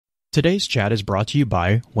Today's chat is brought to you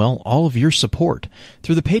by, well, all of your support.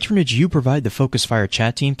 Through the patronage you provide the Focus Fire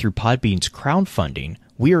chat team through Podbean's crowdfunding,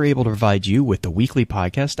 we are able to provide you with the weekly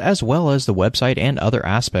podcast as well as the website and other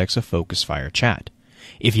aspects of Focus Fire chat.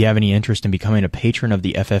 If you have any interest in becoming a patron of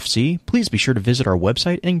the FFC, please be sure to visit our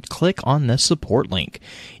website and click on the support link.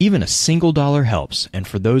 Even a single dollar helps, and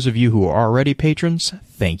for those of you who are already patrons,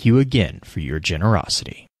 thank you again for your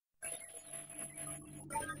generosity.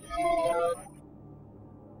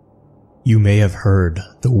 You may have heard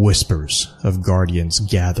the whispers of guardians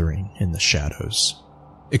gathering in the shadows,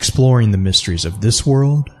 exploring the mysteries of this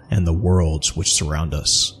world and the worlds which surround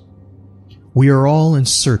us. We are all in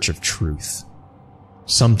search of truth.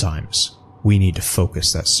 Sometimes we need to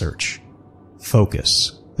focus that search,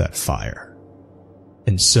 focus that fire.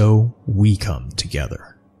 And so we come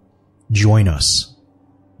together. Join us.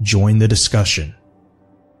 Join the discussion.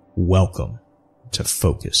 Welcome to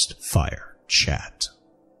Focused Fire Chat.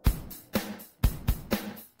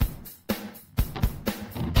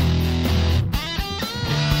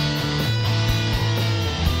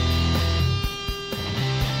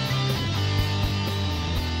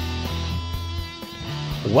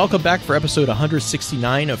 Welcome back for episode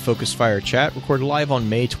 169 of Focus Fire Chat, recorded live on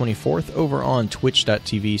May 24th over on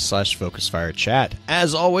twitch.tv/FocusFireChat.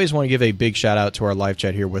 As always, want to give a big shout out to our live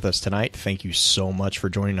chat here with us tonight. Thank you so much for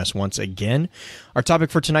joining us once again. Our topic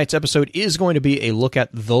for tonight's episode is going to be a look at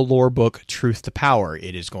the lore book Truth to Power.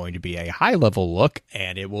 It is going to be a high-level look,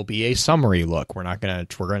 and it will be a summary look. We're going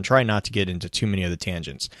to try not to get into too many of the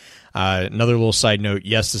tangents. Another little side note,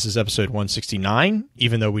 yes, this is episode 169,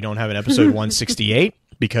 even though we don't have an episode 168.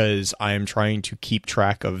 Because I am trying to keep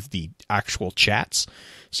track of the actual chats.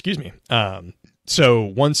 Excuse me. So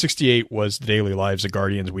 168 was the Daily Lives of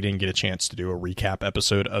Guardians. We didn't get a chance to do a recap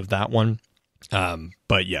episode of that one.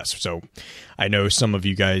 But yes, so I know some of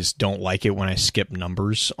you guys don't like it when I skip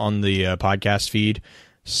numbers on the podcast feed.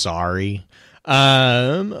 Sorry.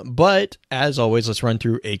 But as always, let's run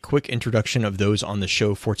through a quick introduction of those on the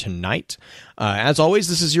show for tonight. As always,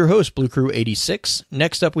 this is your host, Blue Crew 86.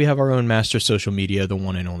 Next up, we have our own master social media, the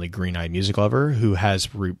one and only Green Eyed Music Lover, who has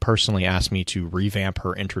personally asked me to revamp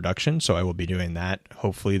her introduction. So I will be doing that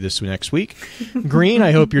hopefully this next week. Green,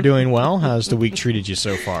 I hope you're doing well. How's the week treated you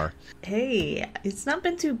so far? Hey, it's not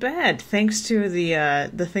been too bad, thanks to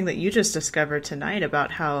the thing that you just discovered tonight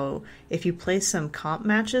about how if you play some comp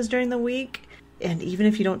matches during the week, and even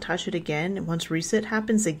if you don't touch it again, once reset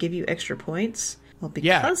happens, they give you extra points. Well,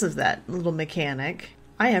 because of that little mechanic,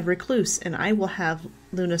 I have Recluse, and I will have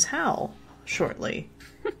Luna's Howl shortly.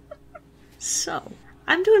 So,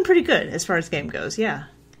 I'm doing pretty good as far as game goes, yeah.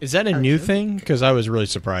 Is that a new thing? Because I was really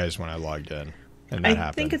surprised when I logged in. And that happened.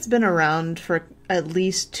 I think it's been around for at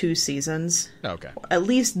least 2 seasons. Okay. At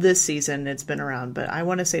least this season it's been around, but I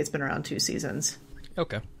want to say it's been around 2 seasons.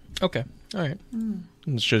 Okay. All right.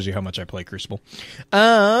 It shows you how much I play Crucible.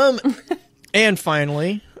 And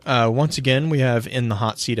finally, once again, we have in the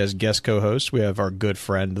hot seat as guest co-host, we have our good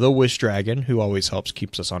friend, the Wish Dragon, who always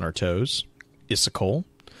keeps us on our toes. Issa Kole.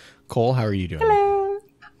 Kole, how are you doing? Hello.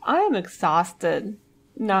 I am exhausted.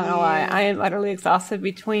 Not gonna lie, I am utterly exhausted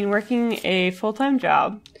between working a full-time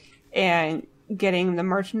job and getting the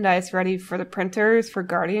merchandise ready for the printers for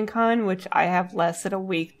Guardian Con, which I have less than a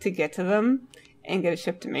week to get to them and get it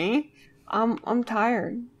shipped to me. I'm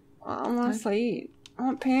tired. I want to sleep. I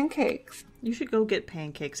want pancakes. You should go get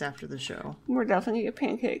pancakes after the show. We're definitely going to get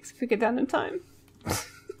pancakes if we get done in time.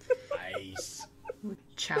 Nice.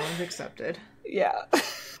 Challenge accepted. Yeah.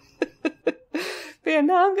 But yeah,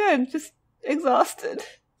 no, I'm good. Just exhausted.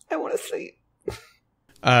 I want to sleep.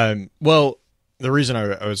 Well, the reason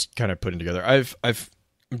I was kind of putting together, I've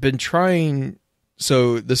been trying.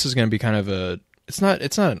 So this is going to be kind of a. It's not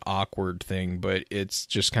an awkward thing, but it's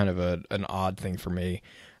just kind of an odd thing for me.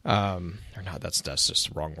 Or not. That's just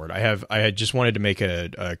the wrong word. I had just wanted to make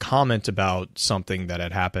a comment about something that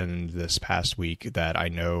had happened this past week that I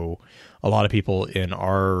know a lot of people in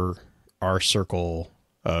our circle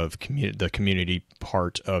of the community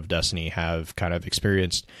part of Destiny have kind of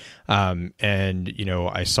experienced. And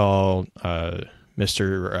I saw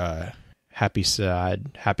Mr. Happy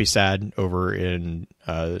Sad over in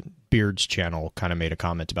Beard's channel kind of made a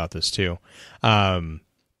comment about this too.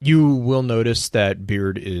 You will notice that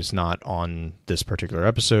Beard is not on this particular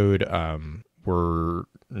episode. We're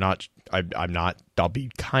not. I'm not.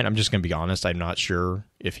 I'm just going to be honest. I'm not sure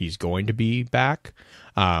if he's going to be back.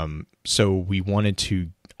 So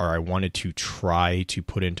I wanted to try to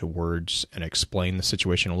put into words and explain the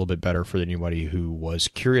situation a little bit better for anybody who was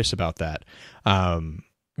curious about that.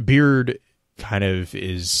 Beard kind of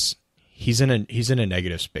is. he's in a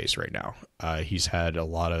negative space right now. He's had a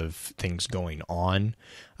lot of things going on,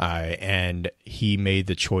 and he made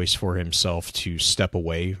the choice for himself to step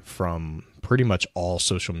away from pretty much all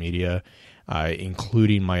social media,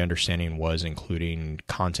 including, my understanding was, including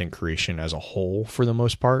content creation as a whole for the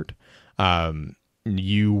most part.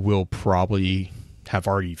 You will probably have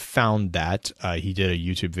already found that he did a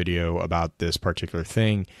YouTube video about this particular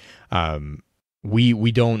thing.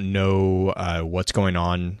 We don't know what's going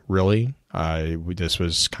on really. This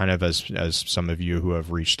was kind of as some of you who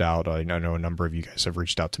have reached out. I know a number of you guys have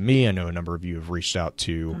reached out to me. I know a number of you have reached out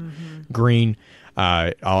to Green.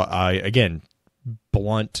 Again,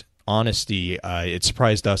 blunt honesty. It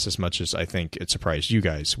surprised us as much as I think it surprised you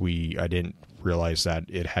guys. I didn't realize that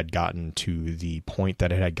it had gotten to the point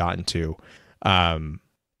that it had gotten to.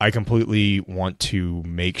 I completely want to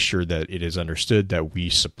make sure that it is understood that we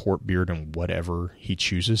support Beard in whatever he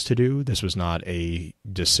chooses to do. This was not a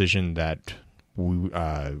decision that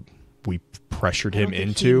we pressured him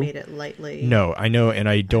into. He made it lightly. No, I know, and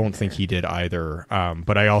I don't think he did either.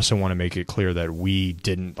 But I also want to make it clear that we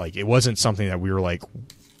didn't it wasn't something that we were like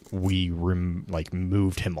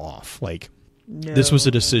moved him off. No, this was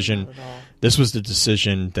a decision. not at all. This was the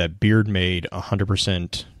decision that Beard made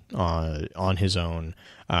 100% on his own.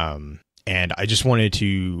 And I just wanted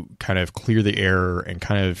to kind of clear the air and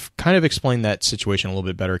kind of explain that situation a little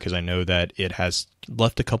bit better, because I know that it has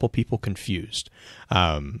left a couple people confused.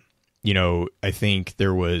 I think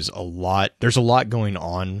there's a lot going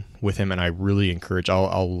on with him, and I really encourage,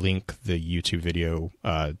 I'll link the YouTube video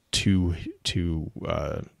to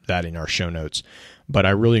that in our show notes. But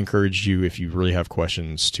I really encourage you, if you really have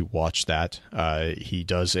questions, to watch that. He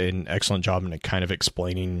does an excellent job in kind of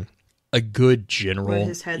explaining a good general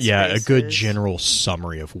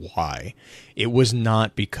summary of why. It was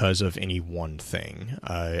not because of any one thing.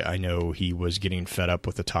 I know he was getting fed up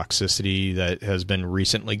with the toxicity that has been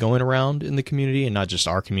recently going around in the community, and not just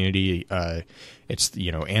our community. It's the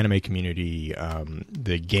anime community,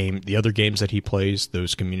 the other games that he plays.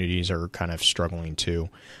 Those communities are kind of struggling too.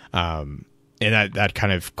 And that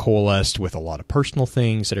kind of coalesced with a lot of personal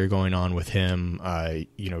things that are going on with him.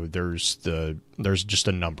 There's just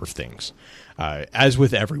a number of things. As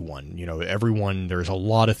with everyone, there's a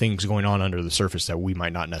lot of things going on under the surface that we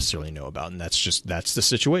might not necessarily know about, and that's the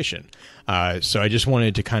situation. So I just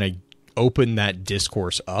wanted to kind of open that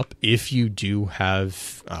discourse up. If you do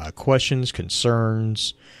have questions,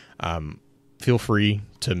 concerns, feel free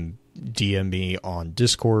to DM me on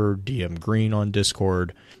Discord, DM Green on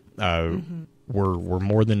Discord. We're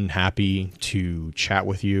more than happy to chat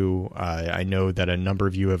with you. I know that a number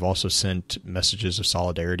of you have also sent messages of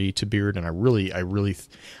solidarity to Beard, and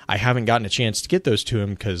I haven't gotten a chance to get those to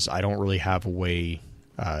him because I don't really have a way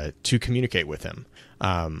to communicate with him.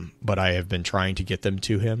 But I have been trying to get them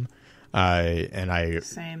to him, and I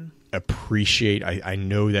appreciate. I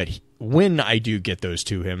know that when I do get those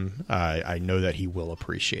to him, I know that he will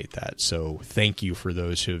appreciate that. So thank you for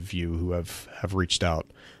those of you who have reached out.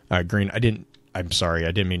 Green, I'm sorry,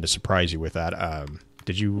 I didn't mean to surprise you with that.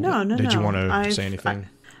 Did you? No. Did you want to say anything?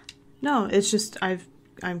 No, it's just I'm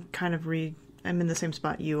in the same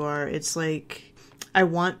spot you are. It's like I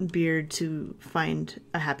want Beard to find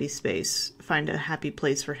a happy space, find a happy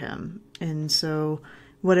place for him, and so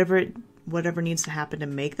whatever needs to happen to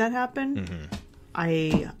make that happen,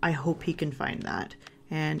 I hope he can find that.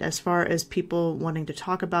 And as far as people wanting to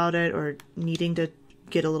talk about it or needing to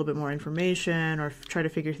get a little bit more information or try to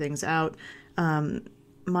figure things out,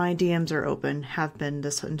 my DMs are open, have been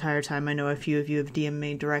this entire time. I know a few of you have DM'd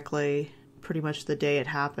me directly pretty much the day it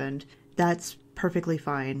happened. That's perfectly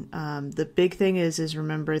fine. The big thing is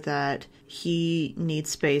remember that he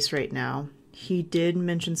needs space right now. He did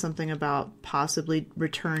mention something about possibly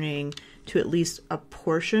returning to at least a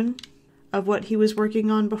portion of what he was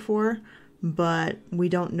working on before, but we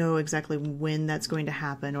don't know exactly when that's going to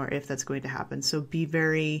happen or if that's going to happen. So be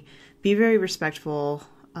very respectful,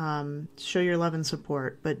 show your love and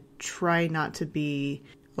support, but try not to be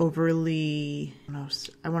overly,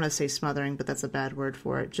 I want to say smothering, but that's a bad word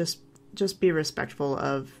for it. Just be respectful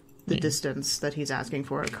of the distance that he's asking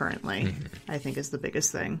for currently, I think is the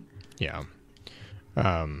biggest thing. Yeah.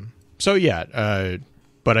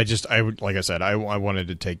 But like I said, I wanted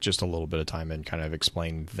to take just a little bit of time and kind of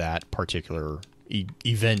explain that particular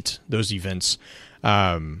those events.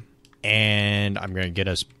 And I'm going to get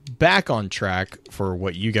us back on track for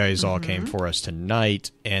what you guys all came for us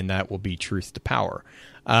tonight, and that will be Truth to Power.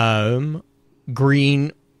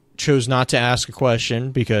 Green chose not to ask a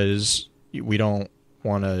question because we don't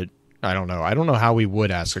want to, I don't know how we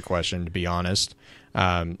would ask a question, to be honest.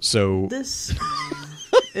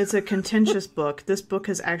 it's a contentious book. This book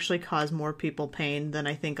has actually caused more people pain than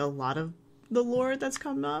I think a lot of the lore that's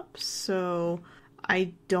come up. So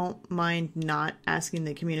I don't mind not asking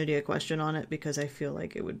the community a question on it because I feel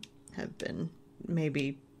like it would have been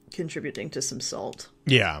maybe contributing to some salt.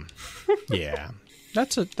 Yeah. Yeah.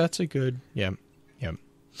 That's a good, yeah.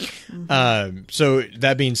 So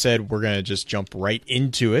that being said, we're going to just jump right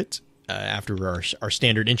into it after our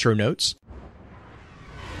standard intro notes.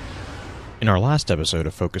 In our last episode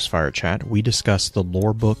of Focus Fire Chat, we discussed the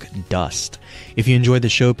lore book Dust. If you enjoyed the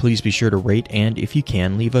show, please be sure to rate and, if you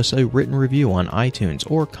can, leave us a written review on iTunes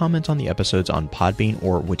or comment on the episodes on Podbean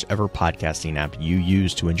or whichever podcasting app you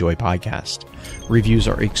use to enjoy podcasts. Reviews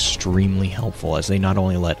are extremely helpful as they not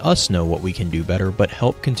only let us know what we can do better, but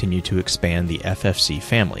help continue to expand the FFC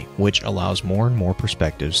family, which allows more and more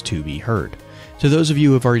perspectives to be heard. To those of you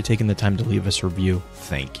who have already taken the time to leave us a review,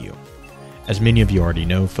 thank you. As many of you already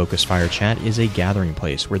know, Focus Fire Chat is a gathering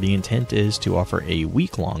place where the intent is to offer a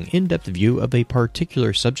week-long, in-depth view of a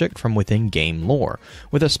particular subject from within game lore,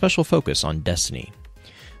 with a special focus on Destiny.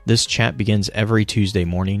 This chat begins every Tuesday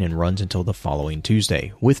morning and runs until the following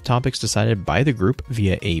Tuesday, with topics decided by the group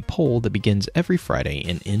via a poll that begins every Friday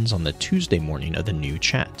and ends on the Tuesday morning of the new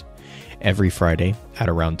chat. Every Friday, at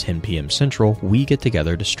around 10 p.m. Central, we get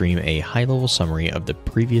together to stream a high-level summary of the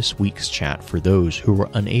previous week's chat for those who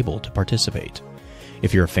were unable to participate.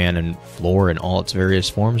 If you're a fan of lore in all its various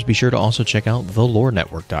forms, be sure to also check out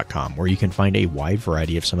thelorenetwork.com, where you can find a wide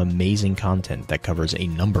variety of some amazing content that covers a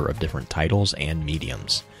number of different titles and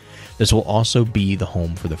mediums. This will also be the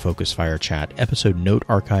home for the Focus Fire Chat episode note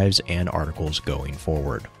archives and articles going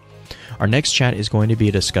forward. Our next chat is going to be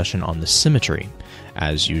a discussion on the symmetry.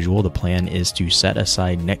 As usual, the plan is to set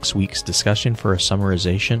aside next week's discussion for a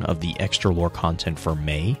summarization of the extra lore content for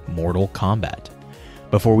May, Mortal Kombat.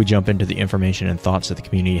 Before we jump into the information and thoughts that the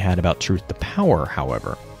community had about Truth to Power,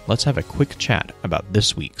 however, let's have a quick chat about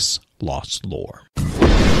this week's Lost Lore.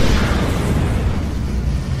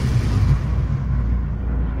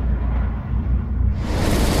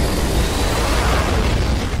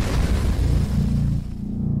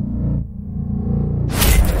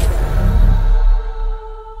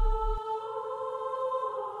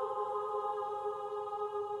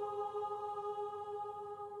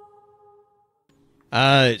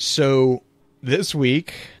 So this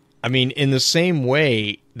week, I mean, in the same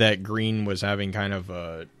way that Green was having kind of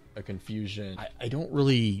a confusion, I don't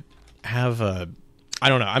really have I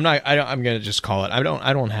don't know. I'm going to just call it. I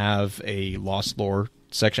don't have a Lost Lore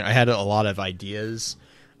section. I had a lot of ideas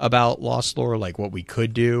about Lost Lore, like what we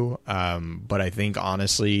could do. But I think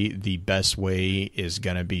honestly, the best way is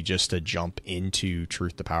going to be just to jump into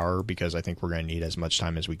Truth to Power, because I think we're going to need as much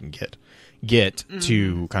time as we can get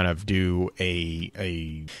to kind of do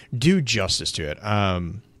do justice to it.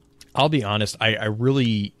 I'll be honest. I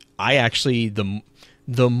actually,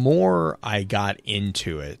 the more I got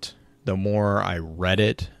into it, the more I read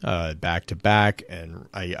it back to back, and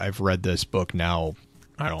I've read this book now,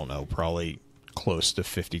 I don't know, probably close to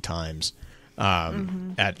 50 times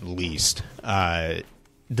at least. The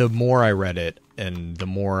more I read it, and the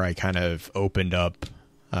more I kind of opened up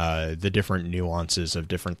the different nuances of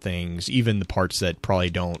different things, even the parts that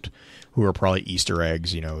who are probably Easter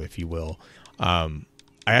eggs, if you will.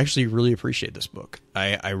 I actually really appreciate this book.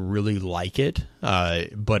 I really like it,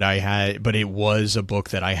 but it was a book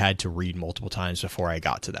that I had to read multiple times before I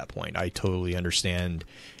got to that point. I totally understand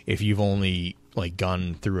if you've only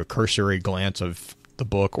gone through a cursory glance of the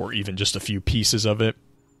book, or even just a few pieces of it.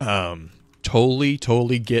 Totally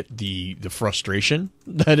get the frustration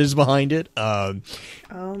that is behind it. Oh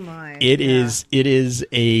my! It is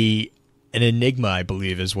an enigma, I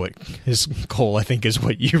believe, is what Kole, I think, is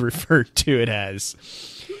what you referred to it as.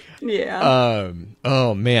 Yeah.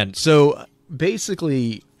 Oh man. So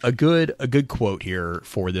basically, a good quote here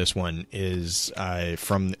for this one is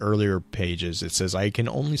from the earlier pages. It says, "I can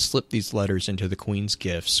only slip these letters into the Queen's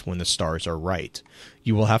gifts when the stars are right.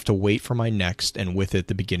 You will have to wait for my next, and with it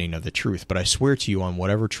the beginning of the truth. But I swear to you, on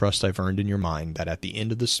whatever trust I've earned in your mind, that at the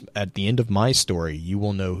end of my story, you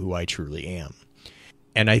will know who I truly am."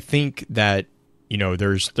 And I think that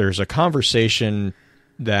there's a conversation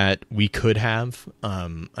that we could have,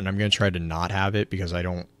 and I'm going to try to not have it because I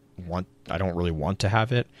don't really want to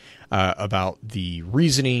have it, about the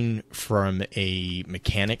reasoning from a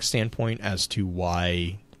mechanic standpoint as to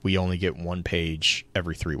why we only get one page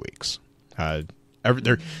every 3 weeks.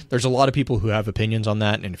 There's a lot of people who have opinions on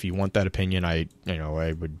that, and if you want that opinion, I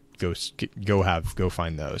would go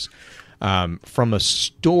find those. From a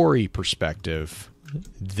story perspective,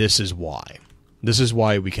 this is why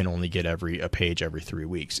we can only get a page every 3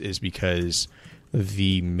 weeks, is because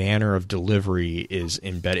the manner of delivery is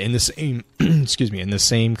embedded in the same excuse me, in the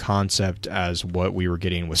same concept as what we were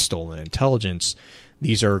getting with stolen intelligence.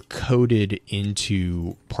 These are coded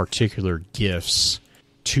into particular gifts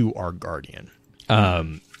to our guardian.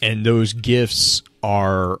 And those gifts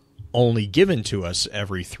are only given to us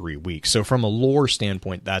every 3 weeks. So from a lore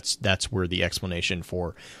standpoint, that's where the explanation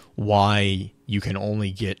for why you can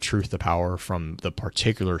only get truth to power from the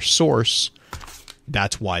particular source,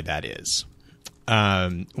 that's why that is.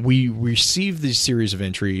 We received this series of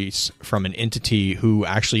entries from an entity who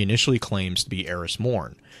actually initially claims to be Eris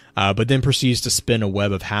Morn, but then proceeds to spin a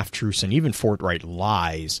web of half-truths and even forthright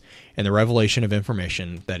lies in the revelation of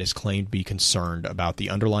information that is claimed to be concerned about the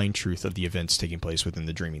underlying truth of the events taking place within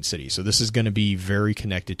the Dreaming City. So this is going to be very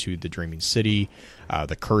connected to the Dreaming City,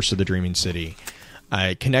 the curse of the Dreaming City,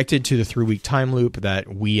 connected to the 3-week time loop that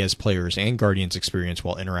we as players and guardians experience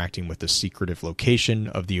while interacting with the secretive location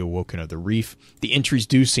of the Awoken of the Reef. The entries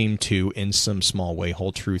do seem to, in some small way,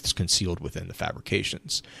 hold truths concealed within the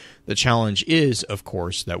fabrications. The challenge is, of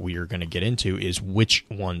course, that we are going to get into is which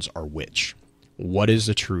ones are which. What is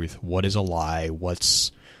the truth? What is a lie?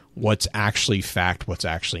 What's actually fact? What's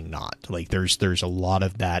actually not? Like there's a lot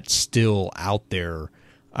of that still out there.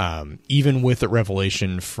 Even with the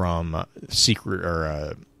revelation from secret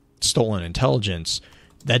or stolen intelligence,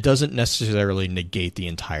 that doesn't necessarily negate the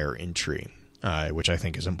entire entry, which I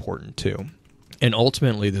think is important too. And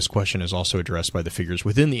ultimately, this question is also addressed by the figures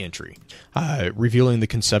within the entry, revealing the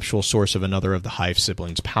conceptual source of another of the Hive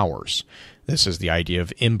siblings' powers. This is the idea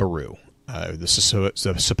of Imbaru, the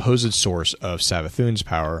supposed source of Savathun's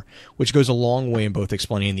power, which goes a long way in both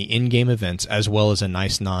explaining the in-game events as well as a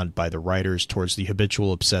nice nod by the writers towards the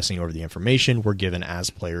habitual obsessing over the information we're given as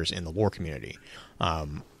players in the lore community.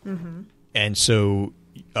 And so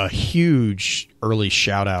a huge early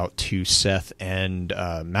shout out to Seth and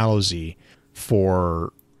Mallozy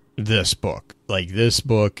for this book. Like, this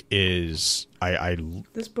book is...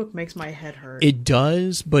 This book makes my head hurt. It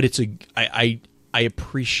does, but it's I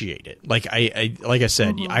appreciate it. Like I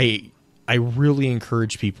said, I really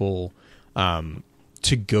encourage people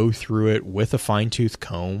to go through it with a fine-tooth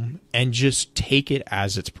comb and just take it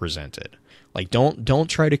as it's presented. Like, don't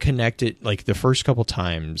try to connect it. Like, the first couple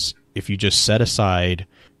times, if you just set aside,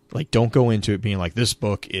 like, don't go into it being like, this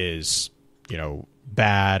book is,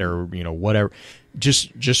 bad or, whatever.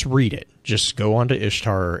 Just read it. Just go onto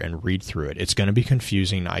Ishtar and read through it. It's going to be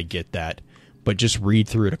confusing. I get that, but just read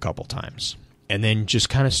through it a couple times. And then just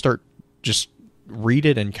kind of just read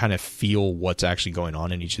it and kind of feel what's actually going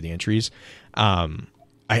on in each of the entries. I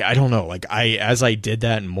don't know. Like, as I did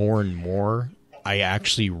that more and more, I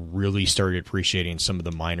actually really started appreciating some of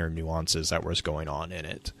the minor nuances that was going on in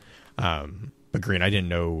it. But Green, I didn't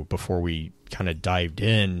know before we kind of dived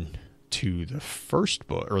in to the first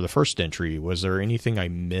book or the first entry. Was there anything I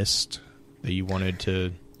missed that you wanted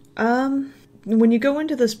to? When you go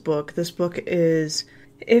into this book is...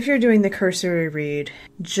 If you're doing the cursory read,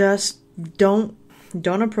 just don't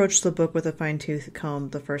approach the book with a fine-tooth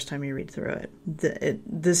comb the first time you read through it.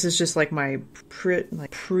 This is just like my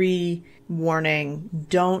pre-warning.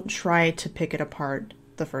 Don't try to pick it apart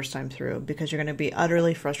the first time through, because you're going to be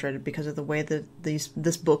utterly frustrated because of the way that this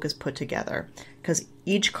book is put together. Because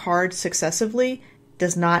each card successively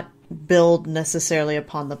does not build necessarily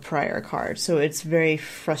upon the prior card. So it's very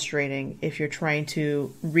frustrating if you're trying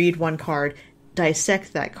to read one card,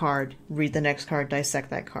 dissect that card, read the next card, dissect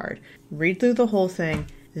that card. Read through the whole thing,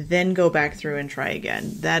 then go back through and try again.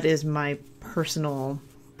 That is my personal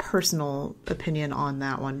opinion on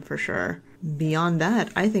that one for sure. Beyond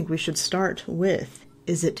that, I think we should start with,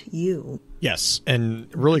 is it you? Yes, and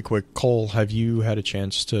really quick, Kole, have you had a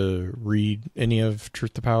chance to read any of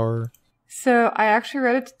Truth to Power? So I actually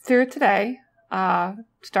read it through today,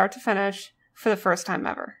 start to finish, for the first time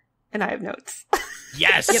ever. And I have notes.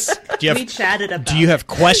 Yes. Yep. We chatted about. Do you have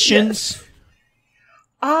questions? Yes.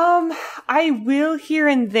 I will here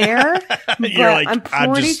and there. But You're like, I'm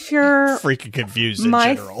pretty sure. Freaking confused in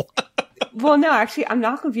general. Well, no, actually, I'm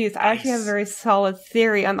not confused. I actually have a very solid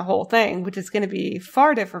theory on the whole thing, which is going to be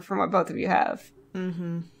far different from what both of you have.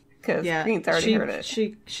 Mm-hmm. Because Green's already heard it.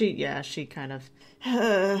 She kind of.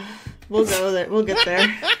 We'll go there. We'll get there.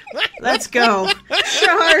 Let's go.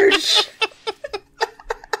 Charge.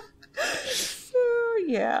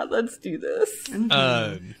 Yeah, let's do this.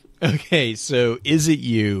 Okay, so Is It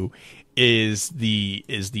You is the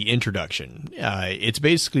introduction. It's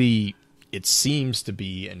basically, it seems to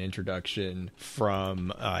be an introduction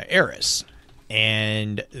from Eris.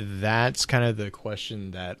 And that's kind of the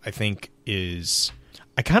question that I think is,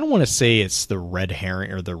 I kind of want to say it's the red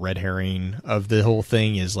herring, or the red herring of the whole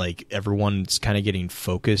thing is like everyone's kind of getting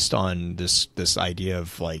focused on this idea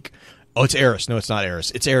of like, oh, it's Eris. No, it's not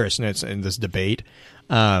Eris. It's Eris. No, it's in this debate.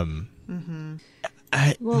 I mean,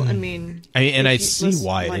 I see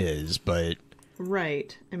why it is, but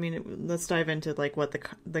right. I mean, let's dive into like what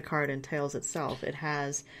the card entails itself. It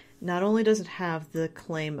has, not only does it have the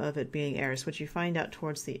claim of it being Eris, which you find out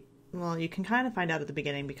towards the, well, you can kind of find out at the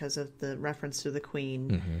beginning because of the reference to the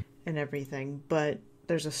queen and everything, but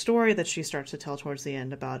there's a story that she starts to tell towards the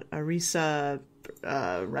end about Arisa,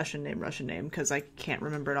 Russian name, because I can't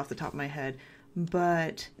remember it off the top of my head.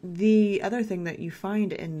 But the other thing that you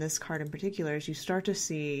find in this card in particular is you start to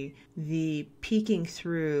see the peeking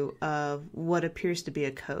through of what appears to be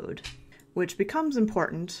a code, which becomes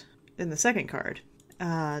important in the second card.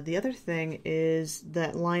 The other thing is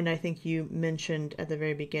that line I think you mentioned at the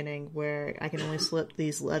very beginning where I can only slip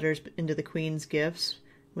these letters into the queen's gifts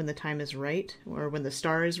when the time is right, or when the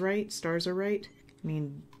stars are right. I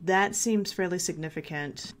mean, that seems fairly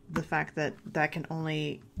significant, the fact that that can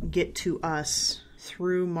only get to us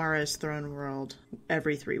through Mara's throne world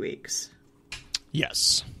every 3 weeks.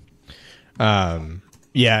 Yes.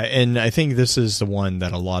 Yeah, and I think this is the one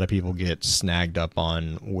that a lot of people get snagged up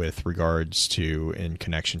on with regards to, in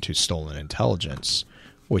connection to stolen intelligence,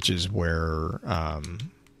 which is where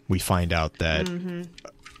we find out that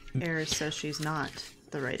Eris says she's not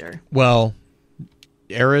the writer. Well,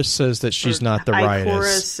 Eris says that she's not the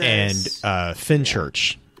writeress, and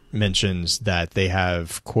Finchurch mentions that they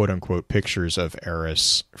have quote-unquote pictures of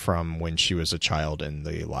Eris from when she was a child in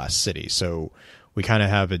the last city. So we kind of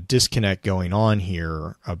have a disconnect going on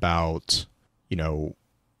here about,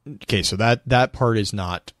 okay, so that part is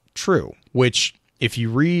not true, which if you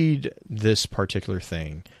read this particular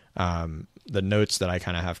thing, the notes that I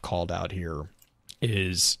kind of have called out here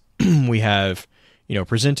is we have,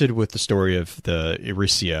 presented with the story of the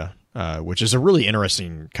Erisia, which is a really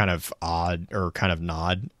interesting kind of odd or kind of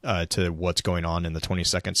nod to what's going on in the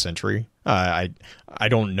 22nd century. I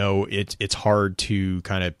don't know. It's hard to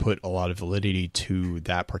kind of put a lot of validity to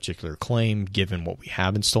that particular claim, given what we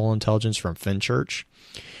have in stolen intelligence from Finchurch.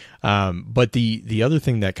 But the other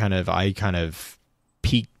thing that I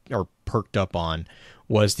peaked or perked up on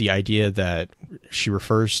was the idea that she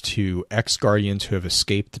refers to ex-guardians who have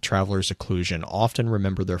escaped the traveler's occlusion often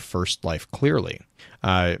remember their first life clearly.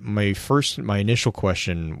 My initial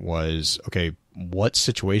question was, okay, what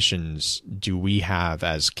situations do we have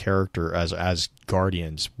as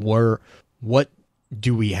guardians? What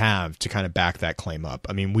do we have to kind of back that claim up?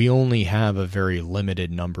 I mean, we only have a very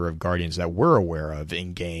limited number of guardians that we're aware of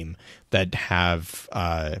in game that have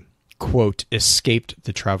quote, escaped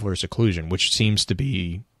the traveler's occlusion, which seems to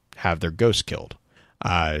be have their ghost killed.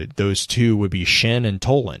 Those two would be Shin and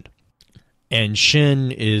Toland. And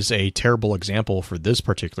Shin is a terrible example for this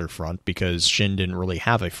particular front because Shin didn't really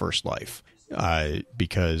have a first life.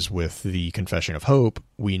 Because with the Confession of Hope,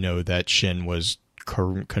 we know that Shin was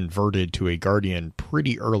converted to a guardian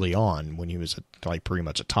pretty early on when he was pretty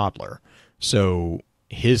much a toddler. So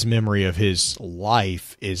his memory of his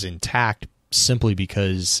life is intact simply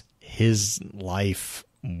because his life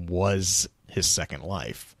was his second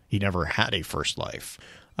life. He never had a first life.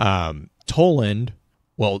 Toland,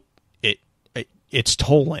 well, it's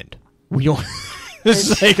Toland. We don't.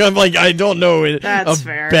 I don't know That's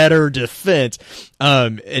fair. Better defense.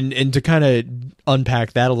 And to kind of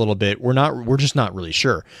unpack that a little bit, we're just not really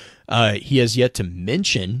sure. He has yet to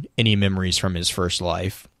mention any memories from his first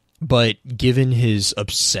life. But given his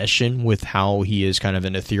obsession with how he is kind of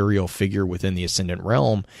an ethereal figure within the Ascendant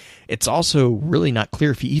Realm, it's also really not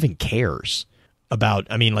clear if he even cares about,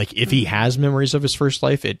 if he has memories of his first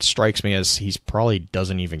life, it strikes me as he's probably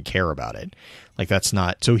doesn't even care about it. That's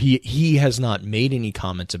not, so he has not made any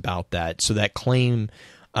comments about that. So that claim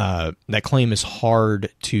is hard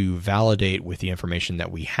to validate with the information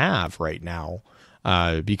that we have right now,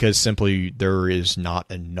 because simply there is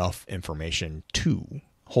not enough information to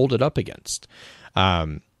hold it up against.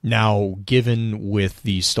 Now, given with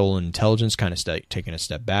the stolen intelligence, kind of taking a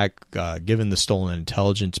step back, given the stolen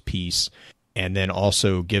intelligence piece, and then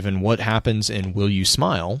also given what happens in Will You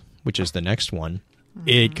Smile, which is the next one,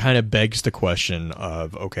 it kind of begs the question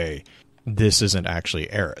of, okay, this isn't actually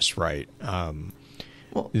Eris, right?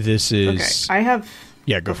 This is... Okay, I have...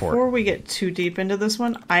 Yeah, go for it. Before we get too deep into this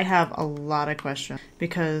one, I have a lot of questions,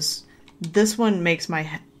 because this one makes my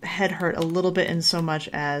head hurt a little bit in so much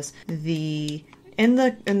as in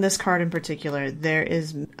this card in particular, there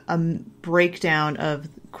is a breakdown of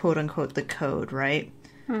quote unquote the code, right?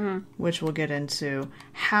 Which we'll get into.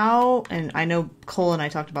 How, and I know Kole and I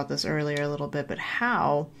talked about this earlier a little bit, but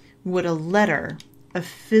how would a letter a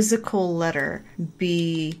physical letter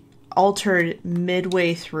be altered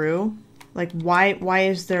midway through? Like, why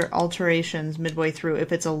is there alterations midway through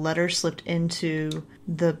if it's a letter slipped into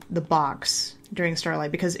the box during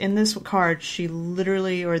Starlight? Because in this card, they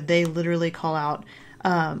literally call out,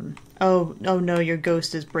 oh no, your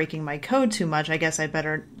ghost is breaking my code too much. I guess I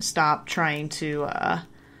better stop trying to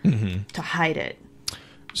hide it.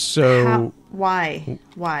 So why?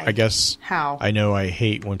 I guess how? I know I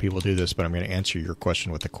hate when people do this, but I'm going to answer your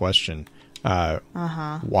question with a question.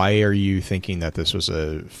 Why are you thinking that this was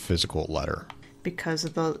a physical letter? Because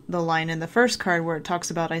of the line in the first card where it talks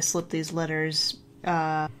about I slipped these letters.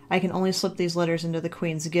 I can only slip these letters into the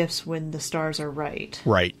Queen's gifts when the stars are right.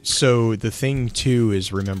 Right. So the thing too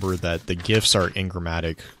is, remember that the gifts are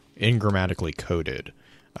ingrammatically coded.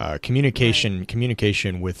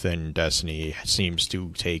 Communication within Destiny seems to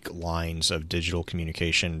take lines of digital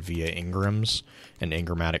communication via engrams and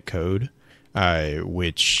engrammatic code,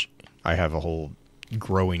 which I have a whole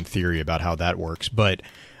growing theory about how that works. But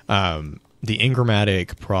the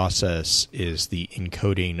engrammatic process is the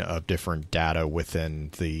encoding of different data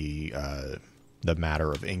within the matter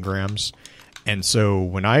of engrams. And so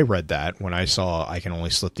when I read that, when I saw I can only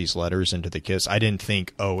slip these letters into the kiss, I didn't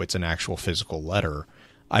think, oh, it's an actual physical letter.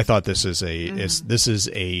 I thought this is a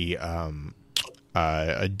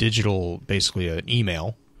digital, basically an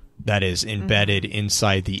email that is embedded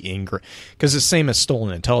inside the engram, because it's the same as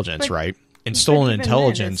stolen intelligence, right? And stolen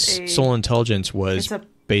intelligence was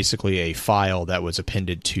basically a file that was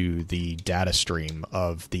appended to the data stream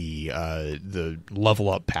of the level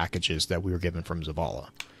up packages that we were given from Zavala.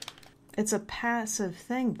 It's a passive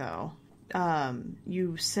thing, though.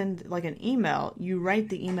 You send like an email, you write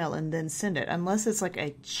the email and then send it, unless it's like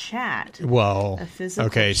a chat. Well, a physical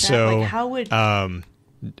okay, chat. so like how would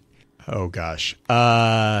oh gosh,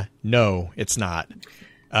 no, it's not.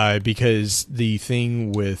 Because the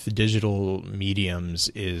thing with digital mediums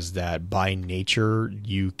is that by nature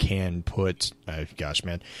you can put gosh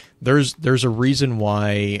man, there's a reason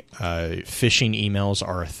why phishing emails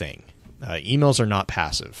are a thing. Emails are not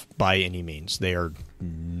passive by any means. They are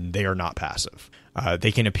not passive.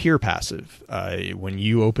 They can appear passive. When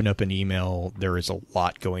you open up an email, there is a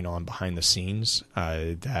lot going on behind the scenes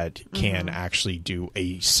that can actually do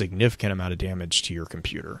a significant amount of damage to your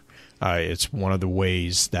computer. It's one of the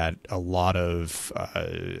ways that a lot of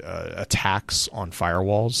attacks on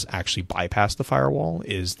firewalls actually bypass the firewall,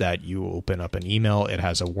 is that you open up an email, it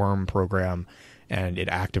has a worm program, and it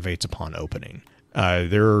activates upon opening.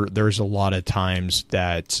 There's a lot of times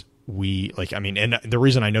that and the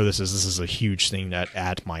reason I know this is a huge thing that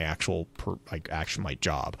at my actual my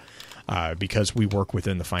job, because we work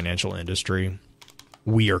within the financial industry,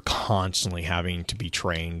 we are constantly having to be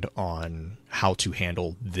trained on how to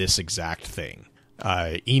handle this exact thing.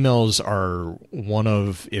 Emails are one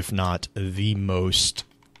of, if not the most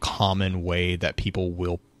common way that people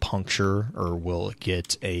will puncture or will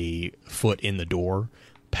get a foot in the door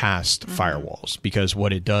past firewalls, because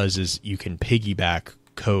what it does is you can piggyback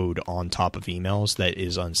code on top of emails that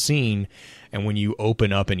is unseen. And when you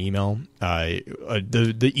open up an email,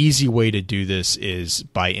 the easy way to do this is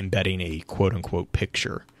by embedding a quote unquote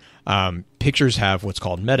picture. Pictures have what's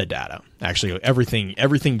called metadata. Actually,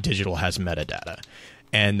 everything digital has metadata,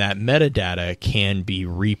 and that metadata can be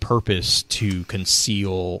repurposed to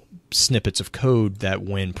conceal snippets of code that,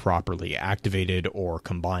 when properly activated or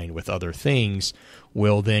combined with other things,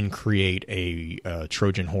 will then create a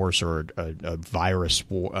Trojan horse or a virus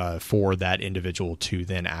for that individual to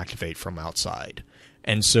then activate from outside.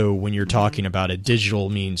 And so when you're talking about a digital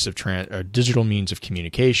means of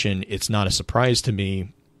communication, it's not a surprise to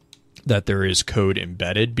me that there is code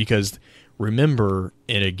embedded, because remember,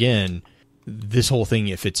 and again, this whole thing,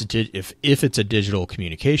 if it's a digital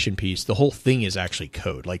communication piece, the whole thing is actually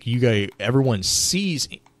code. Like, everyone sees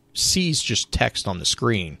just text on the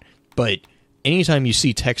screen, but anytime you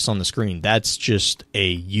see text on the screen, that's just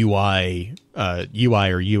a UI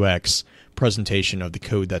or UX presentation of the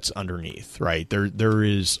code that's underneath, right? There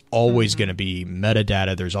is always going to be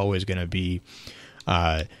metadata. There's always going to be,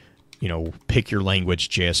 pick your language.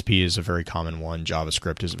 JSP is a very common one.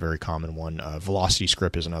 JavaScript is a very common one.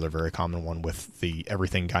 VelocityScript is another very common one, with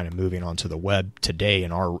everything kind of moving onto the web today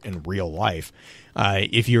in real life.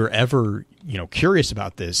 If you're ever curious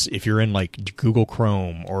about this, if you're in like Google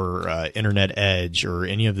Chrome or Internet Edge or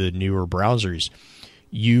any of the newer browsers,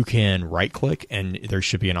 you can right click and there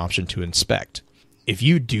should be an option to inspect. If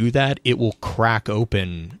you do that, it will crack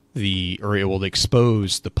open it will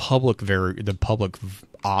expose the public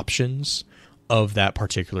options of that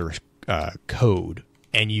particular code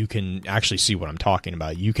and you can actually see what I'm talking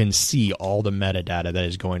about. You can see all the metadata that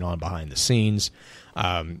is going on behind the scenes.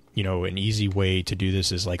 An easy way to do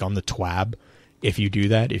this is like on the TWAB. If you do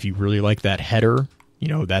that, if you really like that header,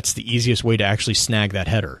 that's the easiest way to actually snag that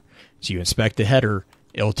header. So you inspect the header,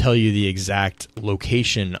 it'll tell you the exact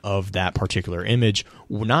location of that particular image.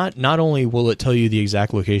 Not only will it tell you the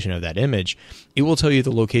exact location of that image, it will tell you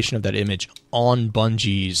the location of that image on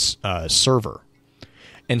Bungie's server.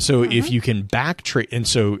 And so if you can backtrace,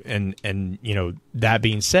 and that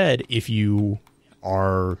being said, if you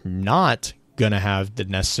are not going to have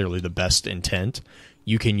necessarily the best intent,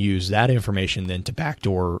 you can use that information then to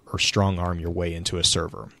backdoor or strong arm your way into a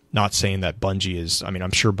server. Not saying that Bungie is,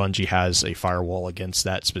 I'm sure Bungie has a firewall against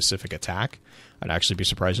that specific attack. I'd actually be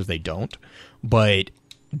surprised if they don't. But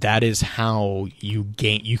that is how you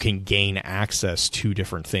can gain access to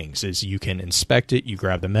different things. Is you can inspect it, you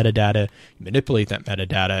grab the metadata, you manipulate that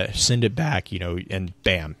metadata, send it back, and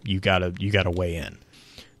bam, you got a way in.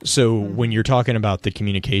 So when you're talking about the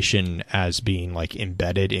communication as being like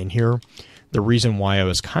embedded in here, the reason why I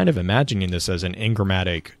was kind of imagining this as an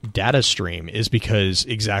engrammatic data stream is because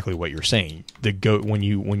exactly what you're saying. When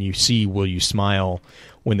you see "Will you smile,"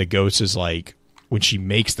 when the ghost is like, when she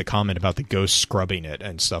makes the comment about the ghost scrubbing it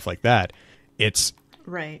and stuff like that, it's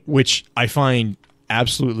right. Which I find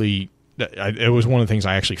absolutely. It was one of the things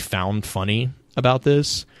I actually found funny about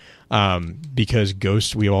this, because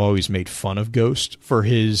Ghost, we always made fun of Ghost for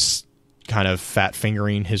his kind of fat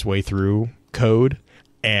fingering his way through code,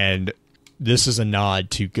 and this is a nod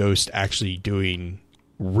to Ghost actually doing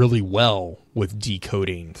really well with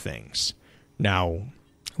decoding things. Now,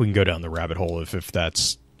 we can go down the rabbit hole if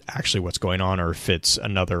that's actually what's going on or if it's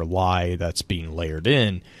another lie that's being layered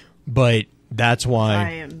in. But that's why I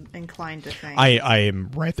am inclined to think. I am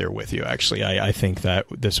right there with you, actually. I think that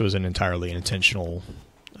this was an entirely intentional.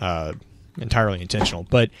 But,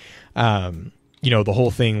 the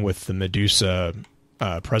whole thing with the Medusa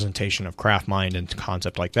presentation of craft mind and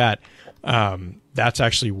concept like that, that's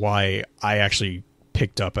actually why I actually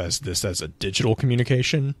picked up as a digital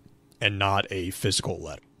communication and not a physical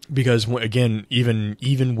letter. Because again,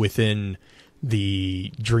 even within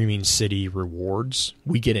the Dreaming City rewards,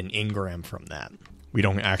 we get an engram from that. We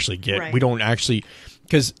don't actually get, right. We don't actually,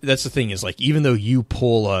 because that's the thing is like, even though you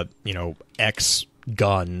pull a, X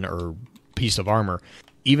gun or piece of armor,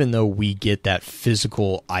 even though we get that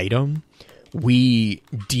physical item, we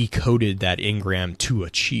decoded that engram to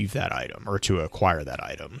achieve that item or to acquire that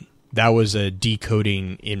item. That was a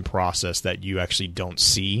decoding in process that you actually don't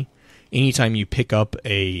see. Anytime you pick up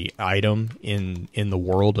a item in the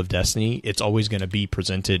world of Destiny, it's always going to be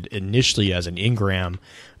presented initially as an engram,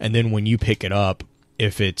 and then when you pick it up,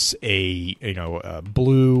 if it's a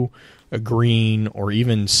blue, a green, or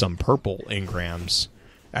even some purple engrams,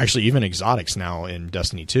 actually even exotics now in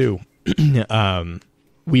Destiny 2,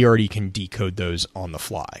 we already can decode those on the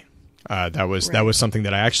fly. That was something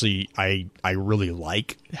that I really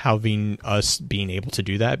like, having us being able to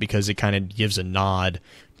do that, because it kind of gives a nod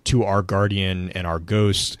to our Guardian and our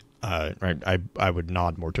Ghost. Right, I would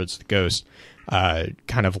nod more towards the Ghost,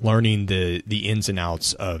 kind of learning the ins and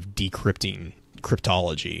outs of decrypting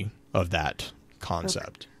cryptology of that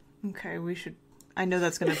concept. Okay, we should. I know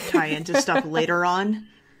that's going to tie into stuff later on.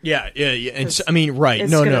 Yeah. And so, right.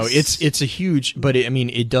 It's a huge, but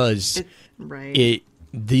it does. Right.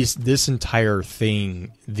 This entire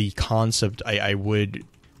thing, the concept, I would,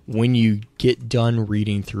 when you get done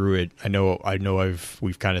reading through it, I know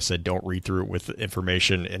we've kind of said don't read through it with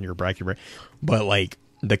information in your bracket, but like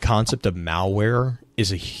the concept of malware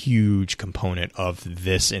is a huge component of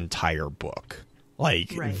this entire book. Like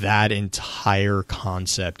that entire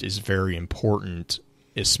concept is very important,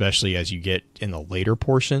 especially as you get in the later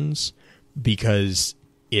portions, because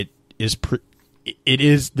this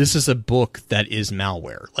is a book that is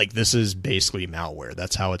malware. Like, this is basically malware.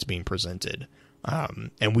 That's how it's being presented.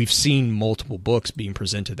 And we've seen multiple books being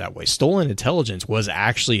presented that way. Stolen Intelligence was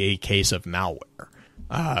actually a case of malware.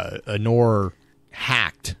 Honor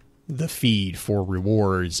hacked the feed for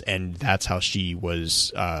rewards, and that's how she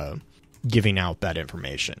was giving out that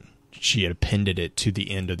information. She had appended it to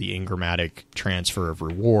the end of the engrammatic transfer of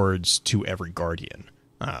rewards to every Guardian.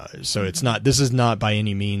 So this is not by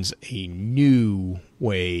any means a new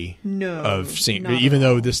way of seeing, even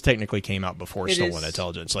though this technically came out before Stolen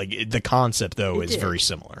Intelligence. Like, the concept, though, is very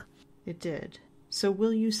similar. It did. So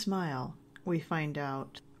Will You Smile? We find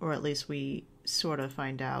out, or at least we sort of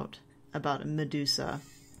find out, about Medusa,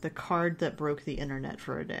 the card that broke the internet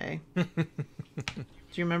for a day.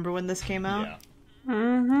 Do you remember when this came out? Yeah.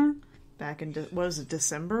 Mm-hmm. Back in, was it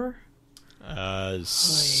December?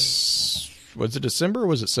 Was it December or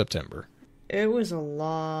was it September? It was a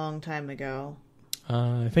long time ago.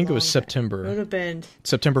 I think it was September. It would have been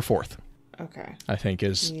September 4th. Okay. I think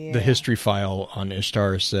is the history file on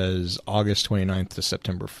Ishtar says August 29th to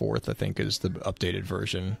September 4th, I think is the updated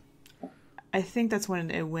version. I think that's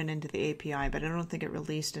when it went into the API, but I don't think it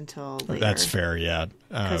released until later. That's fair, yeah.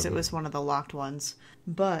 Because it was one of the locked ones.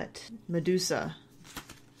 But Medusa.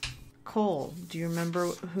 Kole, do you remember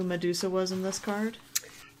who Medusa was in this card?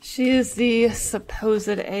 She is the supposed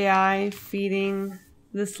AI feeding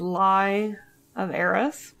this lie of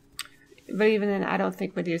Eris. But even then, I don't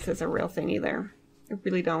think Medusa is a real thing either. I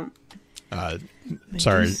really don't.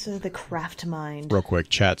 Sorry. Medusa, the craft mind. Real quick,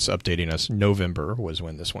 chat's updating us. November was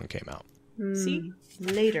when this one came out. See?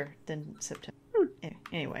 Later than September.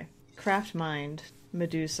 Anyway. Craft mind,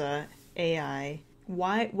 Medusa, AI.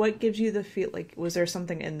 What gives you the feel, like, was there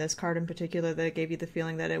something in this card in particular that gave you the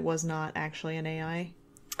feeling that it was not actually an AI?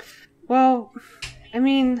 Well, I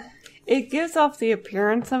mean, it gives off the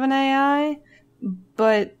appearance of an AI,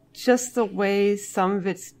 but just the way some of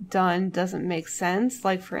it's done doesn't make sense.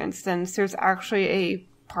 Like, for instance, there's actually a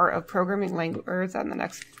part of programming language, or is that in the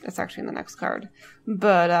next, it's actually in the next card.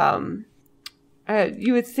 But,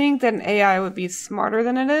 you would think that an AI would be smarter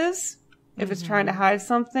than it is if it's trying to hide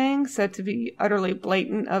something. So to be utterly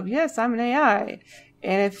blatant of, yes, I'm an AI.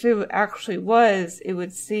 And if it actually was, it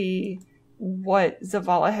would see what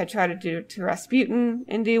Zavala had tried to do to Rasputin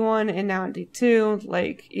in D1 and now in D2.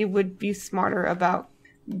 Like, it would be smarter about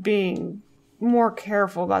being more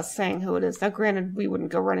careful about saying who it is. Now, granted, we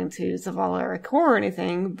wouldn't go running to Zavala or Core or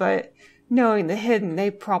anything, but knowing the hidden, they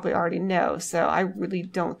probably already know. So I really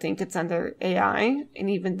don't think it's under AI. And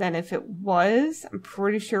even then, if it was, I'm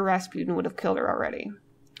pretty sure Rasputin would have killed her already.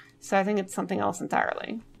 So I think it's something else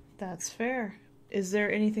entirely. That's fair. Is there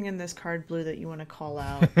anything in this card, Blue, that you want to call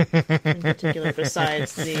out in particular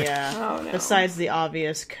besides the besides the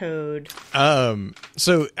obvious code?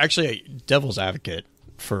 So actually, devil's advocate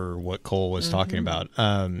for what Kole was talking about.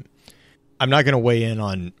 I'm not going to weigh in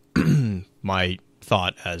on my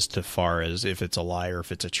thought as to far as if it's a lie or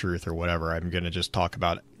if it's a truth or whatever. I'm going to just talk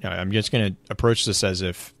about it. I'm just going to approach this as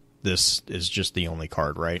if this is just the only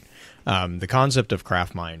card, right? The concept of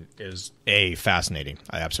craft mind is A, fascinating.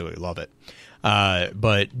 I absolutely love it.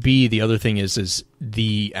 But B, the other thing is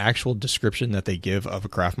the actual description that they give of a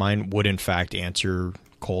craft mind would in fact answer,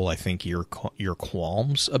 Kole, I think your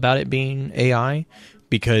qualms about it being AI,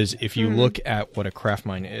 because if you look at what a craft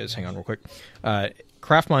mind is, hang on real quick.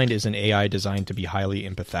 Craft mind is an AI designed to be highly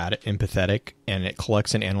empathetic, and it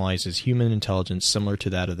collects and analyzes human intelligence similar to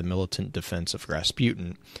that of the militant defense of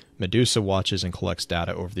Rasputin. Medusa watches and collects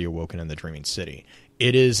data over the awoken in the dreaming city.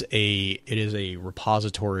 It is a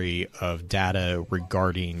repository of data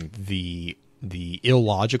regarding the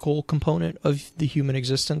illogical component of the human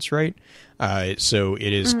existence, right? So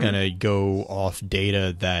it is going to go off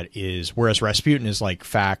data that is, whereas Rasputin is like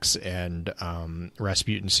facts, and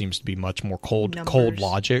Rasputin seems to be much more cold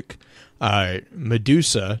logic.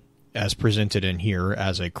 Medusa, as presented in here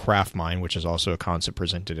as a craft mind, which is also a concept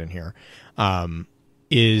presented in here,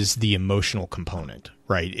 is the emotional component,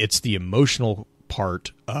 right? It's the emotional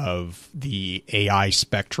part of the AI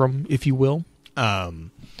spectrum, if you will.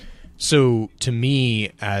 So to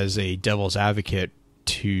me, as a devil's advocate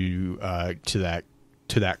to that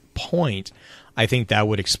point, I think that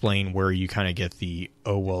would explain where you kind of get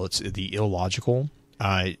it's the illogical.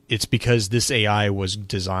 It's because this AI was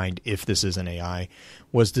designed, if this is an AI,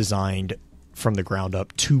 was designed from the ground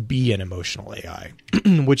up to be an emotional AI,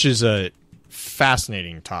 which is a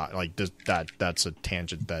fascinating thought. Like that's a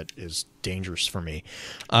tangent that is dangerous for me,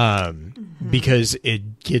 because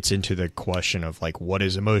it gets into the question of like, what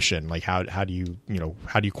is emotion? Like how do you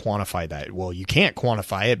quantify that? Well, you can't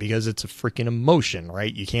quantify it because it's a freaking emotion,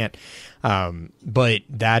 right? You can't. But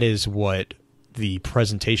that is what the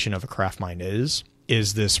presentation of a craft mind is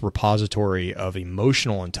this repository of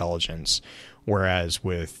emotional intelligence, whereas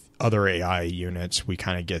with other AI units we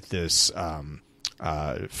kind of get this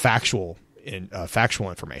factual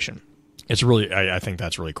information. It's really, I think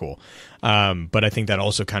that's really cool. But I think that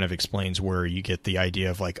also kind of explains where you get the idea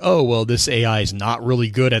of like, oh, well, this AI is not really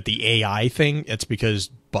good at the AI thing. It's because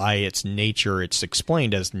by its nature, it's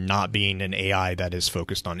explained as not being an AI that is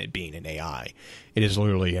focused on it being an AI. It is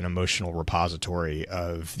literally an emotional repository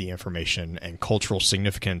of the information and cultural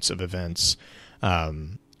significance of events.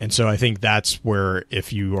 And so I think that's where,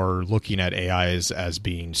 if you are looking at AIs as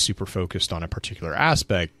being super focused on a particular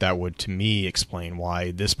aspect, that would, to me, explain why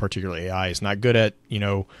this particular AI is not good at,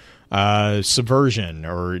 subversion,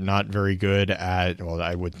 or not very good at, well,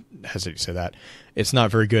 I would hesitate to say that. It's not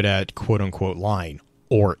very good at quote unquote lying.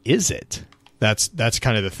 Or is it? That's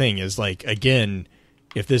kind of the thing, is like, again,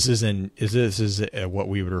 if this is what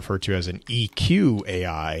we would refer to as an EQ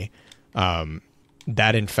AI,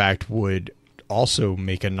 that in fact would also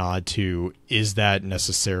make a nod to, is that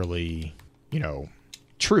necessarily,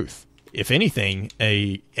 truth? If anything,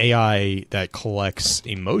 a AI that collects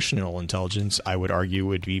emotional intelligence, I would argue,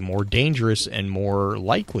 would be more dangerous and more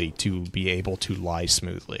likely to be able to lie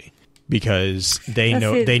smoothly, because they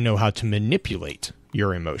know how to manipulate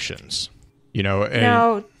your emotions.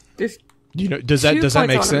 Now, there's does that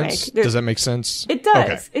make sense? Does that make sense? It does.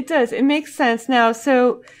 Okay. It does. It makes sense now.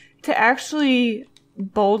 So to actually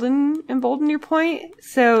embolden your point.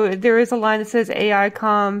 So there is a line that says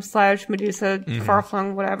AI.com/Medusa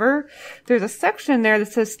farflung whatever. There's a section there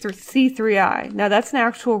that says C3I. Now that's an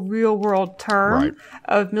actual real world term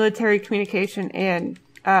of military communication and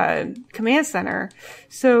command center.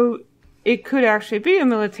 So it could actually be a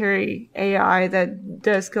military AI that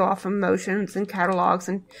does go off emotions and catalogs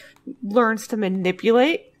and learns to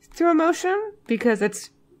manipulate through emotion, because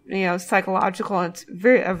it's psychological, and it's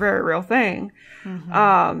a very real thing.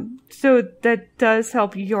 So that does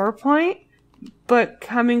help your point, but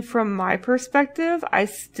coming from my perspective, I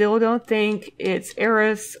still don't think it's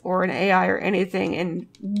Eris or an AI or anything. And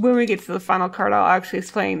when we get to the final card, I'll actually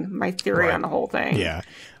explain my theory on the whole thing. Yeah.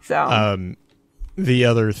 So the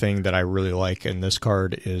other thing that I really like in this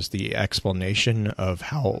card is the explanation of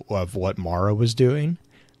what Mara was doing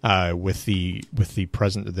with the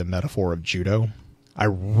metaphor of judo. I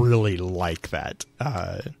really like that.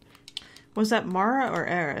 Was that Mara or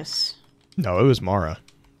Eris? No, it was Mara.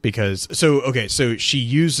 Because, so she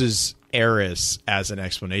uses Eris as an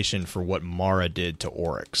explanation for what Mara did to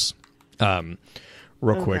Oryx. Real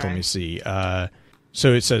quick, let me see.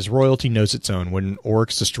 So it says, royalty knows its own. When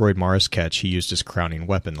Oryx destroyed Mara's catch, he used his crowning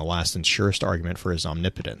weapon, the last and surest argument for his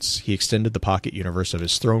omnipotence. He extended the pocket universe of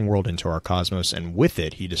his throne world into our cosmos, and with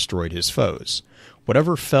it he destroyed his foes.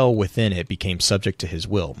 Whatever fell within it became subject to his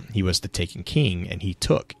will. He was the taken king, and he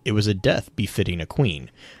took. It was a death befitting a queen.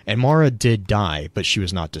 And Mara did die, but she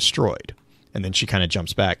was not destroyed. And then she kind of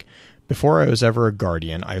jumps back. Before I was ever a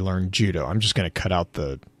guardian, I learned judo. I'm just going to cut out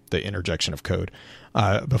the interjection of code.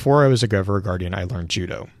 Before I was ever a guardian, I learned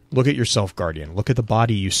judo. Look at yourself, guardian. Look at the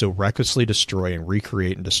body you so recklessly destroy and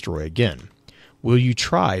recreate and destroy again. Will you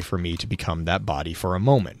try for me to become that body for a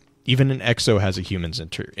moment? Even an exo has a human's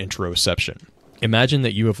interoception. Imagine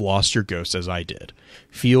that you have lost your ghost as I did.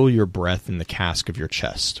 Feel your breath in the cask of your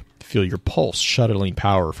chest. Feel your pulse shuttling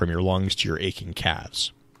power from your lungs to your aching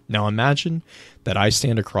calves. Now imagine that I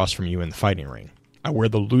stand across from you in the fighting ring. I wear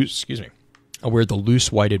the loose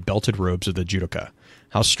whited belted robes of the judoka.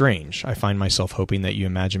 How strange. I find myself hoping that you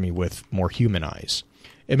imagine me with more human eyes.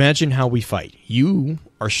 Imagine how we fight. You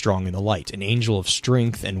are strong in the light, an angel of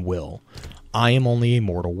strength and will. I am only a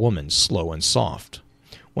mortal woman, slow and soft.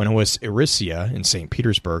 When I was Erissia in St.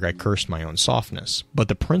 Petersburg, I cursed my own softness. But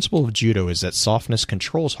the principle of judo is that softness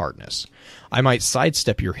controls hardness. I might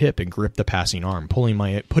sidestep your hip and grip the passing arm, putting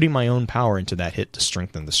my own power into that hit to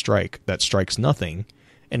strengthen the strike that strikes nothing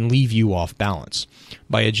and leave you off balance.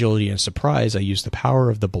 By agility and surprise, I used the power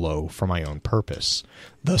of the blow for my own purpose.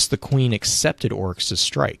 Thus the queen accepted Oryx's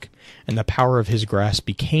strike, and the power of his grasp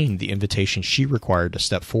became the invitation she required to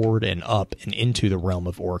step forward and up and into the realm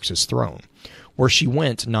of Oryx's throne, where she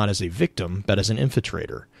went not as a victim, but as an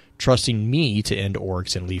infiltrator, trusting me to end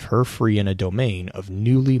Oryx and leave her free in a domain of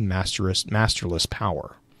newly masterless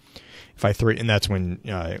power. If I throw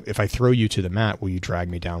you to the mat, will you drag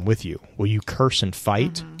me down with you? Will you curse and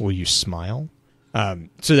fight? Mm-hmm. Will you smile?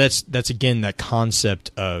 So that's again that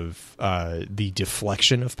concept of the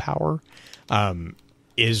deflection of power.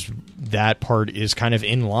 That part is kind of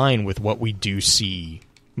in line with what we do see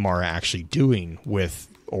Mara actually doing with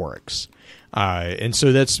Oryx. And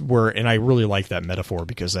so that's where, and I really like that metaphor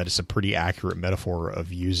because that is a pretty accurate metaphor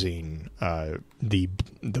of using the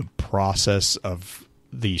process of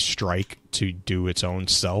the strike to do its own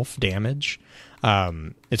self damage.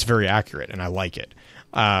 It's very accurate and I like it.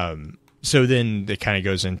 So then it kind of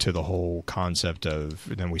goes into the whole concept of,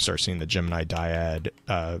 then we start seeing the Gemini dyad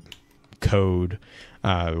code,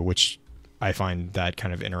 which I find that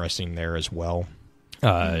kind of interesting there as well.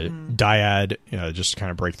 Dyad, just to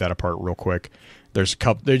kind of break that apart real quick. There's a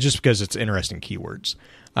couple, just because it's interesting keywords.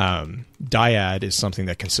 Dyad is something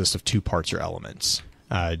that consists of two parts or elements.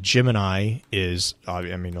 Gemini is, a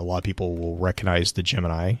lot of people will recognize the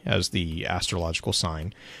Gemini as the astrological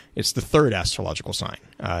sign. It's the third astrological sign.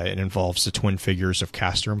 It involves the twin figures of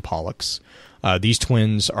Castor and Pollux. These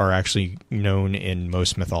twins are actually known in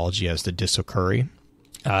most mythology as the Disocuri.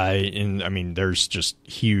 There's just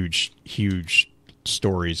huge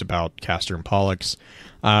stories about Castor and Pollux.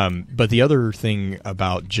 But the other thing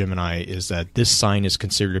about Gemini is that this sign is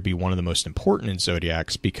considered to be one of the most important in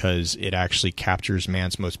zodiacs because it actually captures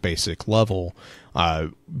man's most basic level,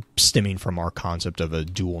 stemming from our concept of a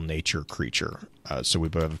dual nature creature. So we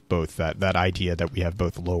have both that idea that we have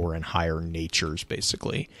both lower and higher natures,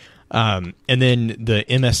 basically. And then the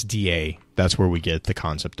MSDA, that's where we get the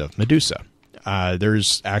concept of Medusa.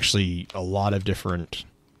 There's actually a lot of different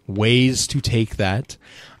ways to take that.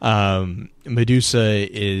 Medusa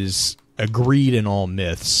is agreed in all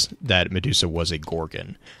myths that Medusa was a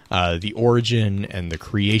Gorgon. The origin and the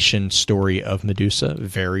creation story of Medusa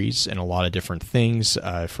varies in a lot of different things.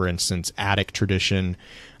 For instance, Attic tradition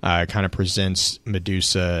kind of presents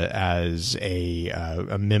Medusa as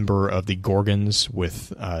a member of the Gorgons, with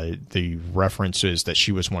the references that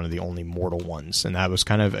she was one of the only mortal ones. And that was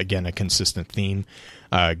kind of, again, a consistent theme.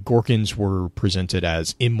 Gorgons were presented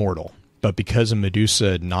as immortal. But because of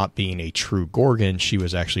Medusa not being a true Gorgon, she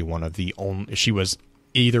was actually one of the only. She was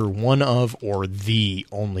either one of or the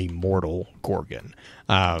only mortal Gorgon.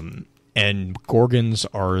 And Gorgons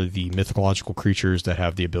are the mythological creatures that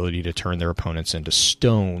have the ability to turn their opponents into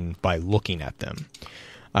stone by looking at them.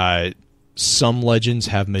 Some legends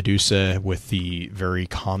have Medusa with the very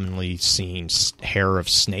commonly seen hair of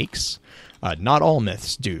snakes. Not all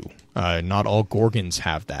myths do. Not all Gorgons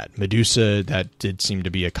have that. Medusa, that did seem to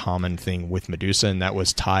be a common thing with Medusa, and that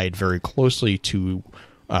was tied very closely to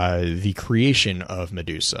the creation of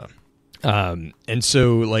Medusa. And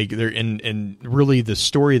so, like, and really the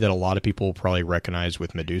story that a lot of people probably recognize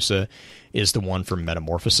with Medusa is the one from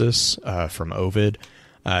Metamorphosis, from Ovid.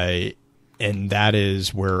 And that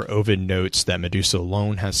is where Ovid notes that Medusa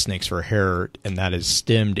alone has snakes for hair, and that is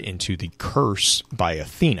stemmed into the curse by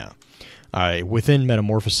Athena. Within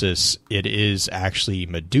Metamorphosis, it is actually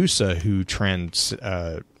Medusa who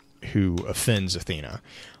offends Athena.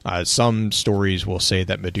 Some stories will say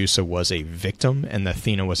that Medusa was a victim and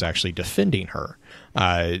Athena was actually defending her.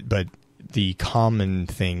 But the common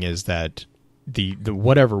thing is that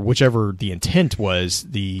whichever the intent was,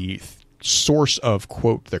 the source of,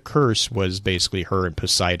 quote, the curse was basically her and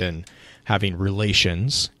Poseidon having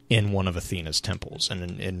relations in one of Athena's temples,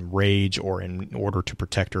 and in rage or in order to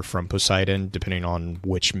protect her from Poseidon, depending on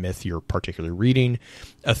which myth you're particularly reading,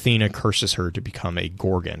 Athena curses her to become a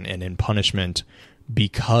Gorgon, and in punishment,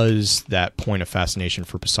 because that point of fascination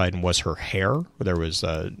for Poseidon was her hair, there was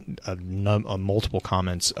a multiple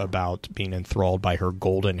comments about being enthralled by her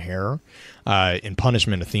golden hair. In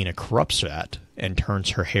punishment, Athena corrupts that and turns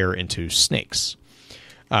her hair into snakes.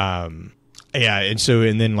 Yeah,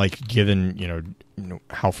 and then, like, given,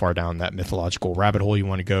 how far down that mythological rabbit hole you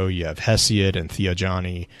want to go, you have Hesiod and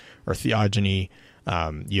Theogony.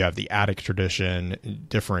 You have the Attic tradition.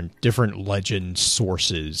 Different legend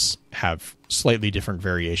sources have slightly different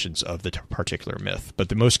variations of the particular myth, but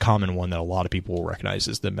the most common one that a lot of people will recognize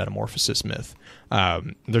is the Metamorphosis myth.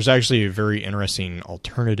 There's actually a very interesting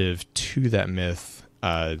alternative to that myth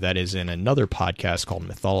that is in another podcast called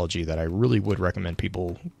Mythology that I really would recommend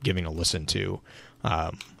people giving a listen to.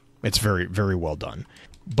 It's very, very well done.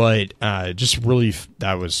 But just really,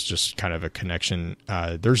 that was just kind of a connection.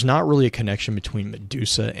 There's not really a connection between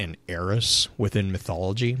Medusa and Eris within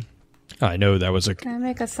mythology. I know that was a... Can I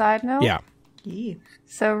make a side note? Yeah.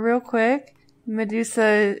 So real quick,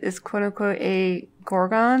 Medusa is quote-unquote a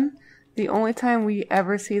Gorgon. The only time we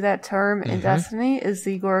ever see that term in Destiny is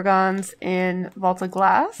the Gorgons in Vault of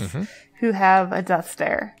Glass, who have a death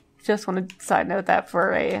stare. Just want to side note that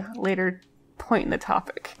for a later point in the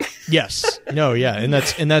topic. Yes. No, yeah. And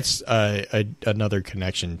that's another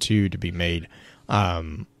connection, too, to be made.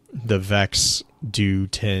 The Vex do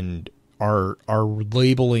tend... Our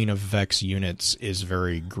labeling of Vex units is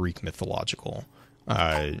very Greek mythological.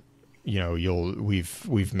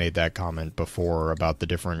 We've made that comment before about the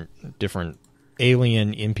different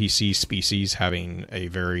alien NPC species having a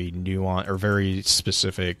very nuanced or very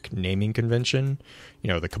specific naming convention.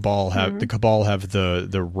 The Cabal have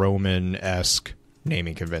the Roman-esque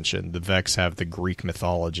naming convention. The Vex have the Greek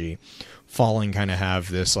mythology. Fallen kind of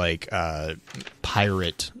have this like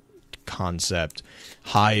pirate concept.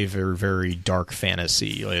 Hive are very dark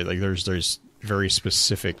fantasy. Like there's very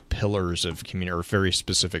specific pillars of community or very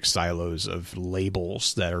specific silos of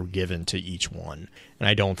labels that are given to each one. And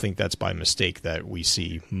I don't think that's by mistake that we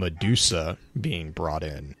see Medusa being brought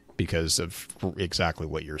in because of exactly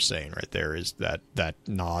what you're saying right there, is that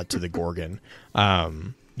nod to the Gorgon.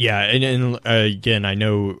 Yeah, and again, I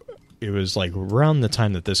know it was like around the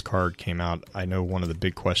time that this card came out, I know one of the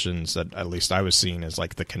big questions that at least I was seeing is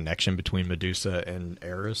like the connection between Medusa and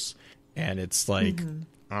Eris. And it's like,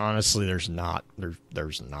 honestly, there's not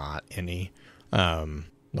any.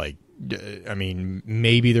 Like, I mean,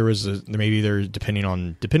 maybe there's depending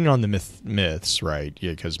on the myths, right?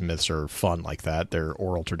 Yeah, because myths are fun like that. They're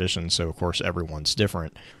oral traditions, so of course everyone's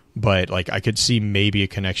different. But like, I could see maybe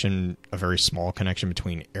a very small connection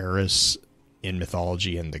between Eris in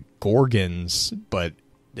mythology and the Gorgons, but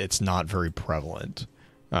it's not very prevalent.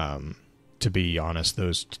 To be honest,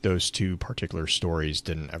 those two particular stories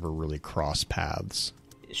didn't ever really cross paths.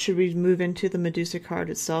 Should we move into the Medusa card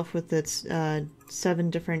itself with its 7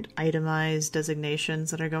 different itemized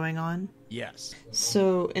designations that are going on? Yes.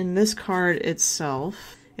 So in this card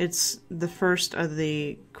itself, it's the first of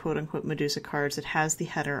the quote-unquote Medusa cards. It has the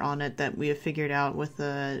header on it that we have figured out with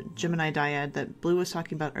the Gemini dyad that Blue was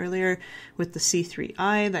talking about earlier, with the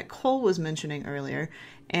C3I that Kole was mentioning earlier.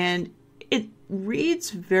 And it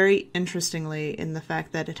reads very interestingly in the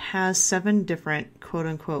fact that it has 7 different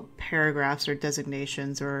quote-unquote paragraphs or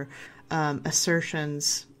designations or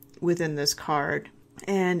assertions within this card.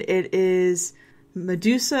 And it is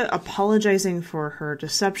Medusa apologizing for her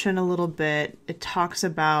deception a little bit. It talks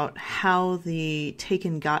about how the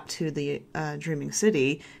Taken got to the Dreaming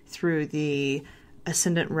City through the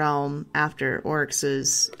Ascendant Realm after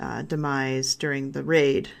Oryx's demise during the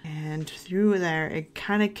raid. And through there, it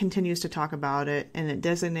kind of continues to talk about it, and it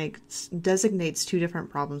designates 2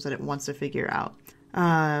 different problems that it wants to figure out.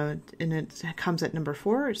 And it comes at number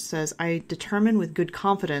 4. It says, I determine with good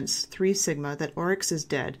confidence, 3 Sigma, that Oryx is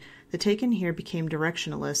dead. The Taken here became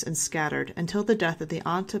directionless and scattered until the death of the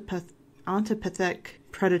ontopathic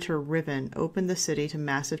predator Riven opened the city to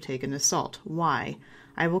massive Taken assault. Why?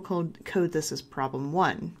 I will code this as problem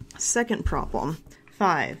 1. Second problem,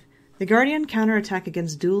 5. The Guardian counterattack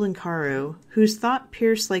against Dul and Karu, whose thought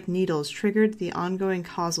pierced like needles triggered the ongoing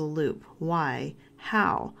causal loop. Why?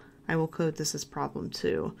 How? I will code this as problem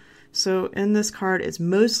 2. So in this card, it's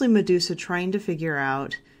mostly Medusa trying to figure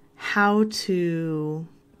out how to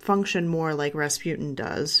function more like Rasputin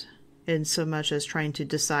does, in so much as trying to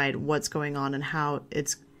decide what's going on and how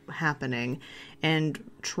it's happening, and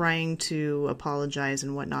trying to apologize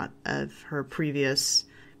and whatnot of her previous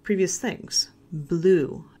things.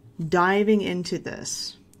 Blue, diving into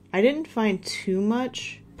this. I didn't find too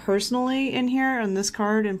much personally in here on this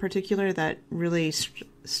card in particular that really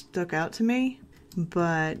stuck out to me,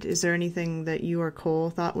 but is there anything that you or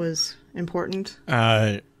Kole thought was important?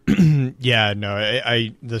 Yeah, no,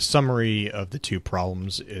 I the summary of the 2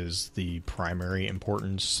 problems is the primary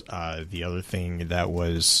importance. The other thing that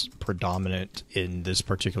was predominant in this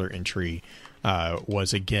particular entry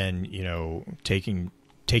was, again, taking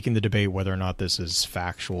the debate whether or not this is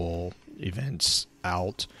factual events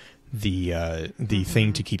out. The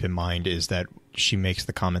thing to keep in mind is that she makes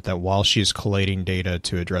the comment that while she is collating data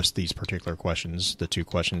to address these particular questions, the 2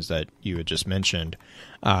 questions that you had just mentioned,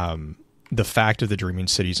 the fact of the Dreaming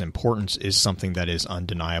City's importance is something that is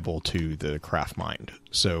undeniable to the craft mind.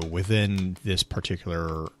 So within this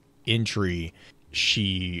particular entry,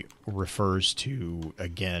 she refers to,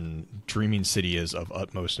 again, Dreaming City is of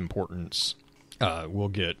utmost importance. We'll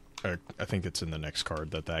get, I think it's in the next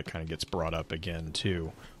card that kind of gets brought up again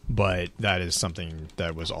too. But that is something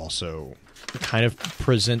that was also kind of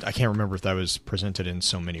I can't remember if that was presented in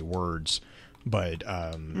so many words, but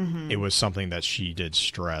it was something that she did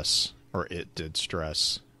stress, or it did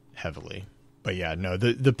stress heavily. But yeah, no,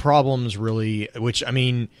 the problems really, which, I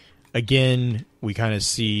mean, again, we kind of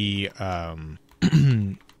see, I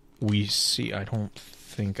don't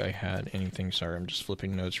think I had anything, sorry, I'm just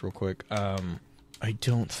flipping notes real quick. I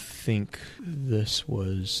don't think this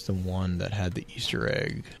was the one that had the Easter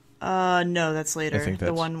egg. No, that's later. I think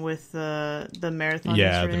the one with the marathon.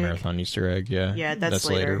 Yeah, Easter egg. the marathon Easter egg. Yeah, yeah, that's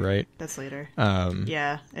later, right? That's later.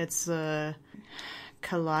 Yeah, it's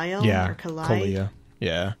Kalile yeah, or Kalai. Kalia.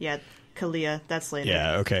 Yeah, Kalia. That's later.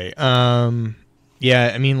 Yeah. Okay.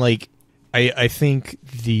 Yeah. I mean, like, I think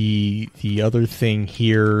the other thing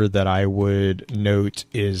here that I would note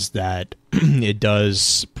is that it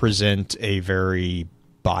does present a very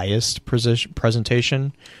biased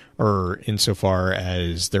presentation, or insofar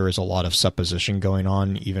as there is a lot of supposition going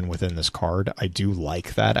on even within this card. I do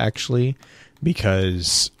like that, actually,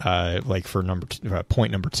 because like for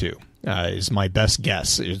point number 2 is my best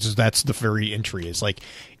guess. That's the very entry. Is like,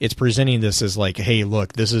 it's presenting this as like, hey,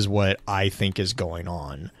 look, this is what I think is going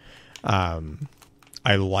on.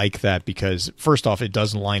 I like that because, first off, it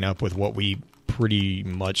doesn't line up with what we pretty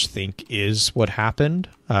much think is what happened,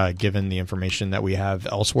 given the information that we have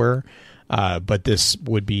elsewhere. But this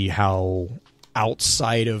would be how,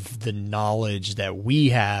 outside of the knowledge that we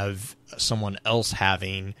have, someone else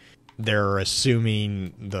having, they're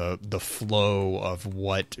assuming the flow of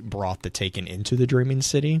what brought the Taken into the Dreaming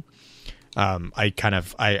City.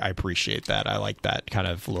 I appreciate that. I like that kind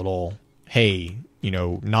of little, hey,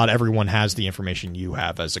 not everyone has the information you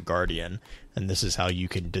have as a guardian, and this is how you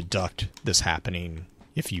can deduct this happening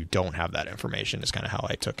if you don't have that information, is kind of how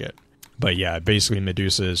I took it. But yeah, basically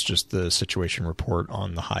Medusa is just the situation report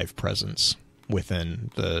on the hive presence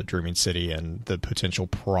within the Dreaming City and the potential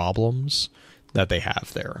problems that they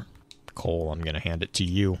have there. Kole, I'm going to hand it to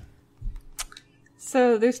you.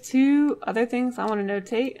 So there's two other things I want to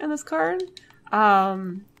notate on this card.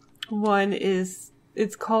 One is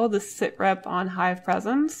it's called the sit rep on hive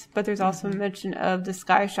presence, but there's also a mention of the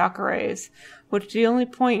sky shock arrays, which the only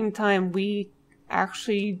point in time we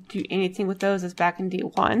actually do anything with those is back in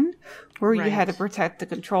D1, where you had to protect the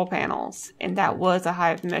control panels, and that was a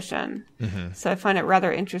hive mission. So I find it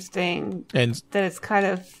rather interesting that it's kind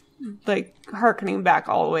of like harkening back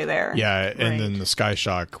all the way there. Yeah, and then the Sky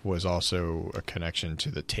Shock was also a connection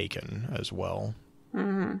to the Taken as well.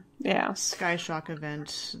 Yeah. Sky Shock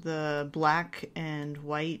event, the black and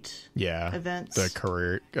white events. The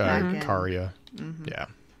Caria. Yeah.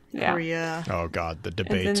 Korea. Oh god, the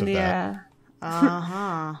debates of that.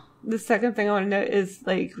 The second thing I want to note is,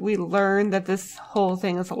 like, we learned that this whole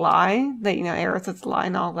thing is a lie, that, Eris is a lie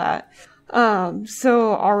and all that.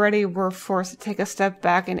 So already we're forced to take a step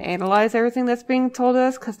back and analyze everything that's being told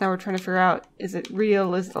us, because now we're trying to figure out, is it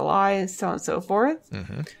real, is it a lie, and so on and so forth.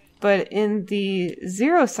 But in the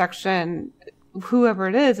 0 section, whoever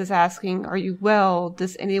it is asking, are you well?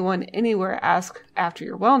 Does anyone anywhere ask after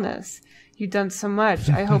your wellness? You've done so much.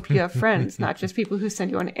 I hope you have friends, not just people who send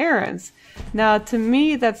you on errands. Now, to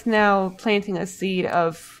me, that's now planting a seed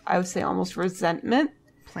of, I would say, almost resentment.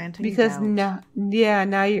 Planting because doubt.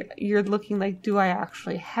 now you're looking like, do I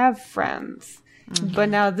actually have friends? But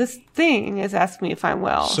now this thing is asking me if I'm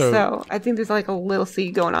well. So I think there's like a little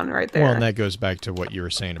seed going on right there. Well, and that goes back to what you were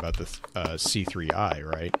saying about the C3I,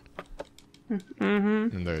 right?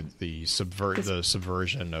 And the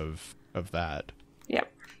subversion of that.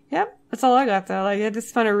 Yep. That's all I got, though. Like, I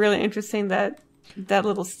just find it really interesting that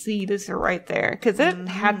little seed is right there, because it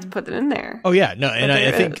had to put it in there. Oh yeah, no, and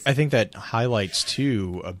I think that highlights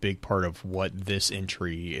too a big part of what this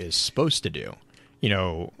entry is supposed to do.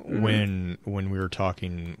 When we were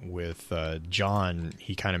talking with John,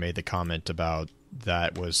 he kind of made the comment about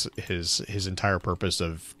that was his entire purpose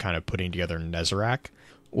of kind of putting together Nezarec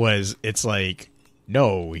was, it's like,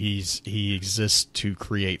 no, he exists to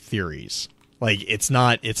create theories. Like, it's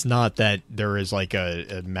not that there is like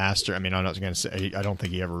a master. I mean, I'm not going to say, I don't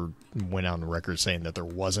think he ever went on record saying that there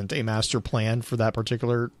wasn't a master plan for that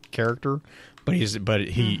particular character, but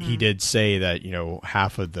he did say that,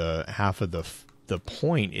 half of the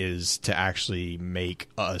point is to actually make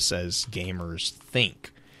us as gamers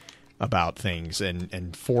think about things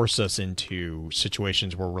and force us into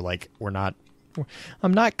situations where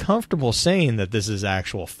I'm not comfortable saying that this is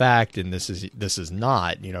actual fact and this is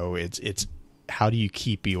not, it's how do you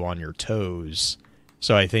keep you on your toes?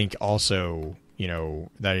 So I think also,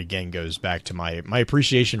 that again goes back to my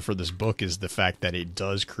appreciation for this book is the fact that it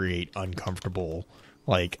does create uncomfortable,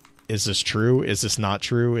 like, is this true? Is this not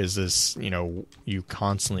true? Is this, you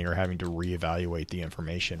constantly are having to reevaluate the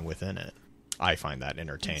information within it. I find that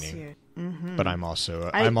entertaining. But I'm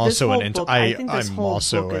also an intellectual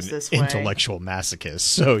masochist.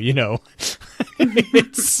 So,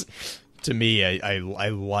 it's, to me, I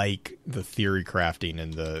like the theory crafting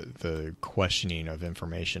and the questioning of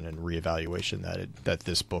information and reevaluation that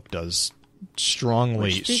this book does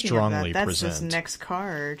strongly present. That's this next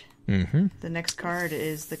card. The next card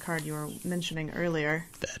is the card you were mentioning earlier.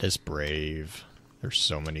 That is brave. There's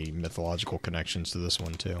so many mythological connections to this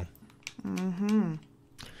one too.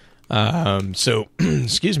 So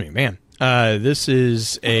excuse me, man. This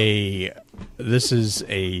is a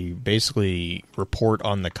basically report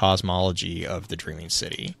on the cosmology of the Dreaming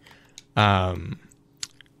City. So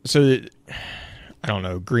I don't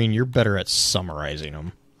know, Green, you're better at summarizing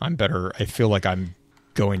them. I'm better. I feel like I'm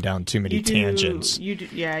going down too many tangents. You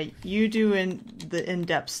do in the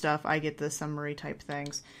in-depth stuff. I get the summary type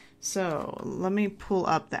things. So let me pull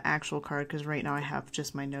up the actual card, because right now I have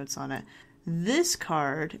just my notes on it. This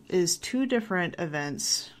card is 2 different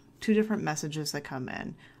events, 2 different messages that come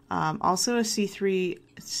in. Also a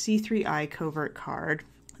C3I covert card.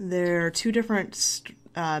 There are 2 different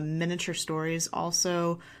miniature stories.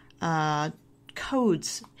 Also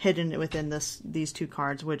codes hidden within these 2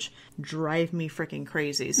 cards, which drive me freaking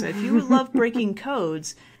crazy. So if you love breaking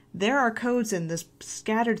codes, there are codes in this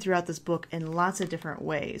scattered throughout this book in lots of different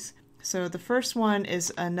ways. So the first one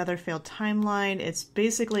is another failed timeline. It's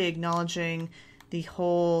basically acknowledging the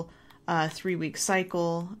whole 3-week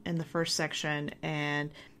cycle in the first section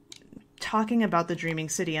and talking about the Dreaming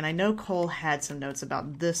City, and I know Kole had some notes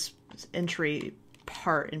about this entry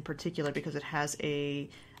part in particular because it has a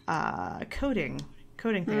coding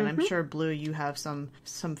thing, and I'm sure Blue, you have some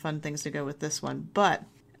fun things to go with this one. But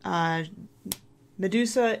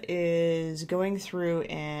Medusa is going through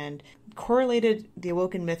and correlated the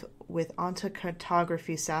Awoken myth with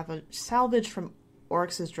ontocartography salvaged from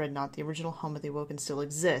Oryx's dreadnought. The original home of the Awoken still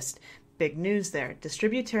exists. Big news there.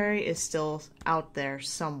 Distributary is still out there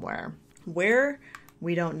somewhere. Where?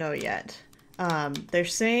 We don't know yet. They're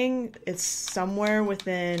saying it's somewhere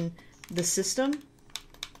within the system,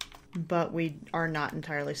 but we are not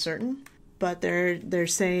entirely certain. But they're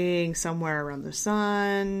saying somewhere around the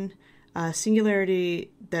sun,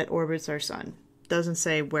 singularity that orbits our sun. Doesn't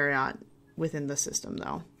say where at within the system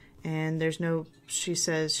though. And she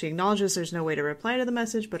says she acknowledges there's no way to reply to the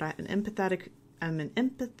message, but I'm an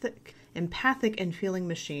empathic and feeling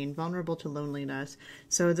machine, vulnerable to loneliness.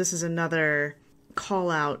 So this is another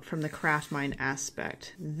call out from the craft mind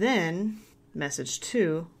aspect. Then, message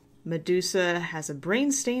 2, Medusa has a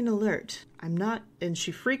brain stain alert. And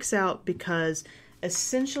she freaks out because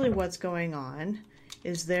essentially what's going on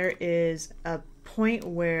is there is a point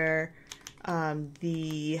where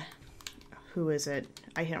who is it?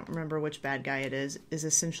 I don't remember which bad guy it is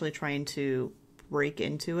essentially trying to break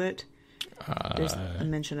into it. There's a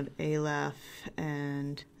mention of Aleph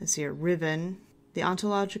and, let's see here, Riven, the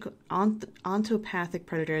ontopathic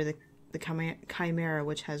predator, the chimera,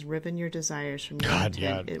 which has riven your desires from your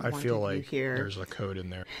intent. I feel like there's a code in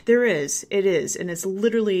there. There is. It is. And it's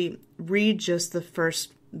literally, read just the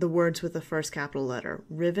words with the first capital letter.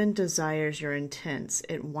 Riven desires your intents.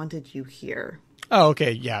 It wanted you here. Oh,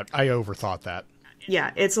 okay. Yeah, I overthought that.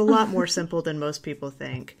 Yeah, it's a lot more simple than most people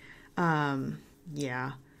think.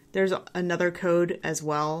 Yeah. There's another code as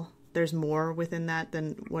well. There's more within that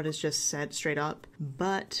than what is just said straight up.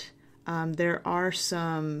 But there are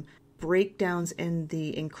some breakdowns in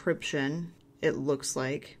the encryption, it looks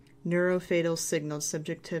like. Neurofatal signals,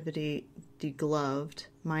 subjectivity degloved,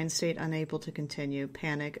 mind state unable to continue,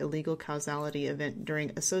 panic, illegal causality event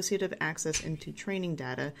during associative access into training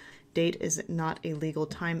data. Date is not a legal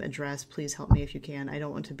time address. Please help me if you can. I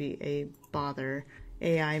don't want to be a bother.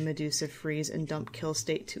 AI Medusa freeze and dump kill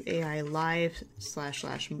state to AI live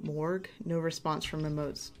 / morgue. No response from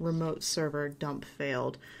remote server. Dump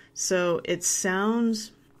failed. So it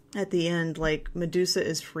sounds at the end like Medusa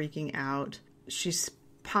is freaking out. She's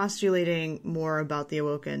postulating more about the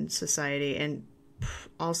Awoken Society and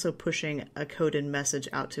also pushing a coded message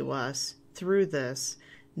out to us through this,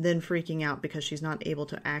 then freaking out because she's not able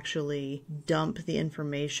to actually dump the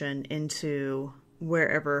information into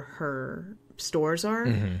wherever her stores are.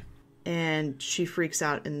 Mm-hmm. And she freaks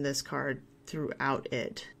out in this card throughout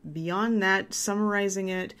it. Beyond that, summarizing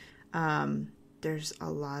it, there's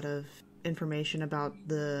a lot of information about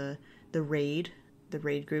the raid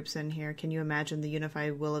groups in here. Can you imagine the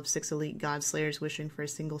unified will of 6 elite god slayers wishing for a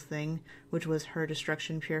single thing, which was her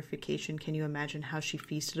destruction, purification? Can you imagine how she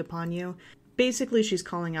feasted upon you? Basically, she's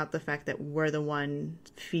calling out the fact that we're the one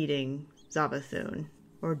feeding Zavathun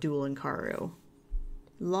or Duel and Karu.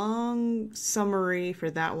 Long summary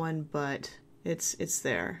for that one, but it's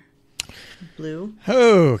there. Blue.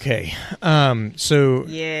 Okay. So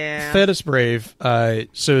yeah. Thetis Brave.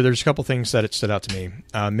 So there's a couple things that it stood out to me.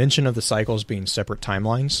 Mention of the cycles being separate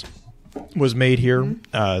timelines was made here.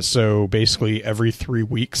 Mm-hmm. So basically every 3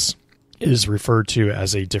 weeks is referred to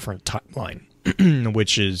as a different timeline,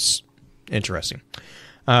 which is interesting.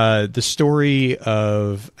 The story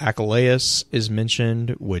of Achilleus is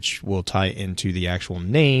mentioned, which will tie into the actual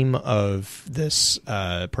name of this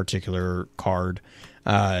particular card.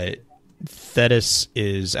 Thetis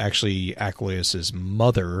is actually Achilleus's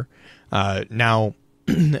mother. Now,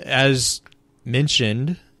 as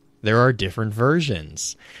mentioned, there are different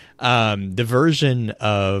versions. The version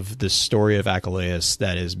of the story of Achilleus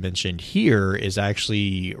that is mentioned here is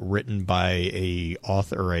actually written by a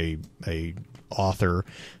author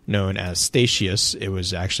known as Statius. It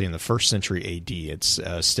was actually in the 1st century AD. It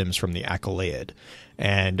stems from the Achilleid.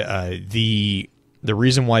 And the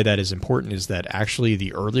reason why that is important is that actually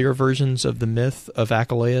the earlier versions of the myth of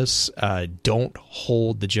Achilleus don't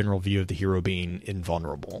hold the general view of the hero being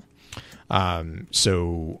invulnerable.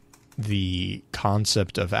 So the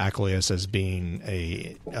concept of Achilleus as being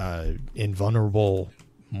a invulnerable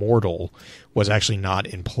mortal was actually not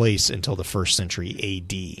in place until the 1st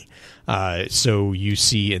century AD. So you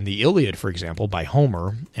see in the Iliad, for example, by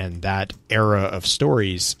Homer, and that era of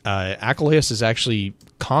stories, Achilles is actually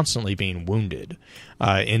constantly being wounded.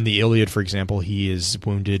 In the Iliad, for example, he is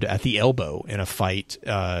wounded at the elbow in a fight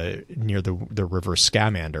near the river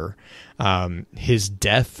Scamander. His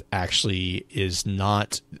death actually is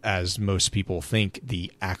not, as most people think,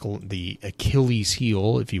 the Achilles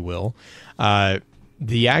heel, if you will.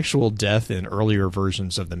 The actual death in earlier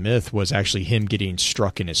versions of the myth was actually him getting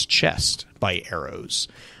struck in his chest by arrows.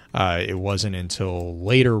 It wasn't until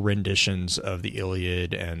later renditions of the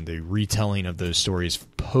Iliad and the retelling of those stories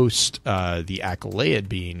post the Achilleid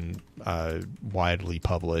being widely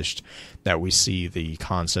published that we see the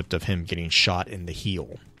concept of him getting shot in the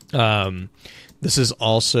heel. This is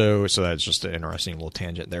also, so that's just an interesting little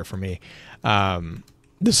tangent there for me.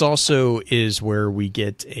 This also is where we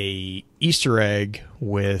get a Easter egg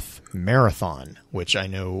with Marathon, which I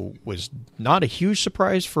know was not a huge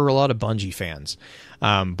surprise for a lot of Bungie fans.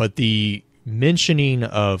 But the mentioning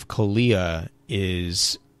of Kole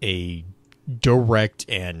is a direct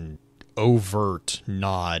and overt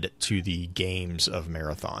nod to the games of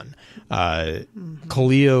Marathon.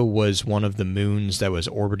 Kole was one of the moons that was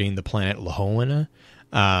orbiting the planet Lahoina,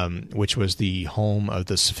 which was the home of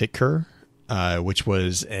the Sphitker, which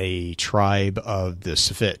was a tribe of the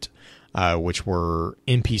Sphit, which were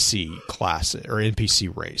NPC class or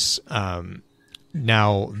NPC race.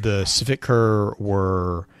 Now the Sphitker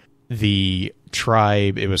were the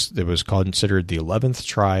tribe. It was considered the 11th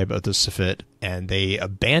tribe of the Sphit, and they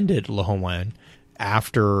abandoned Lahoin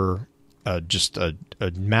after just a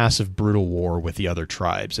massive brutal war with the other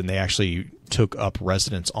tribes, and they actually took up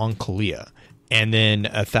residence on Kole. And then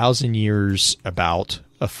 1,000 years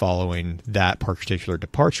following that particular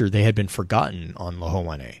departure, they had been forgotten on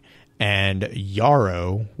Lahoine. And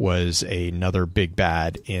Yarrow was another big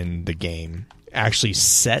bad in the game, actually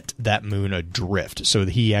set that moon adrift. So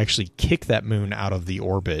he actually kicked that moon out of the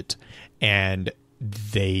orbit, and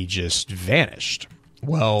they just vanished.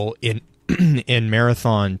 Well, in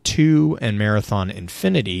Marathon 2 and Marathon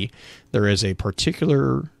Infinity, there is a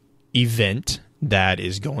particular event that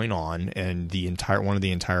is going on, and one of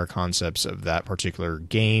the entire concepts of that particular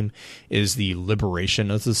game is the liberation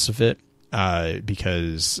of the Sphit,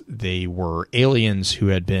 because they were aliens who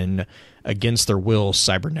had been, against their will,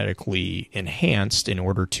 cybernetically enhanced in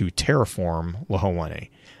order to terraform Lahoine.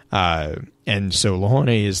 And so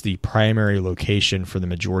Lahoine is the primary location for the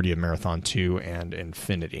majority of Marathon 2 and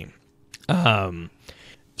Infinity.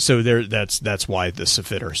 So that's why the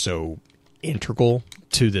Sphit are so integral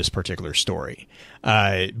to this particular story.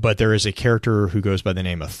 But there is a character who goes by the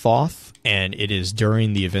name of Thoth, and it is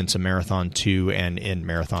during the events of Marathon 2 and in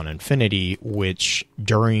Marathon Infinity, which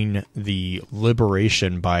during the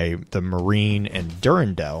liberation by the Marine and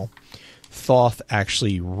Durandal, Thoth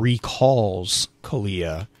actually recalls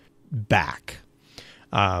Kole back.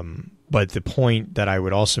 But the point that I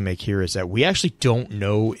would also make here is that we actually don't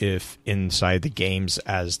know if inside the games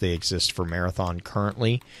as they exist for Marathon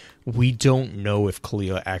currently, we don't know if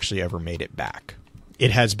Kole actually ever made it back.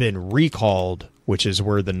 It has been recalled, which is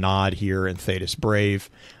where the nod here in Thetis Brave,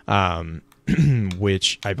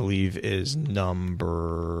 which I believe is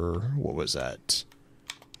number... what was that?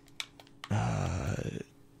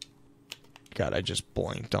 God, I just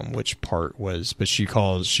blanked on which part was, but she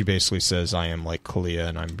basically says, I am like Kole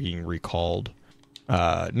and I'm being recalled.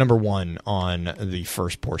 Number 1 on the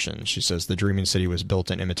first portion, she says, the Dreaming City was built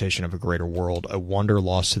in imitation of a greater world, a wonder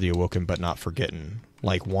lost to the awoken but not forgotten,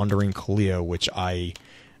 like wandering Kole, which I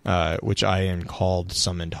am called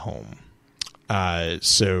summoned home.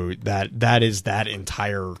 So that is that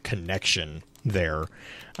entire connection there.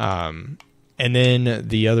 And then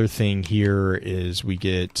the other thing here is we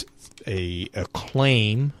get a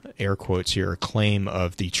claim, air quotes here, a claim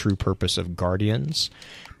of the true purpose of Guardians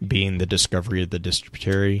being the discovery of the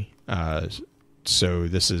distributary. So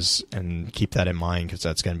this is, and keep that in mind because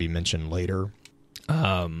that's going to be mentioned later.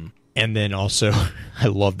 And then also, I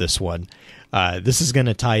love this one. This is going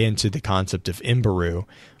to tie into the concept of Imbaru,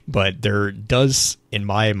 but there does, in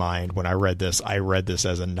my mind, when I read this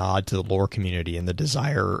as a nod to the lore community and the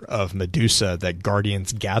desire of Medusa that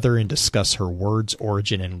Guardians gather and discuss her words,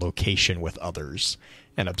 origin, and location with others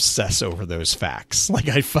and obsess over those facts. Like,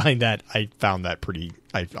 I found that pretty,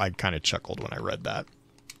 I kind of chuckled when I read that.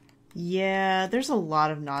 Yeah, there's a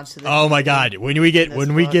lot of nods to this. Oh my God. When we get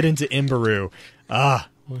into Imbaru,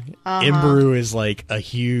 Imbaru is like a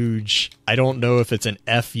huge, I don't know if it's an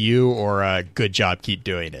FU or a good job, keep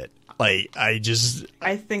doing it. Like, I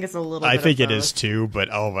think it's a little I bit think of it is both. too,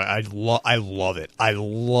 but I love it. I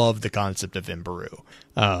love the concept of Imbaru.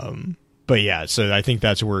 But yeah, so I think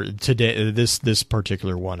that's where today this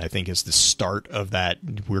particular one I think is the start of that.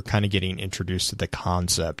 We're kind of getting introduced to the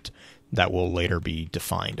concept that will later be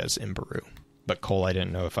defined as Imbaru. But Kole, I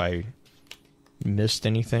didn't know if I missed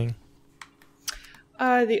anything.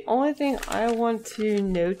 The only thing I want to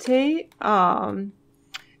notate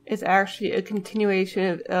is actually a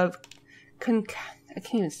continuation of I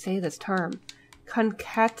can't even say this term,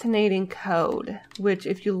 concatenating code, which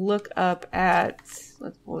if you look up at,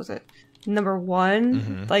 what was it, number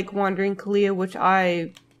 1, like Wandering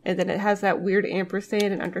Kalia, and then it has that weird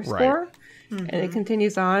ampersand and underscore, right. and it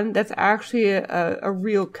continues on. That's actually a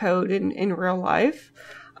real code in real life.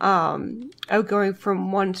 Of going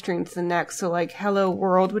from one string to the next. So like hello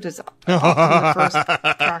world, which is often the first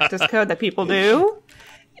practice code that people do.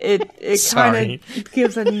 It kind of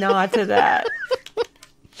gives a nod to that.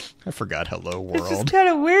 I forgot hello world. It's just kind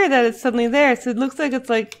of weird that it's suddenly there. So it looks like it's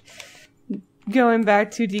like going back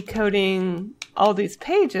to decoding all these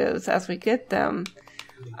pages as we get them.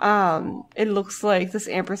 It looks like this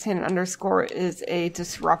ampersand and underscore is a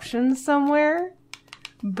disruption somewhere.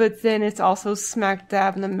 But then it's also smack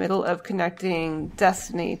dab in the middle of connecting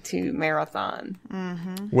Destiny to Marathon.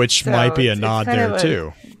 Which so might be a nod there,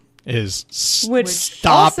 too. Which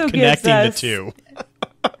stop connecting the two.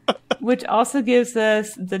 Which also gives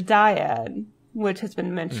us the dyad, which has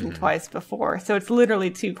been mentioned twice before. So it's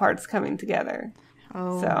literally 2 parts coming together.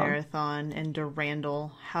 Oh, Marathon and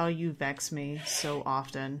Durandal, how you vex me so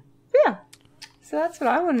often. Yeah. So that's what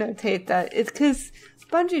I want to notate, that it's because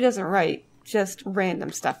Bungie doesn't write just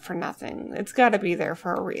random stuff for nothing. It's got to be there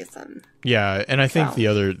for a reason. Yeah, and I think the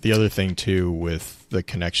other thing too with the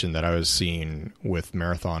connection that I was seeing with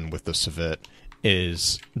Marathon with the Civet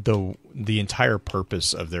is the entire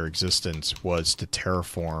purpose of their existence was to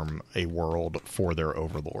terraform a world for their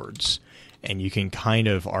overlords, and you can kind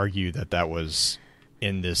of argue that was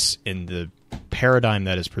in the paradigm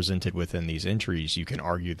that is presented within these entries. You can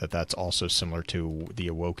argue that that's also similar to the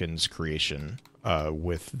Awoken's creation.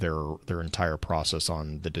 With their entire process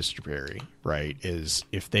on the distributary, right? Is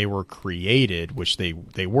if they were created, which they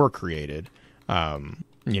were created,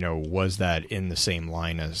 was that in the same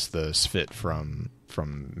line as the Sphit from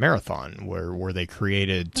Marathon, where were they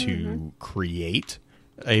created to create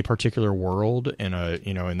a particular world, and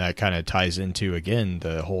and that kind of ties into again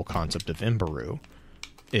the whole concept of Imbaru.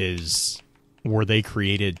 Were they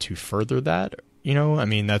created to further that? I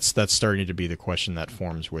mean, that's starting to be the question that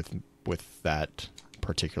forms with that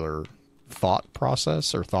particular thought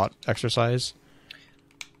process or thought exercise.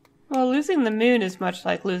 Well, losing the moon is much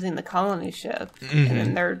like losing the colony ship, and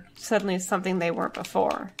then they're suddenly something they weren't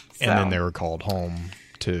before. So. And then they were called home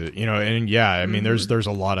to, and yeah, I mean, there's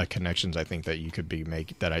a lot of connections I think that you could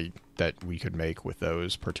that we could make with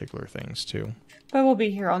those particular things too. But we'll be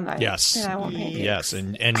here all night. Yes, and I want pancakes. Yes,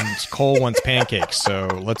 and Kole wants pancakes, so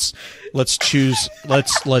let's choose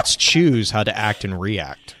how to act and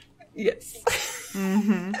react. Yes.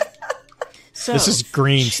 So this is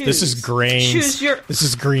Green's. This is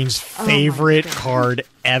Green's favorite card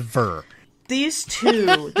ever. These two,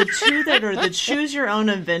 the two that are the choose your own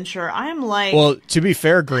adventure, I'm like... Well, to be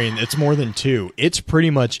fair, Green, it's more than 2. It's pretty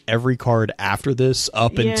much every card after this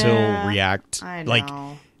up until React. I know.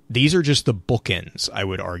 Like, these are just the bookends, I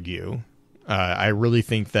would argue. I really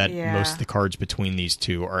think that most of the cards between these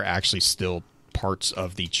two are actually still parts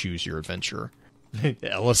of the choose your adventure.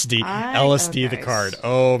 LSD the card.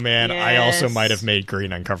 Oh, man, yes. I also might have made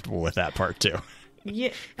Green uncomfortable with that part, too.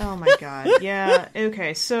 Yeah. Oh, my God. Yeah.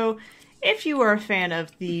 Okay, so... If you are a fan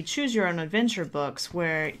of the Choose Your Own Adventure books,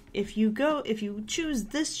 where if you choose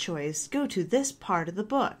this choice, go to this part of the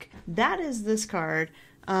book. That is this card.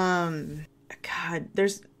 God,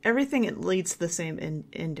 there's everything, it leads to the same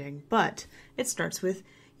ending, but it starts with,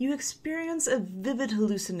 you experience a vivid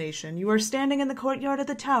hallucination. You are standing in the courtyard of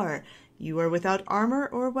the tower. You are without armor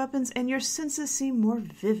or weapons, and your senses seem more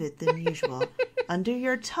vivid than usual. Under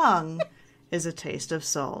your tongue is a taste of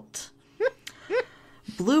salt.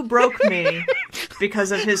 Blue broke me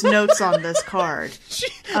because of his notes on this card.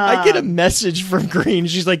 I get a message from Green.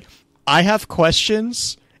 She's like, I have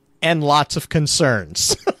questions and lots of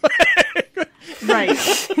concerns. Right.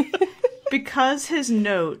 Because his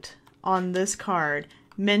note on this card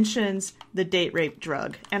mentions the date rape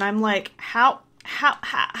drug. And I'm like, how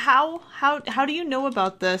do you know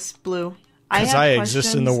about this, Blue? Because I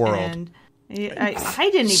exist in the world. I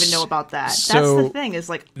didn't even know about that. So that's the thing, is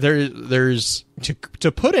like... There's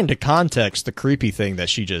to put into context the creepy thing that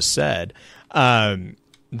she just said, the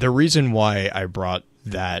reason why I brought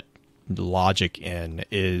that logic in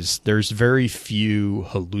is there's very few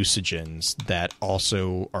hallucinogens that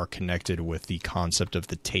also are connected with the concept of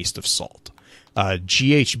the taste of salt.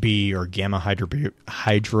 GHB, or gamma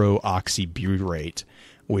hydroxybutyrate,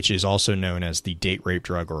 which is also known as the date rape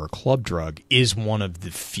drug or a club drug, is one of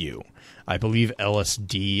the few. I believe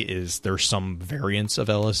there's some variants of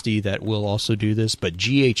LSD that will also do this, but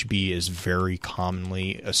GHB is very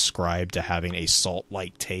commonly ascribed to having a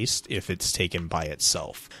salt-like taste if it's taken by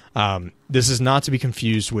itself. This is not to be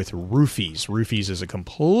confused with roofies. Roofies is a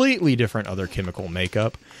completely different other chemical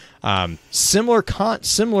makeup. Similar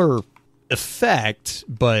effect,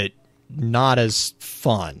 but not as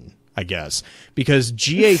fun, I guess, because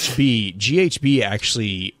GHB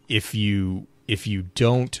actually, if you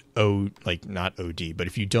don't not OD, but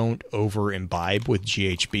if you don't over imbibe with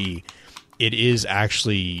GHB,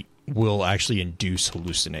 it will actually induce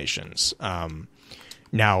hallucinations.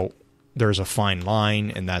 Now there's a fine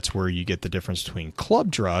line, and that's where you get the difference between club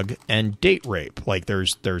drug and date rape. Like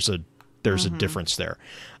there's a difference there.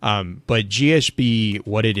 But GHB,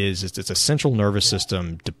 what it is it's a central nervous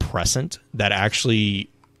system depressant that actually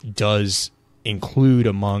does include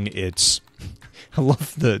among its... I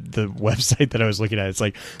love the website that I was looking at. It's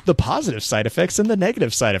like the positive side effects and the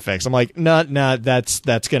negative side effects. I'm like, no, that's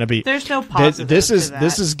going to be... There's no positive This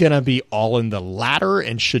is going to be all in the latter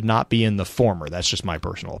and should not be in the former. That's just my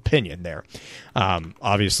personal opinion there.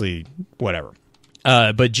 Obviously, whatever.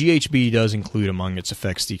 But GHB does include among its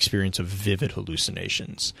effects the experience of vivid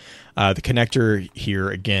hallucinations. The connector here,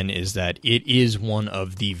 again, is that it is one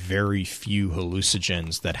of the very few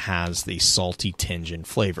hallucinogens that has the salty tinge and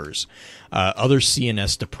flavors. Other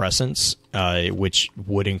CNS depressants, which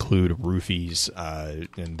would include roofies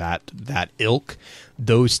and that ilk,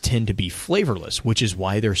 those tend to be flavorless, which is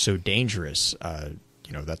why they're so dangerous.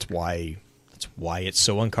 That's why it's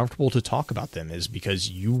so uncomfortable to talk about them, is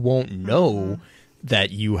because you won't know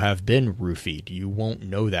that you have been roofied. You won't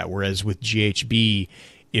know that. Whereas with GHB,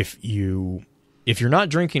 if you're not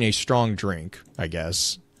drinking a strong drink, I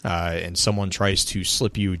guess, and someone tries to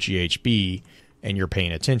slip you GHB and you're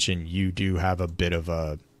paying attention, you do have a bit of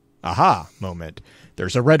a aha moment.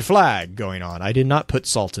 There's a red flag going on. I did not put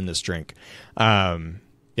salt in this drink. I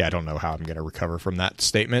don't know how I'm going to recover from that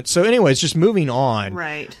statement. So anyways, just moving on.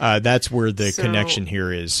 Right. That's where the connection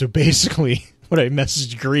here is. So basically... what I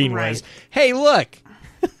messaged Green was, hey, look,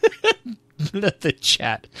 the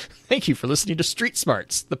chat. Thank you for listening to Street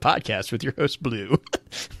Smarts, the podcast with your host, Blue.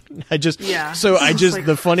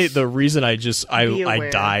 The reason I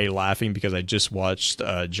die laughing because I just watched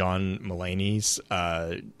John Mulaney's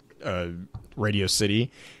Radio City,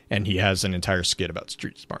 and he has an entire skit about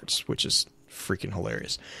Street Smarts, which is freaking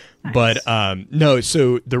hilarious. Nice. But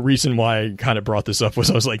so the reason why I kind of brought this up was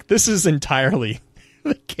I was like, this is entirely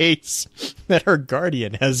the case that our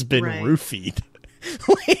guardian has been roofied.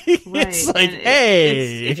 It's like,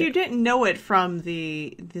 hey, if you didn't know it from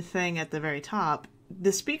the thing at the very top,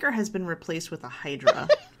 the speaker has been replaced with a Hydra.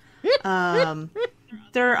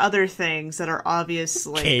 There are other things that are obvious,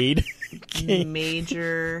 like Cade.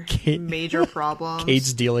 major problems.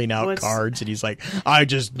 Cade's dealing out cards, and he's like, "I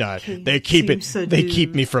just they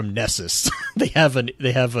keep me from Nessus. they have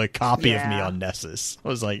a copy of me on Nessus." I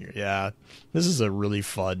was like, "Yeah, this is a really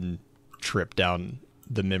fun trip down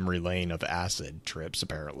the memory lane of acid trips,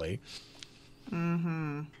 apparently."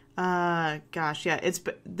 Mm-hmm. Gosh, yeah.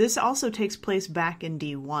 This also takes place back in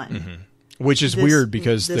D1. Mm-hmm. Which is weird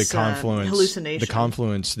because the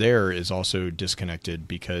confluence there is also disconnected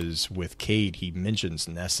because with Cade he mentions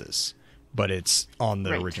Nessus, but it's on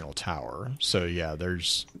the original tower. So yeah,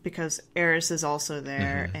 because Eris is also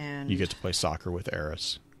there, and you get to play soccer with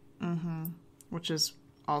Eris, which is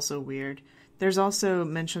also weird. There's also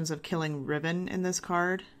mentions of killing Ribbon in this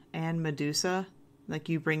card and Medusa. Like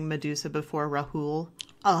you bring Medusa before Rahul.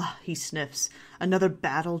 He sniffs. Another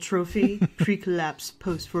battle trophy. Pre-collapse,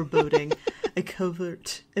 post-foreboding. A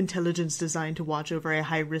covert intelligence designed to watch over a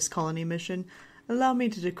high-risk colony mission. Allow me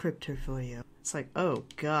to decrypt her for you. It's like, oh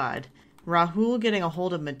god. Rahul getting a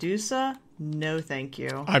hold of Medusa? No thank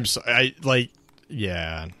you. I'm sorry.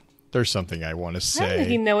 There's something I want to say. I don't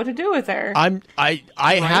think you know what to do with her. I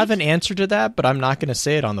have an answer to that, but I'm not going to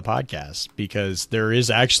say it on the podcast because there is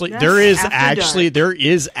actually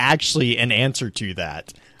an answer to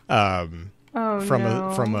that. From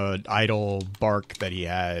a idle bark that he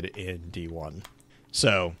had in D1.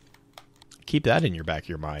 So keep that in your back of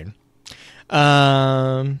your mind.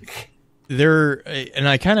 And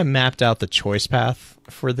I kind of mapped out the choice path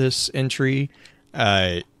for this entry.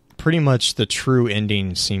 Pretty much the true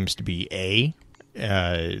ending seems to be A.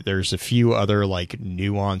 There's a few other like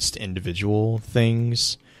nuanced individual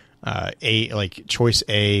things. Choice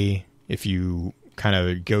A if you kind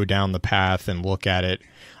of go down the path and look at it.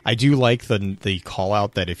 I do like the call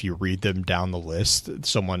out that if you read them down the list,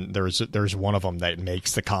 there's one of them that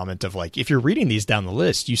makes the comment of like, if you're reading these down the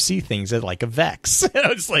list, you see things at like a Vex.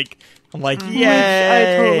 I'm like, yeah,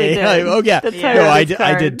 I totally did. Oh yeah, No,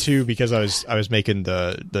 I did too, because I was making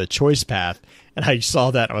the choice path, and I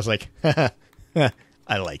saw that and I was like,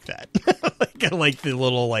 I like that. I like the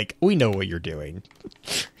little like, we know what you're doing.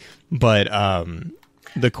 But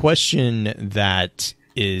the question that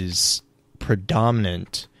is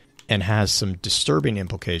predominant and has some disturbing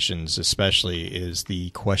implications, especially, is the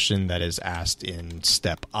question that is asked in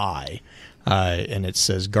step I. And it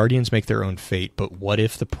says, guardians make their own fate, but what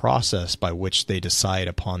if the process by which they decide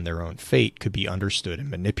upon their own fate could be understood and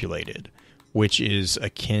manipulated? Which is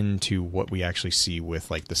akin to what we actually see with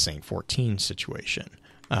like the Saint 14 situation.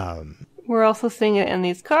 We're also seeing it in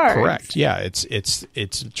these cards. Correct. Yeah,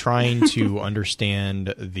 it's trying to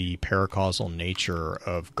understand the paracausal nature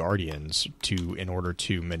of guardians in order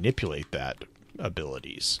to manipulate that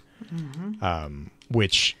abilities.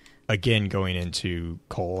 Which, again, going into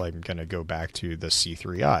Kole, I'm going to go back to the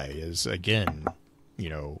C3I, is again,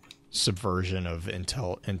 subversion of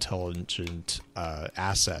intelligent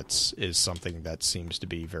assets is something that seems to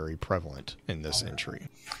be very prevalent in this entry.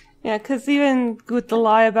 Yeah, because even with the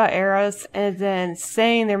lie about Eros, and then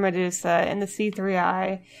saying they're Medusa and the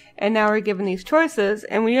C3I, and now we're given these choices,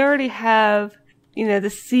 and we already have, the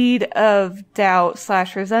seed of doubt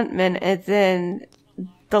 / resentment, and then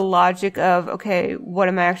the logic of, okay, what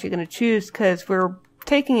am I actually going to choose? Because we're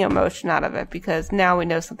taking emotion out of it, because now we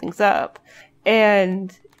know something's up.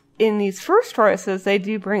 And in these first choices, they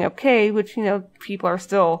do bring up Cade, which, people are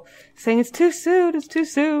still saying it's too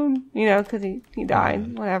soon, because he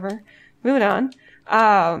died, whatever. Moving on.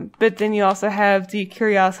 But then you also have the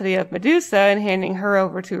curiosity of Medusa and handing her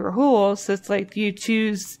over to Rahul. So it's like, do you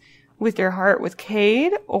choose with your heart with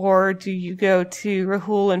Cade, or do you go to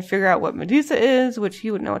Rahul and figure out what Medusa is, which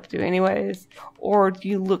he would know what to do anyways? Or do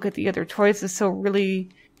you look at the other choices? So really,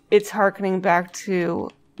 it's harkening back to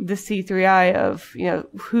the C3I of,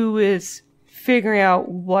 who is figuring out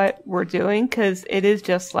what we're doing, because it is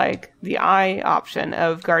just like the I option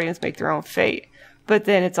of guardians make their own fate, but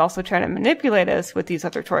then it's also trying to manipulate us with these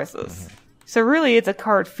other choices. So really, it's a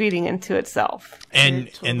card feeding into itself. And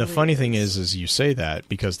the funny thing is you say that,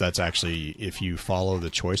 because that's actually, if you follow the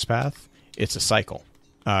choice path, it's a cycle.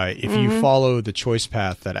 If you follow the choice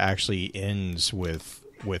path that actually ends with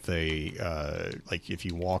a like, if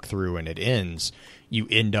you walk through and it ends, you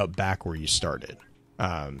end up back where you started.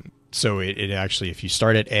 So it actually, if you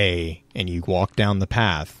start at A and you walk down the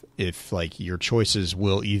path, if like your choices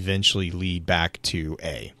will eventually lead back to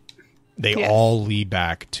A. They all lead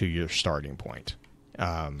back to your starting point,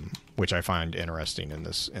 which I find interesting in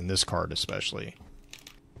this card especially.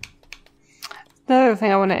 Another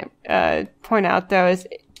thing I want to point out, though, is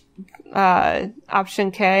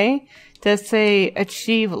option K does say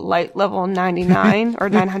achieve light level 99 or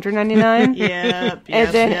 999. And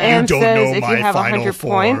then M says if you have 100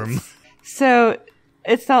 points. So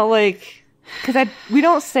it's not like, because we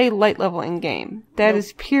don't say light level in game. That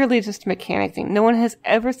is purely just a mechanic thing. No one has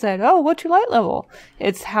ever said, oh, what's your light level?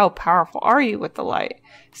 It's how powerful are you with the light.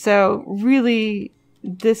 So really,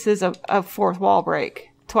 this is a fourth wall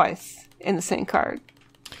break twice in the same card.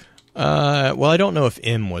 Well, I don't know if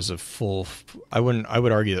M was a full. I would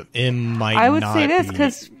argue that M might. I would say it is,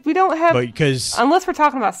 because we don't have. Because unless we're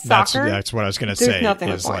talking about soccer, that's what I was going to say. Nothing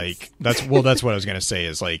is like that's what I was going to say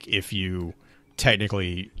is like, if you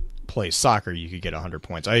technically play soccer, you could get 100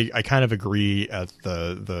 points. I kind of agree at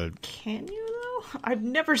the. Can you though? I've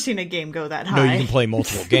never seen a game go that high. No, you can play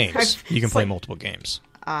multiple games. You can play multiple games.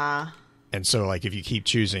 And so, like, if you keep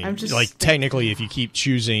choosing, technically, if you keep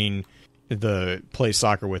choosing the play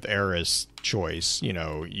soccer with Eris choice,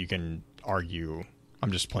 you can argue, I'm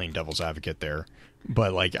just playing devil's advocate there,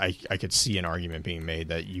 but like I could see an argument being made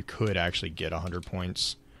that you could actually get 100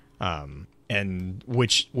 points, and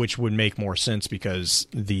which would make more sense, because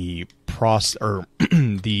the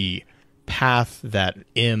the path that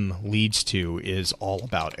M leads to is all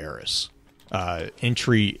about Eris.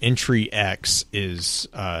 Entry X is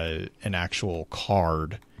an actual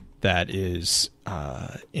card that is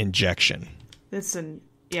injection.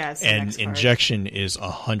 And injection is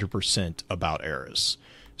 100% about Eris.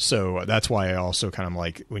 So that's why I also kind of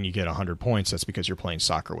like, when you get 100 points, that's because you're playing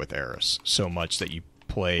soccer with Eris so much that you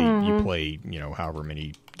play however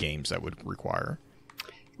many games that would require.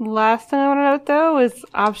 Last thing I want to note, though, is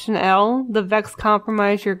option L. The Vex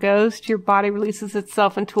compromise your ghost. Your body releases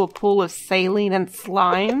itself into a pool of saline and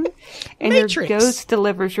slime, and Matrix. Your ghost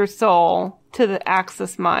delivers your soul to the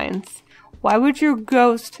Axis mines. Why would your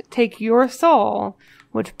ghost take your soul,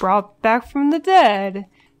 which brought back from the dead,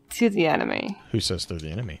 to the enemy? Who says they're the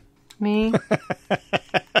enemy? Me.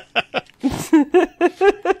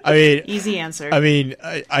 I mean, easy answer. I mean,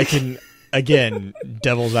 I can, again,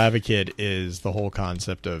 devil's advocate is the whole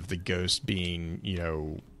concept of the ghost being, you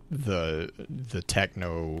know, the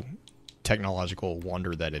technological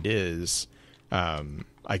wonder that it is.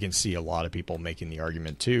 I can see a lot of people making the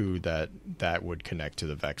argument too that that would connect to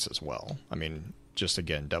the Vex as well. I mean, just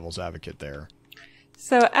again, devil's advocate there.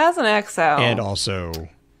 So as an XO, and also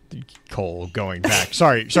Kole, going back.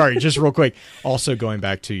 sorry, just real quick. Also going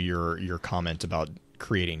back to your comment about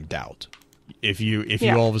creating doubt. If you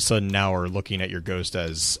all of a sudden now are looking at your ghost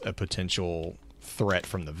as a potential threat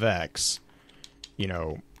from the Vex, you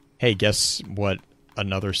know, hey, guess what?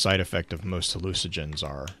 Another side effect of most hallucinogens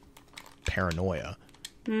are paranoia.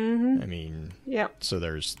 Mm-hmm. I mean, yep. So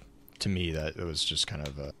there's, to me, that it was just kind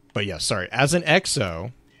of a. But yeah, sorry. As an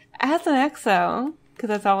XO, because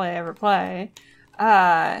that's all I ever play.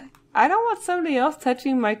 I don't want somebody else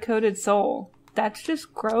touching my coded soul. That's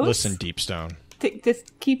just gross. Listen, Deepstone.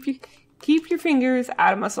 Just keep your fingers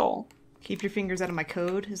out of my soul. Keep your fingers out of my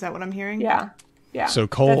code. Is that what I'm hearing? Yeah. So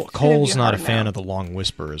Cole's not a fan of the long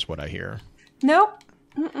whisper, is what I hear. Nope.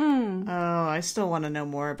 Mm-mm. Oh, I still want to know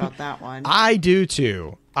more about that one. I do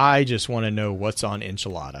too. I just want to know what's on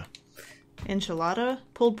enchilada. Enchilada?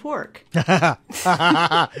 Pulled pork.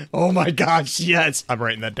 Oh my gosh, yes. I'm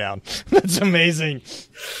writing that down. That's amazing.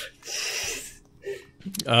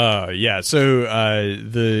 Yeah, so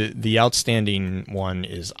the outstanding one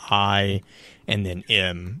is I and then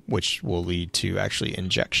M, which will lead to actually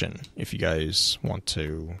injection, if you guys want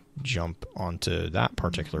to jump onto that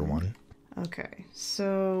particular one. Okay,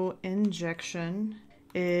 so injection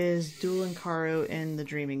is Dual Inkaru in the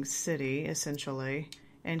Dreaming City, essentially,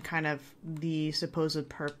 and kind of the supposed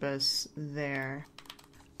purpose there.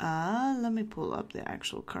 Let me pull up the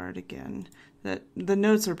actual card again. The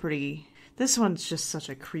notes are pretty. This one's just such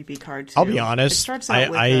a creepy card too. I'll be honest. It starts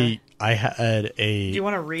out with I had a. Do you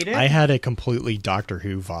want to read it? I had a completely Doctor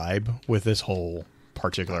Who vibe with this whole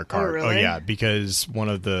particular card. Oh, really? Oh yeah, because one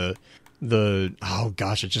of the oh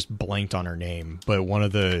gosh, it just blanked on her name, but one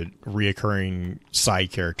of the reoccurring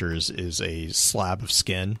side characters is a slab of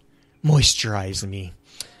skin. Moisturize me.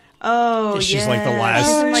 Oh, she's like the last.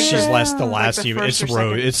 She's the last. Like human. It's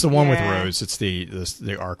Rose. It's the one with Rose. It's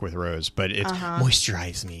the arc with Rose. But it's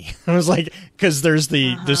moisturize me. I was like, because there's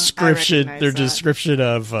the description. Their description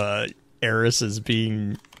of Eris as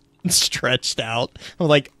being stretched out. I'm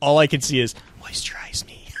like, all I can see is moisturize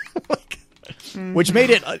me. Like, which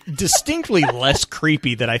made it distinctly less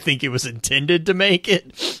creepy than I think it was intended to make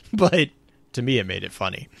it. But to me, it made it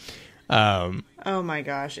funny. Oh my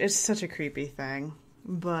gosh, it's such a creepy thing.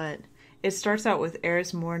 But it starts out with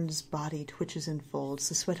Eris Morn's body twitches and folds.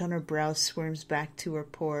 The sweat on her brow squirms back to her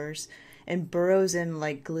pores and burrows in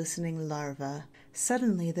like glistening larvae.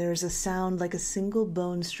 Suddenly there is a sound like a single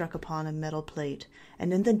bone struck upon a metal plate,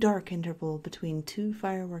 and in the dark interval between two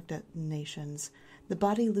firework detonations, the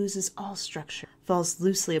body loses all structure, falls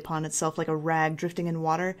loosely upon itself like a rag drifting in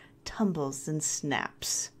water, tumbles and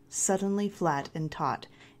snaps, suddenly flat and taut,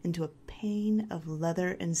 into a pane of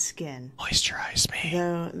leather and skin. Moisturize me.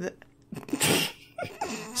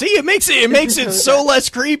 See, it makes it so less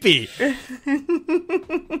creepy.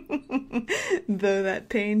 Though that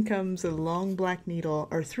pane comes a long black needle,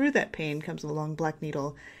 or through that pane comes a long black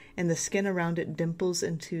needle, and the skin around it dimples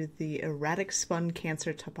into the erratic spun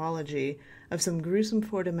cancer topology of some gruesome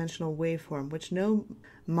four-dimensional waveform which no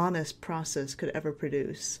monist process could ever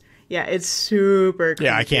produce. Yeah, it's super creepy.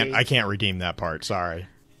 Yeah, I can't redeem that part. Sorry.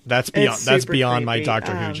 That's beyond my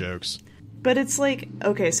Doctor Who jokes. But it's like,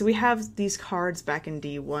 okay, so we have these cards back in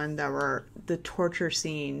D1 that were the torture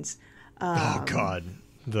scenes. Oh god,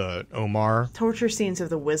 the Omar torture scenes of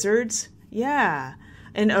the wizards. Yeah,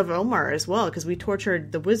 and of Omar as well, because we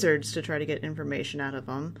tortured the wizards to try to get information out of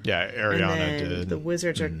them. Yeah, Ariana did. The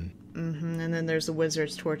wizards are, and then there's the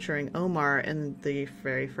wizards torturing Omar in the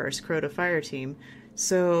very first Crota Fire Team.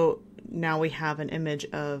 So now we have an image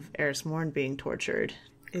of Eris Morn being tortured.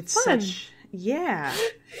 It's fun. Yeah.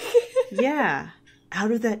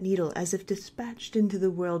 Out of that needle, as if dispatched into the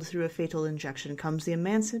world through a fatal injection, comes the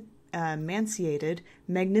emaciated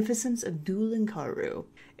magnificence of Dual Inkaru.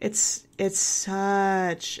 It's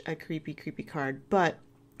such a creepy card, but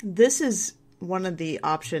this is one of the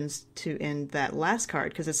options to end that last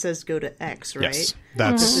card, because it says go to X, right? Yes,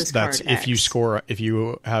 that's if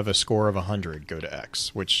you have a score of 100, go to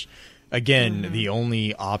X, which again, the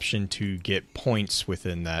only option to get points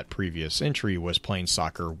within that previous entry was playing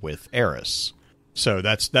soccer with Eris. So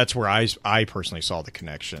that's where I personally saw the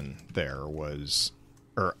connection there was,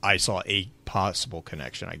 or I saw a possible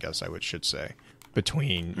connection, I guess should say,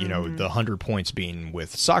 between, you know, the 100 points being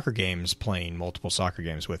with soccer games, playing multiple soccer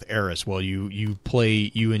games with Eris. Well, you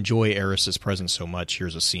enjoy Eris's presence so much,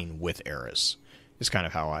 here's a scene with Eris. Is kind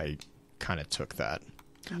of how I kind of took that.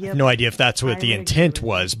 Yep. I have no idea if that's what the intent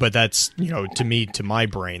was, but that's, you know, to my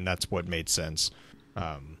brain, that's what made sense.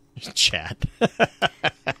 Chat.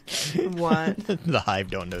 What? The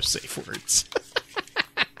Hive don't know safe words.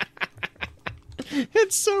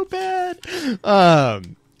 It's so bad.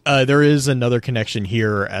 There is another connection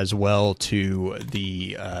here as well to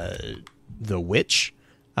the witch.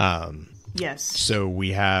 Yes. So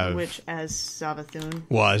we have the witch as Savathun.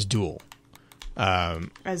 Well, as Duel.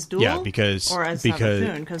 As Duel? Yeah, because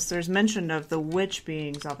Savathun, because there's mention of the witch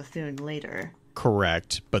being Savathun later.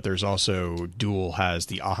 Correct, but there's also Duel has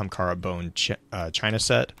the Ahamkara bone China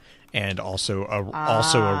set, and also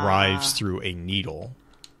arrives through a needle.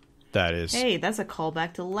 That is. Hey, that's a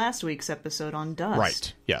callback to last week's episode on Dust.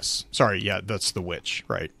 Right. Yes. Sorry. Yeah, that's the witch.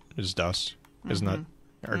 Right. Is Dust? Isn't that?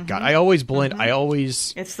 Or God, I always blend. I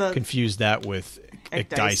always confuse that with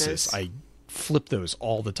Ecdysis. I flip those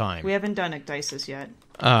all the time. We haven't done Ecdysis yet.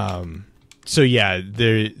 So yeah,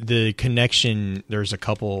 the connection. There's a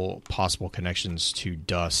couple possible connections to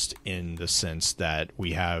Dust in the sense that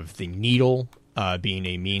we have the needle being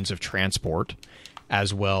a means of transport,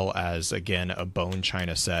 as well as, again, a bone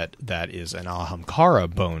china set that is an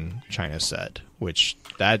Ahamkara bone china set, which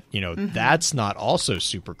that's not also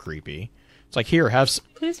super creepy. It's like, here, have.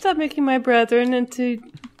 Please stop making my brethren into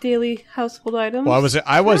daily household items. Well,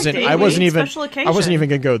 I wasn't even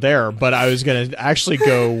gonna go there, but I was gonna actually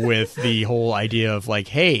go with the whole idea of like,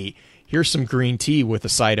 hey, here's some green tea with a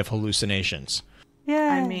side of hallucinations.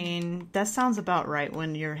 Yeah, I mean that sounds about right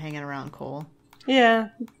when you're hanging around Kole. Yeah,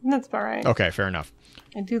 that's about right. Okay, fair enough.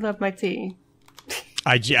 I do love my tea.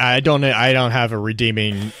 I don't have a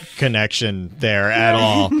redeeming connection there at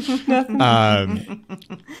all.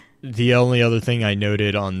 The only other thing I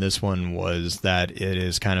noted on this one was that it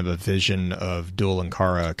is kind of a vision of Duel and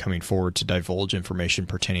Kara coming forward to divulge information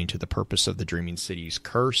pertaining to the purpose of the Dreaming City's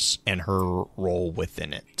curse and her role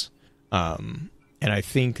within it. And I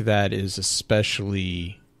think that is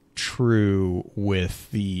especially true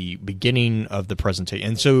with the beginning of the presentation.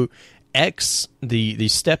 And so X, the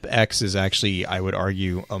step X is actually, I would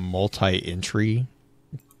argue, a multi-entry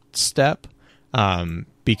step,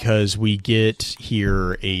 because we get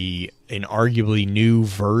here an arguably new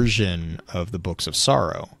version of the Books of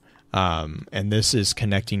Sorrow. And this is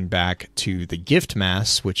connecting back to the Gift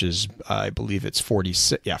Mass, which is, I believe it's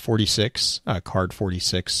 46, card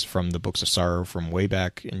 46 from the Books of Sorrow from way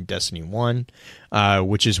back in Destiny 1,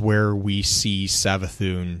 which is where we see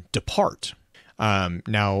Savathun depart.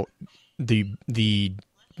 Now, the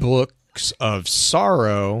Books of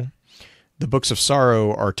Sorrow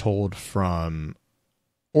are told from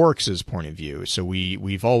Oryx's point of view, so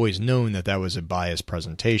we've always known that was a biased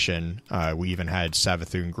presentation. We even had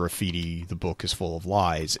Savathun graffiti, "The book is full of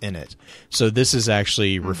lies" in it. So this is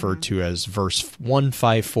actually referred to as verse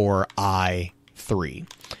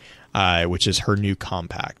 154I3, which is her new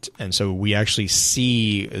compact. And so we actually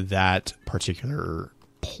see that particular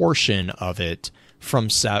portion of it from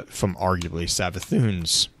arguably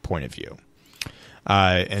Savathun's point of view.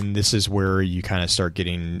 And this is where you kind of start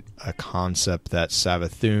getting a concept that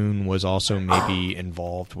Savathun was also maybe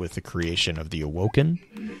involved with the creation of the Awoken,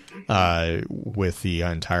 with the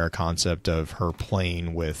entire concept of her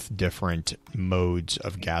playing with different modes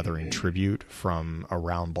of gathering tribute from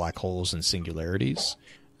around black holes and singularities,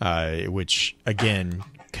 which, again,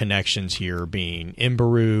 connections here being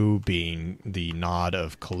Imbaru, being the nod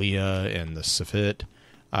of Kalia and the Safit.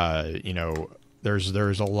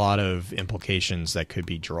 There's a lot of implications that could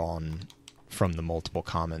be drawn from the multiple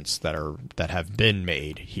comments that have been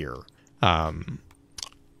made here.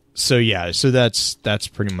 So that's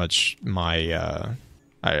pretty much my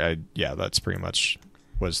that's pretty much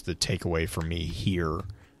was the takeaway for me here.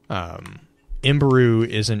 Imbaru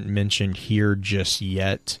isn't mentioned here just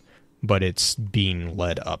yet, but it's being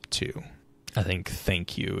led up to. I think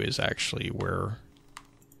thank you is actually where.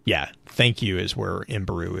 Yeah, thank you is where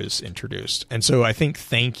Imbaru is introduced. And so I think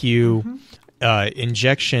thank you,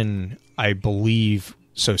 injection, I believe,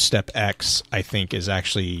 so step X, I think, is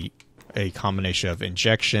actually a combination of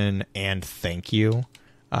injection and thank you.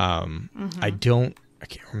 I can't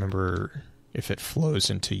remember if it flows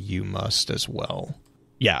into you must as well.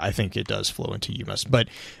 Yeah, I think it does flow into you must. But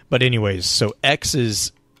anyways, so X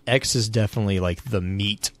is definitely like the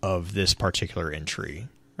meat of this particular entry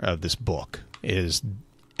of this book is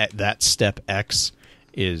at that step X,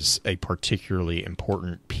 is a particularly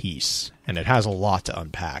important piece, and it has a lot to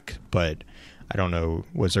unpack. But I don't know,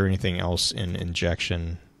 was there anything else in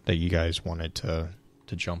Injection that you guys wanted to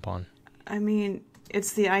jump on? I mean,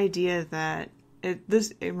 it's the idea that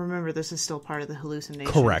remember, this is still part of the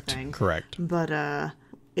hallucination thing. Correct. But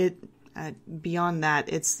beyond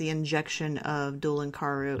that, it's the injection of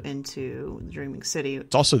Dulankaru into the Dreaming City.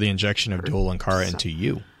 It's also the injection of Dulankaru into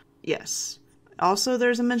you. Yes. Also,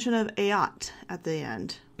 there's a mention of Aat at the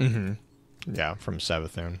end. Mm-hmm. Yeah, from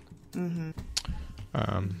Savathun. Mm-hmm.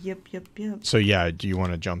 Yep. So yeah, do you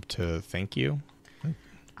want to jump to thank you?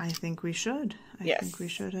 I think we should. I think we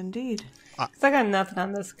should indeed. I got nothing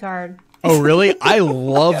on this card. Oh, really? I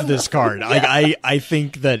love this card. I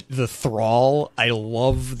think that the thrall, I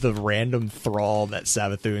love the random thrall that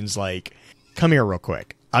Savathun's like, come here real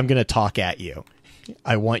quick. I'm going to talk at you.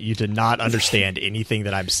 I want you to not understand anything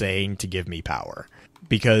that I'm saying to give me power.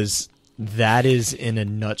 Because that is, in a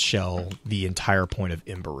nutshell, the entire point of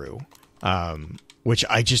Imbaru. Which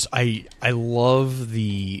I love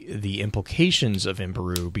the implications of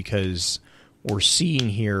Imbaru, because we're seeing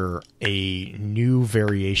here a new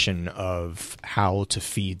variation of how to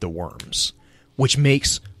feed the worms, which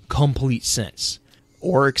makes complete sense.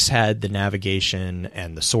 Oryx had the navigation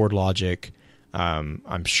and the sword logic.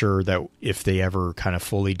 I'm sure that if they ever kind of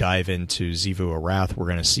fully dive into Xivu Arath, we're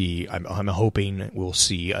going to see, I'm hoping we'll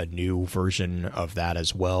see a new version of that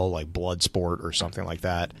as well, like Bloodsport or something like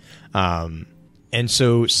that. And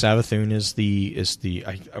so Savathun is the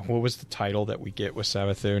what was the title that we get with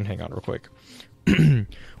Savathun? Hang on real quick.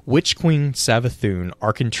 Witch Queen Savathun,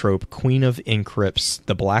 Archentrope, Queen of Encrypts,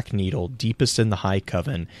 the Black Needle, Deepest in the High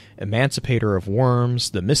Coven, Emancipator of Worms,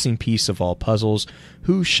 the missing piece of all puzzles,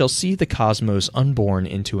 who shall see the cosmos unborn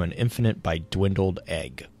into an infinite by dwindled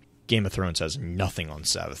egg. Game of Thrones has nothing on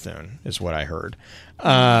Savathun, is what I heard.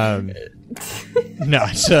 No,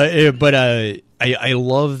 so, but I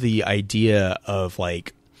love the idea of,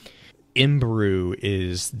 like, Imbaru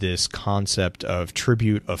is this concept of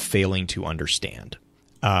tribute of failing to understand.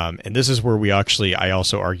 And this is where I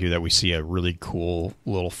also argue that we see a really cool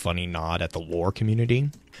little funny nod at the lore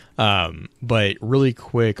community. But really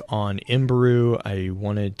quick on Imbaru, I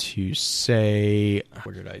wanted to say,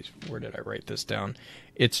 where did I write this down?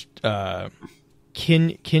 It's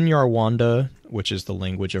Kinyarwanda, which is the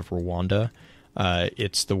language of Rwanda.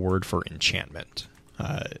 It's the word for enchantment.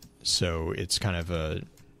 So it's kind of a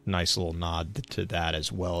nice little nod to that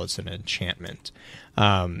as well as an enchantment.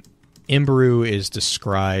 Imbaru is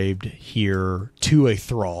described here to a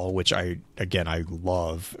thrall, which I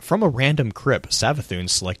love. From a random crypt, Savathun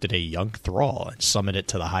selected a young thrall and summoned it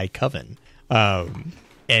to the High Coven.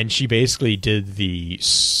 And she basically did the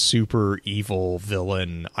super evil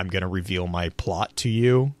villain, I'm going to reveal my plot to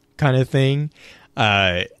you kind of thing.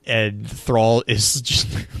 And Thrall is just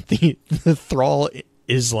the Thrall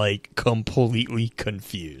is like completely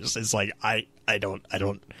confused. It's like I don't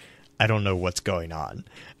know what's going on.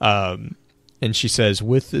 And she says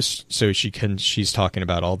with this, so she's talking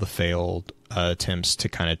about all the failed attempts to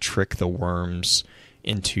kind of trick the worms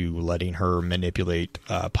into letting her manipulate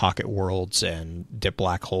pocket worlds and dip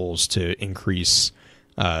black holes to increase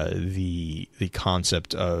the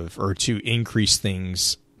concept of, or to increase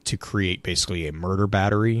things to create basically a murder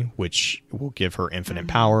battery, which will give her infinite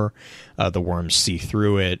power. The worms see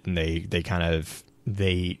through it, and they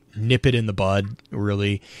nip it in the bud,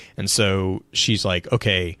 really. And so she's like,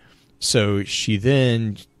 okay. So she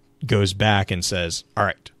then goes back and says, all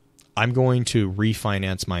right, I'm going to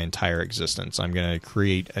refinance my entire existence. I'm going to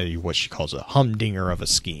create what she calls a humdinger of a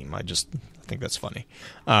scheme. I think that's funny.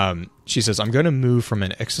 She says, I'm going to move from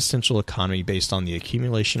an existential economy based on the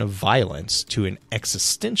accumulation of violence to an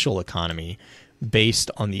existential economy based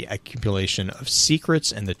on the accumulation of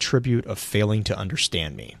secrets and the tribute of failing to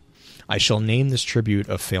understand me. I shall name this tribute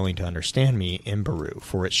of failing to understand me Imbaru,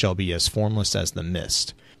 for it shall be as formless as the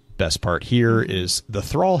mist. Best part here is the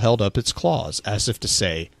thrall held up its claws as if to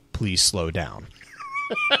say, please slow down.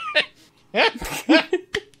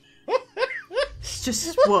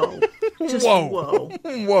 Just whoa. Just whoa.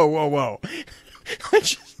 Whoa.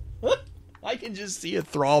 I can just see a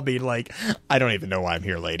thrall being like, I don't even know why I'm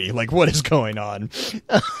here, lady. Like, what is going on?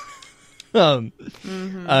 And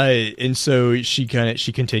so she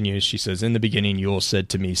continues. She says, in the beginning, Yule said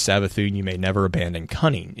to me, Savathun, you may never abandon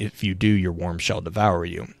cunning. If you do, your worm shall devour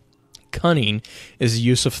you. Cunning is the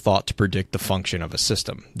use of thought to predict the function of a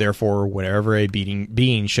system. Therefore, whenever a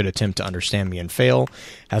being should attempt to understand me and fail,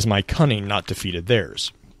 has my cunning not defeated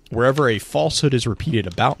theirs? Wherever a falsehood is repeated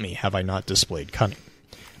about me, have I not displayed cunning?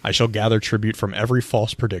 I shall gather tribute from every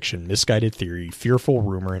false prediction, misguided theory, fearful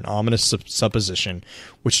rumor, and ominous supposition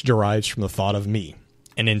which derives from the thought of me.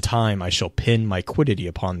 And in time I shall pin my quiddity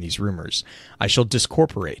upon these rumors. I shall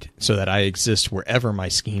discorporate, so that I exist wherever my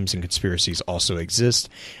schemes and conspiracies also exist,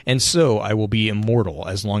 and so I will be immortal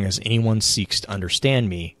as long as anyone seeks to understand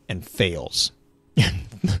me and fails.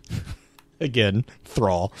 Again,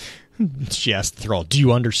 Thrall. She asked the Thrall, do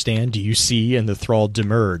you understand? Do you see? And the Thrall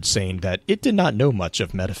demurred, saying that it did not know much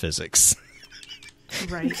of metaphysics.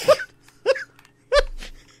 Right.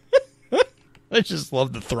 I just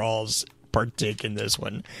love the Thralls partake in this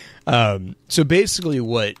one. So basically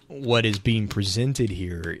what is being presented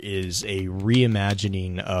here is a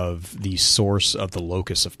reimagining of the source of the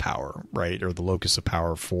locus of power, right? Or the locus of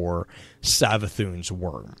power for Savathun's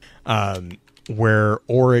worm. Where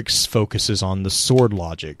Oryx focuses on the sword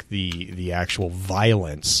logic, the actual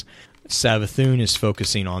violence. Savathun is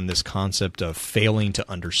focusing on this concept of failing to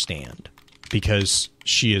understand, because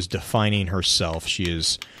she is defining herself, she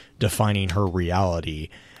is defining her reality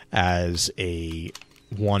as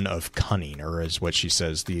one of cunning, or as what she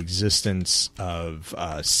says, the existence of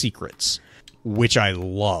secrets, which I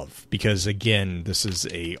love, because again, this is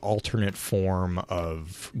a alternate form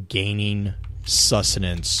of gaining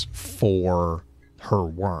sustenance for her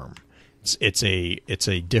worm. It's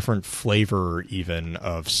a different flavor even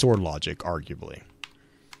of sword logic, arguably.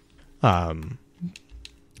 Yeah,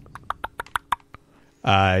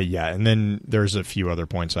 and then there's a few other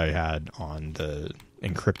points I had on the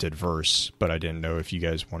encrypted verse, but I didn't know if you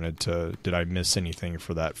guys wanted to. Did I miss anything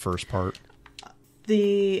for that first part?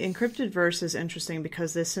 The encrypted verse is interesting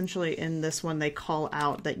because essentially in this one they call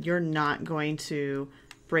out that you're not going to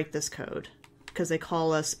break this code, because they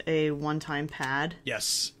call us a one-time pad.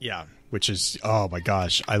 Yes, yeah, which is, oh my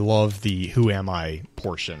gosh, I love the who am I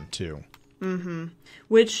portion too. Mm-hmm.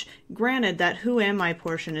 Which, granted, that who am I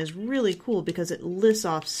portion is really cool because it lists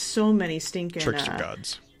off so many stinking trickster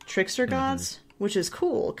gods. Trickster gods, which is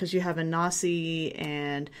cool because you have a Nasi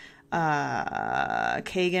and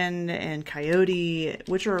Kagan and Coyote,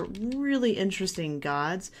 which are really interesting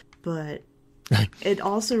gods, but it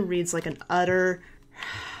also reads like an utter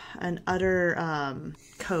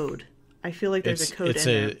code. I feel like there's a code in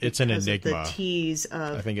there. It's an enigma. The T's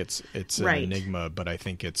of, I think it's an enigma, but I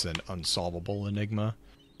think it's an unsolvable enigma,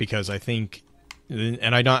 because I think,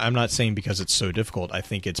 and I'm not saying because it's so difficult. I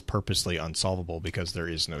think it's purposely unsolvable because there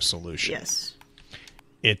is no solution. Yes.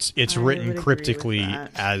 It's written cryptically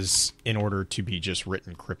as in order to be just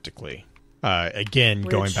written cryptically. Again,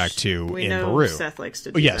 going back to we in know Baru. Seth likes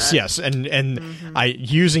to do yes, that. yes, and I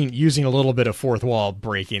using a little bit of fourth wall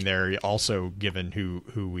breaking there. Also, given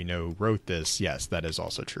who we know wrote this, yes, that is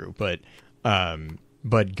also true. But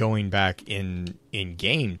going back in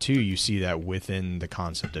game too, you see that within the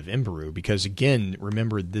concept of Imbaru, because again,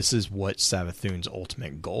 remember, this is what Savathun's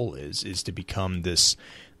ultimate goal is to become this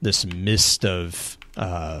mist of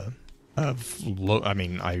I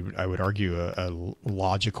would argue a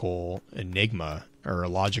logical enigma, or a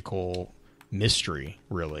logical mystery,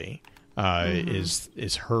 really,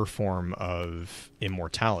 is her form of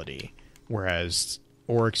immortality, whereas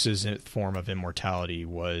Oryx's form of immortality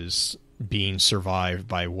was being survived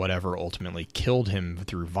by whatever ultimately killed him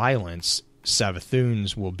through violence.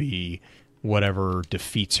 Savathun's will be whatever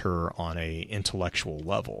defeats her on a intellectual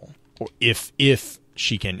level, or if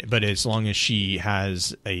she can, but as long as she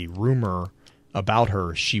has a rumor about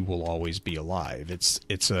her, she will always be alive.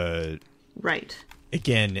 It's a right.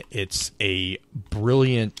 Again, it's a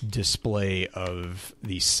brilliant display of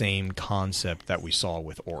the same concept that we saw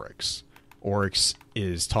with Oryx. Oryx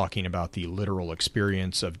is talking about the literal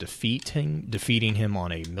experience of defeating him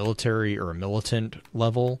on a military or a militant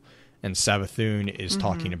level, and Savathun is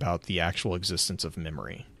talking about the actual existence of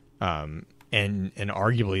memory. And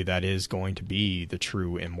arguably that is going to be the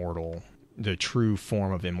true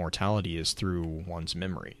form of immortality is through one's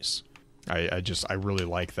memories. I really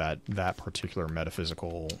like that particular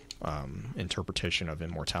metaphysical interpretation of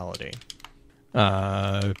immortality.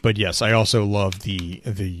 But yes, I also love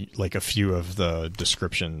the like a few of the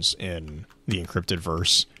descriptions in the encrypted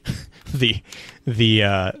verse. the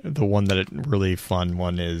one that really fun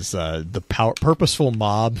one is the purposeful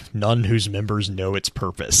mob, none whose members know its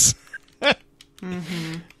purpose.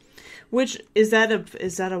 Which is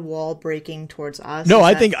that a wall breaking towards us? No,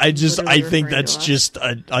 I think that's just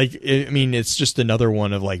it's just another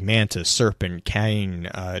one of like Mantis, Serpent, Cain,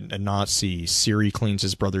 Nazi, Siri cleans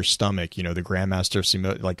his brother's stomach, the Grandmaster of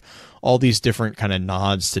Sumo, like all these different kind of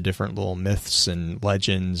nods to different little myths and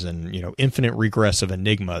legends, and infinite regress of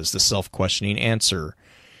enigmas, the self-questioning answer.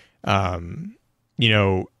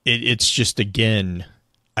 It's just, again,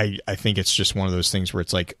 I think it's just one of those things where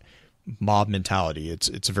it's like mob mentality. It's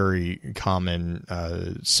a very common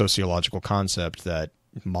sociological concept that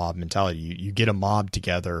mob mentality. You get a mob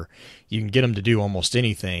together, you can get them to do almost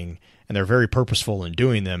anything, and they're very purposeful in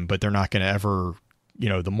doing them, but they're not going to ever,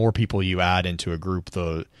 the more people you add into a group,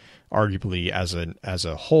 the arguably as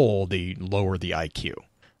a whole, they lower the IQ.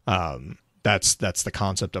 That's the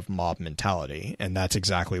concept of mob mentality, and that's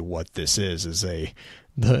exactly what this is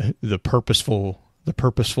the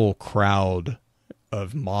purposeful crowd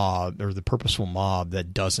of mob, or the purposeful mob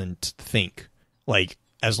that doesn't think. Like,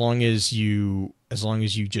 as long as you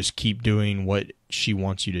just keep doing what she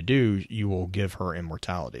wants you to do, you will give her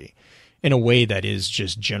immortality in a way that is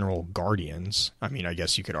just general guardians. I mean, I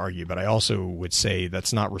guess you could argue, but I also would say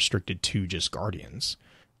that's not restricted to just guardians.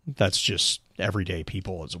 That's just everyday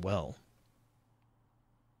people as well.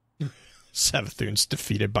 Savathun's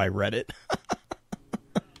defeated by Reddit.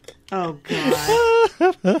 Oh,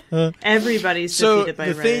 God. Everybody's defeated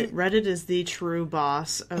by Reddit. Reddit is the true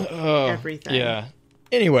boss of everything. Yeah.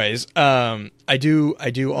 Anyways, I do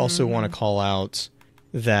also want to call out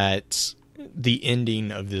that the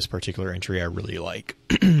ending of this particular entry I really like.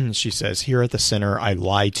 She says, "Here at the center, I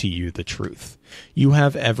lie to you the truth. You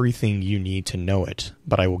have everything you need to know it,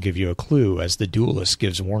 but I will give you a clue as the duelist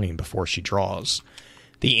gives warning before she draws.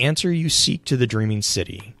 The answer you seek to the dreaming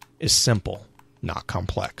city is simple, not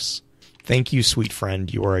complex. Thank you, sweet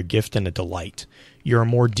friend. You are a gift and a delight. You are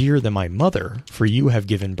more dear than my mother, for you have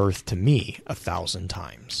given birth to me 1,000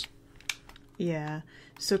 times." Yeah.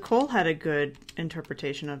 So Kole had a good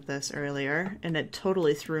interpretation of this earlier, and it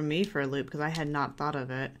totally threw me for a loop because I had not thought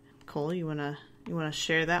of it. Kole, you wanna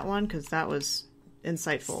share that one, because that was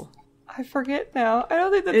insightful. I forget now. I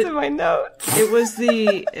don't think that's in my notes. It was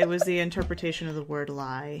the interpretation of the word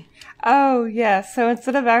lie. Oh yeah. So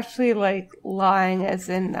instead of actually like lying, as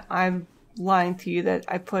in I'm lying to you that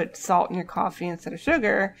I put salt in your coffee instead of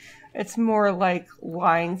sugar, it's more like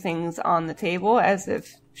lying things on the table as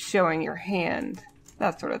if showing your hand.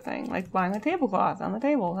 That sort of thing. Like lying a tablecloth on the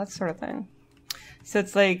table. That sort of thing. So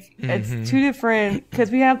it's like, it's two different, because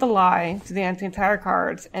we have the lie to the anti-entire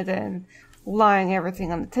cards, and then lying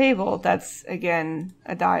everything on the table. That's, again,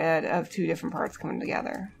 a dyad of two different parts coming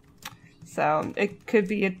together. So it could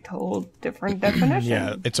be a total different definition.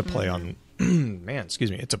 Yeah, it's a play on,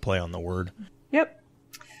 it's a play on the word. Yep.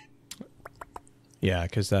 Yeah,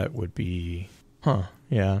 because that would be,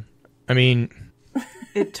 yeah. I mean...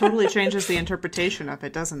 It totally changes the interpretation of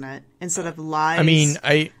it, doesn't it? Instead of lies,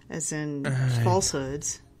 as in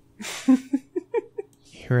falsehoods.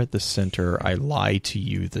 Here at the center, I lie to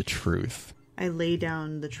you the truth. I lay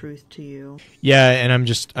down the truth to you. Yeah,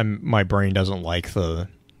 and my brain doesn't like the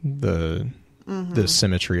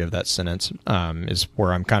symmetry of that sentence. Is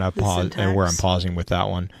where I'm kind of pausing with that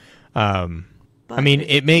one. I mean,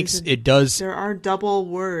 it does. There are double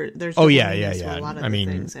words. There's a lot of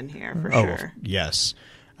things in here for sure. Yes.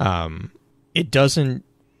 It doesn't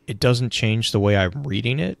change the way I'm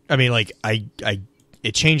reading it. I mean, like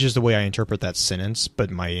it changes the way I interpret that sentence, but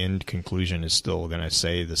my end conclusion is still going to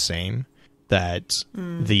say the same. That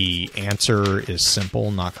the answer is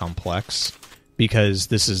simple, not complex, because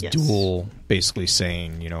this is Duel basically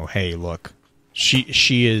saying, hey, look,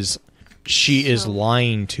 she is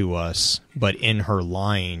lying to us, but in her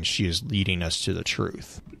lying, she is leading us to the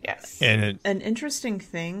truth. Yes. And an interesting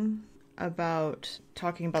thing about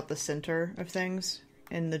talking about the center of things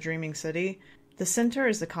in the Dreaming City, the center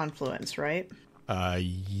is the confluence, right?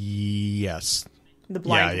 Yes. The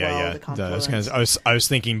blind well, the confluence. I was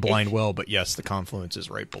thinking blind well, but yes, the confluence is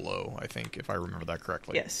right below, I think, if I remember that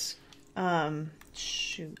correctly. Yes. Blue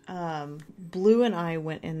and I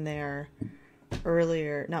went in there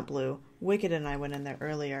earlier, not Blue, Wicked and I went in there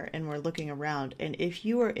earlier, and we're looking around, and if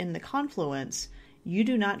you are in the confluence, you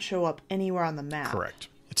do not show up anywhere on the map. Correct.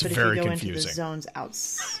 It's very confusing. But if you go into the zones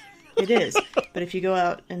it is. But if you go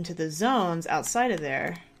out into the zones outside of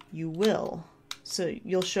there, you will. So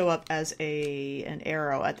you'll show up as an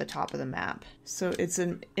arrow at the top of the map. So it's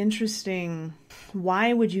an interesting...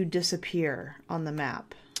 Why would you disappear on the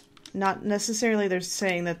map? Not necessarily they're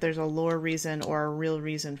saying that there's a lore reason or a real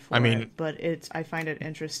reason for it, but I find it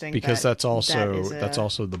interesting because that's also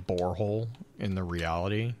the borehole in the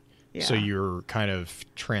reality. Yeah. So you're kind of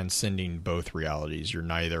transcending both realities. You're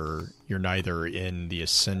neither in the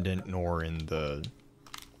ascendant nor in the...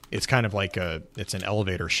 It's kind of like it's an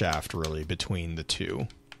elevator shaft really between the two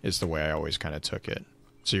is the way I always kind of took it.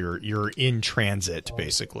 So you're in transit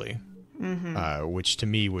basically, which to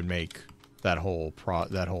me would make that whole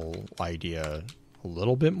idea a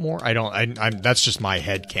little bit more. I'm that's just my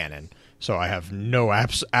headcanon. So I have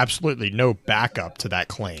absolutely no backup to that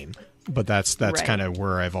claim. But that's right. Kind of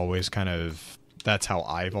where I've always that's how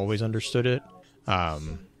I've always understood it. I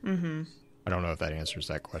don't don't know if that answers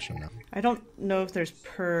that question though. I don't know if there's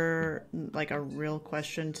a real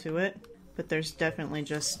question to it, but there's definitely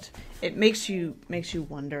just, it makes you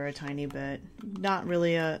wonder a tiny bit. Not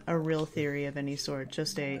really a real theory of any sort,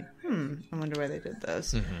 just I wonder why they did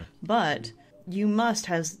this. But you must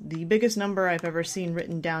has the biggest number I've ever seen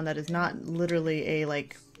written down that is not literally a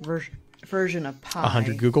version of pi.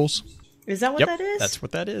 100 googles. Is that what that is? That's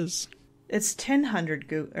what that is. It's 10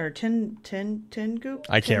 or 10 goop.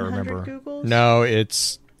 I can't remember. Googles? No,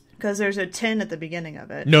 it's because there's a 10 at the beginning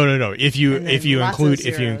of it. No. If you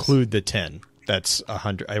include the 10, that's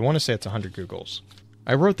 100. I want to say it's 100 googles.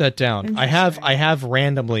 I wrote that down. I have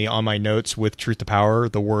randomly on my notes with Truth to Power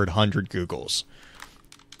the word 100 googles.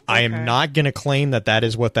 Okay. I am not going to claim that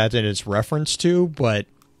is what that is reference to, but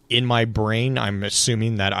in my brain, I'm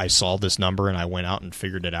assuming that I saw this number and I went out and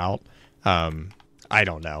figured it out. I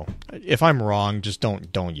don't know. If I'm wrong, just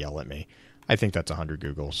don't yell at me. I think that's 100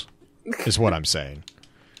 googles, is what I'm saying.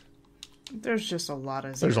 There's just a lot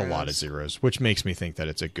of zeros. There's a lot of zeros, which makes me think that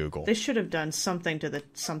it's a google. They should have done something to the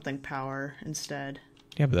something power instead.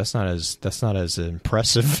 Yeah, but that's not as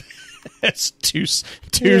impressive as two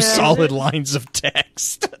solid lines of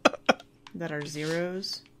text that are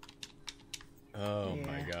zeros. Oh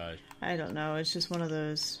my god! I don't know. It's just one of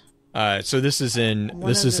those. So this is in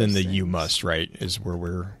the you must, right, is where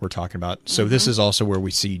we're talking about. So this is also where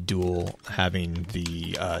we see Duel having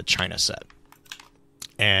the China set.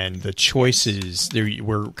 And the choices,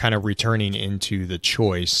 we're kind of returning into the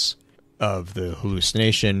choice of the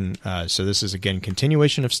hallucination. So this is, again,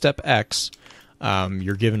 continuation of step X.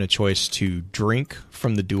 You're given a choice to drink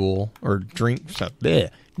from the Duel, or drink from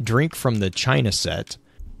the China set,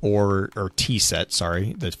 or tea set,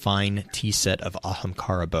 sorry, the fine tea set of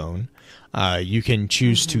Ahamkara bone. You can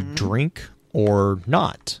choose to drink or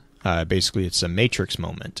not. Basically, it's a matrix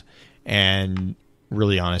moment. And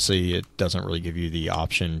really, honestly, it doesn't really give you the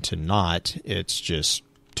option to not. It's just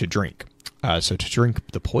to drink. So to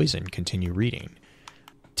drink the poison, continue reading.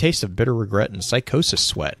 Taste of bitter regret and psychosis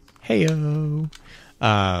sweat. Heyo.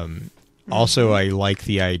 Also, I like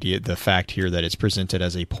the fact here that it's presented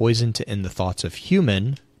as a poison to end the thoughts of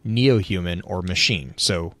human, neo-human, or machine.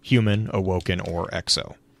 So human, awoken, or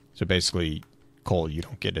exo. So basically, Kole, you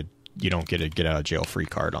don't get a get out of jail free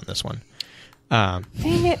card on this one. Dang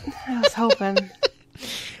it! I was hoping.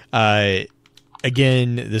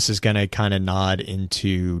 Again, this is going to kind of nod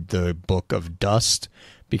into the Book of Dust,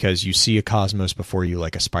 because you see a cosmos before you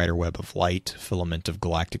like a spider web of light, filament of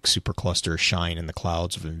galactic superclusters shine in the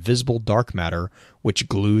clouds of invisible dark matter which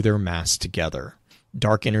glue their mass together.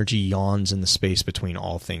 Dark energy yawns in the space between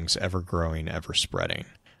all things, ever growing, ever spreading,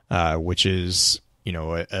 which is,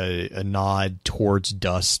 a nod towards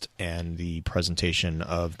dust and the presentation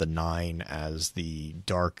of the nine as the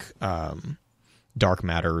dark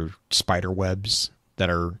matter spider webs that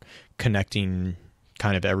are connecting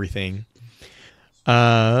kind of everything.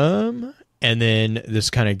 And then this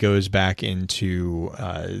kind of goes back into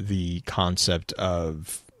the concept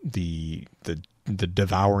of the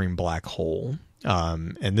devouring black hole.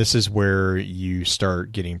 And this is where you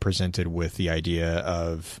start getting presented with the idea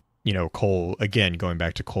of, Kole, again, going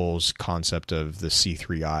back to Cole's concept of the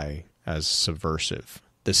C3I as subversive.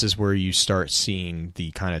 This is where you start seeing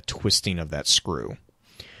the kind of twisting of that screw.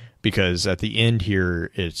 Because at the end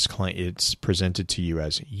here, it's presented to you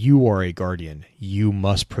as, you are a guardian. You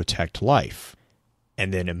must protect life.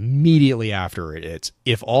 And then immediately after it, it's,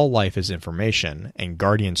 if all life is information, and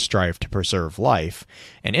guardians strive to preserve life,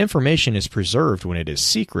 and information is preserved when it is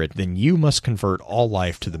secret, then you must convert all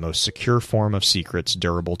life to the most secure form of secrets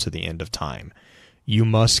durable to the end of time. You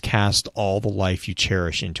must cast all the life you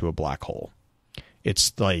cherish into a black hole.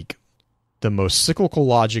 It's like the most cyclical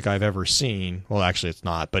logic I've ever seen. Well, actually, it's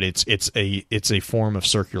not, but it's a form of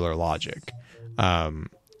circular logic,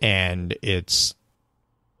 and it's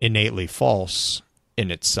innately false in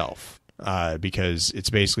itself, because it's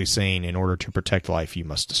basically saying in order to protect life, you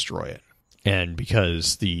must destroy it. And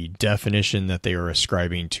because the definition that they are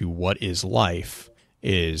ascribing to what is life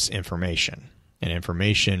is information. And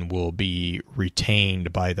information will be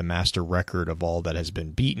retained by the master record of all that has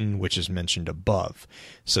been beaten, which is mentioned above.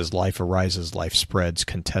 It says life arises, life spreads,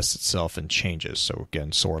 contests itself, and changes. So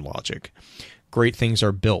again, sword logic. Great things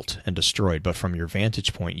are built and destroyed, but from your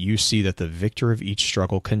vantage point, you see that the victor of each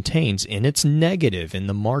struggle contains in its negative, in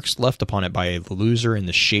the marks left upon it by a loser and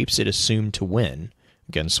the shapes it assumed to win,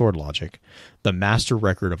 again, sword logic, the master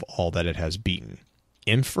record of all that it has beaten.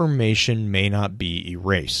 Information may not be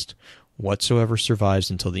erased. Whatsoever survives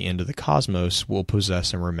until the end of the cosmos will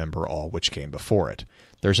possess and remember all which came before it.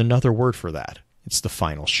 There's another word for that. It's the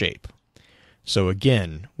final shape. So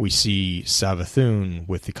again, we see Savathun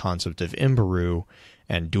with the concept of Imbaru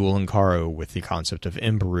and Dual Ankaro with the concept of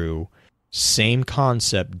Imbaru. Same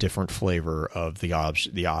concept, different flavor of the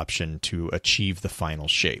option to achieve the final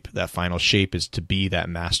shape. That final shape is to be that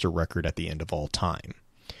master record at the end of all time.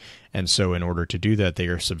 And so in order to do that, they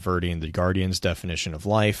are subverting the Guardian's definition of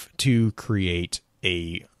life to create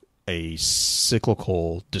a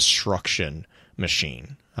cyclical destruction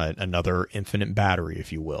machine, another infinite battery,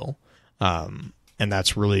 if you will. And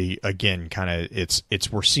that's really, again, kind of,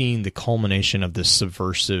 it's we're seeing the culmination of the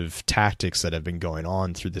subversive tactics that have been going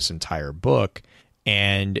on through this entire book.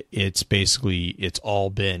 And it's basically, it's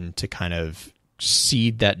all been to kind of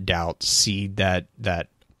seed that doubt, seed that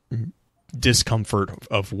discomfort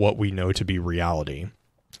of what we know to be reality.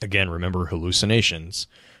 Again, remember hallucinations,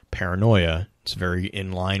 paranoia. It's very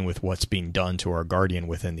in line with what's being done to our Guardian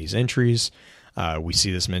within these entries. We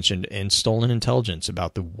see this mentioned in Stolen Intelligence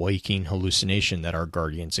about the waking hallucination that our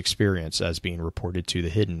Guardians experience as being reported to the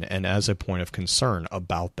Hidden, and as a point of concern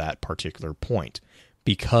about that particular point,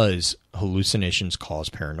 because hallucinations cause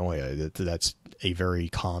paranoia. That's a very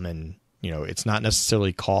common, it's not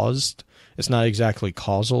necessarily caused, it's not exactly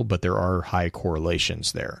causal, but there are high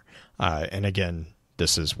correlations there. And again,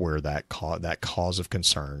 this is where that cause of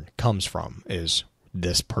concern comes from, is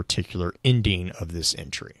this particular ending of this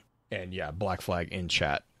entry. And yeah, Black Flag in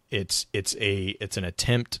chat. It's an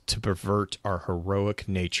attempt to pervert our heroic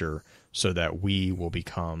nature so that we will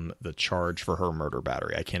become the charge for her murder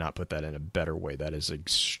battery. I cannot put that in a better way. That is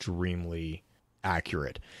extremely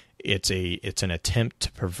accurate. It's an attempt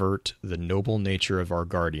to pervert the noble nature of our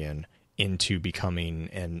Guardian into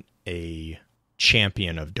becoming a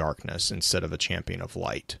champion of darkness instead of a champion of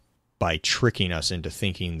light, by tricking us into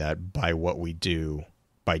thinking that by what we do,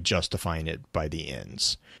 by justifying it by the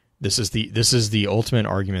ends. This is the ultimate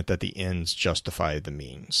argument that the ends justify the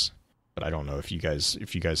means. But I don't know if you guys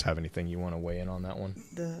have anything you want to weigh in on that one.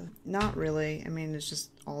 Not really. I mean, it's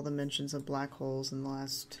just all the mentions of black holes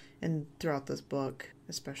and throughout this book,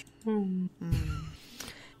 especially.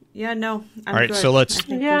 Yeah, no. All right, good. So let's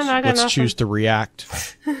choose to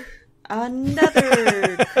react.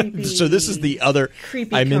 Another creepy. So this is the other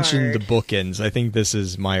creepy I mentioned card. The bookends. I think this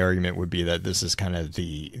is my argument would be that this is kind of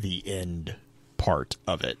the end part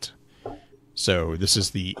of it. So this is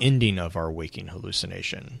the ending of our waking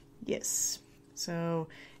hallucination. Yes. So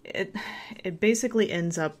it basically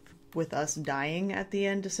ends up with us dying at the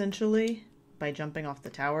end, essentially, by jumping off the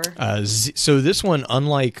tower. So this one,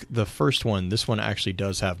 unlike the first one, this one actually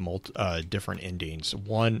does have different endings.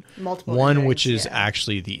 Multiple one endings, which is yeah.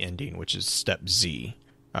 actually the ending, which is step Z,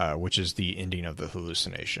 which is the ending of the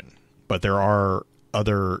hallucination. But there are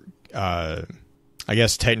other, I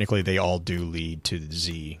guess technically they all do lead to the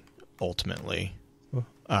Z ultimately.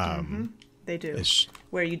 They do.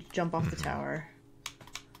 Where you jump off the tower.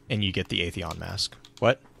 And you get the Atheon mask.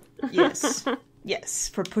 What? Yes. Yes,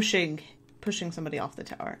 for pushing somebody off the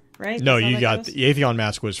tower, right? No, you got the Atheon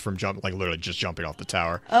mask was from literally just jumping off the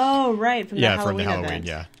tower. Oh, right, from the Halloween event.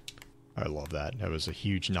 Yeah. I love that. That was a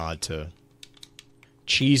huge nod to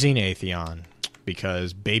cheesing Atheon,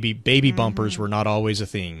 because baby bumpers were not always a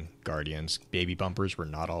thing, Guardians. Baby bumpers were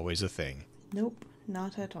not always a thing. Nope,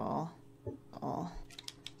 not at all.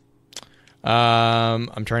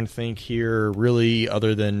 I'm trying to think here, really,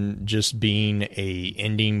 other than just being a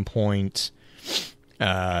ending point.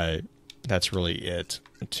 That's really it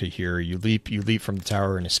to here. You leap from the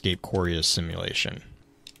tower and escape Coria's simulation.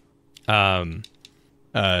 And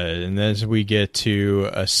then as we get to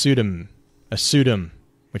a pseudim,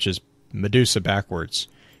 which is Medusa backwards.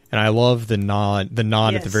 And I love the nod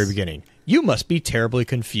Yes. at the very beginning. You must be terribly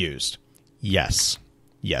confused. Yes,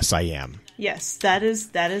 I am. Yes, that is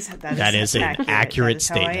an accurate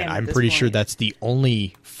statement. I'm pretty sure that's the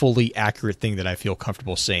only fully accurate thing that I feel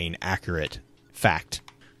comfortable saying. Accurate fact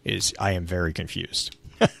is I am very confused.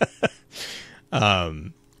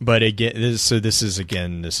 But again,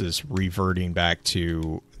 this is reverting back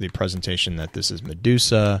to the presentation that this is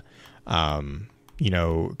Medusa. Kind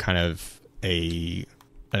of an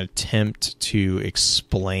attempt to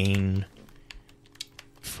explain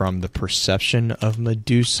from the perception of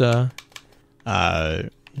Medusa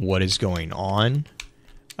what is going on.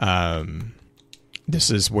 This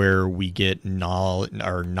is where we get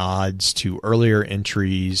nods to earlier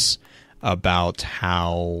entries about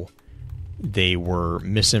how they were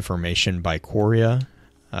misinformation by Coria.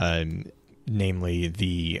 Namely,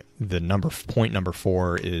 the point number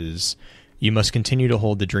 4 is, you must continue to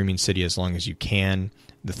hold the Dreaming City as long as you can.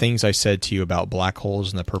 The things I said to you about black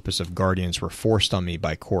holes and the purpose of Guardians were forced on me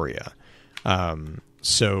by Coria.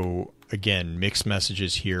 So again, mixed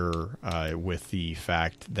messages here with the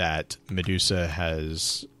fact that Medusa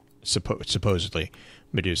has supposedly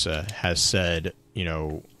Medusa has said,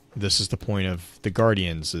 this is the point of the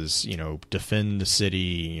Guardians is, defend the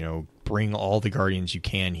city, bring all the Guardians you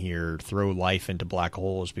can here, throw life into black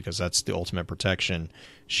holes because that's the ultimate protection.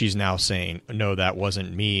 She's now saying, no, that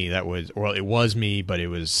wasn't me. It was me, but it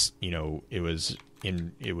was,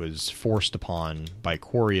 it was forced upon by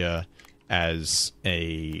Quria as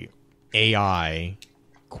a AI.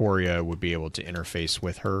 Quria would be able to interface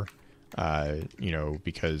with her,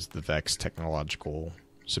 because the Vex technological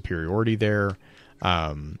superiority there.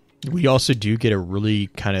 We also do get a really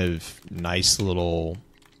kind of nice little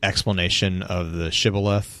explanation of the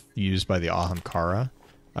shibboleth used by the Ahamkara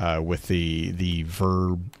with the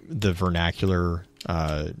vernacular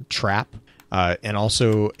trap, and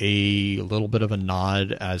also a little bit of a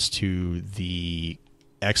nod as to the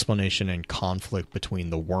explanation and conflict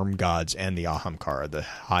between the worm gods and the Ahamkara, the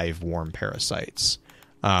hive worm parasites.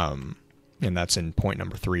 And that's in point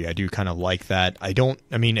number 3. I do kind of like that.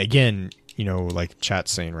 Again, like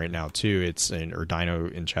chat's saying right now too, or Dino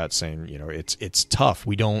in chat saying, it's tough.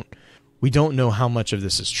 We don't know how much of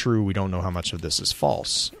this is true. We don't know how much of this is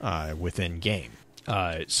false within game.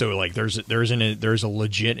 So like there's a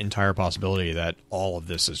legit entire possibility that all of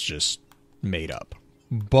this is just made up.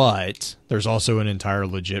 But there's also an entire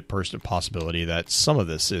legit possibility that some of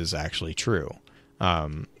this is actually true.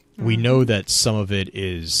 We know that some of it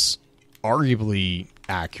is arguably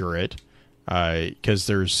accurate, because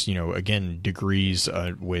there's, again, degrees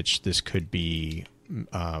at which this could be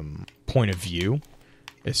point of view.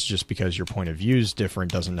 It's just because your point of view is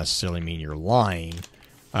different doesn't necessarily mean you're lying.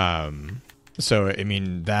 So,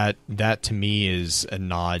 that to me is a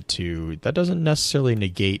nod to, that doesn't necessarily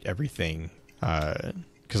negate everything,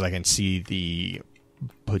 because I can see the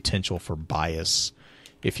potential for bias,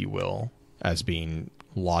 if you will, as being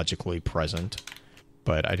logically present.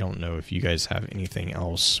 But I don't know if you guys have anything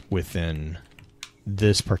else within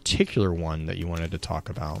this particular one that you wanted to talk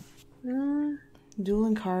about. Duel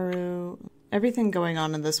and Karu, everything going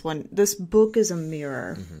on in this one. This book is a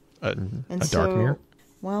mirror. Mm-hmm. A dark mirror?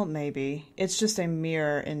 Well, maybe. It's just a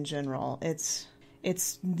mirror in general.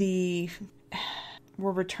 We're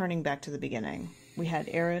returning back to the beginning. We had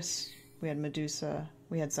Eris, we had Medusa,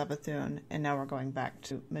 we had Savathun, and now we're going back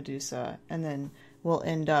to Medusa. And then we'll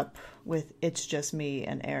end up with It's Just Me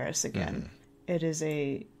and Eris again.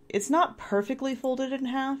 Mm-hmm. It's not perfectly folded in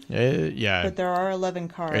half. Yeah. But there are 11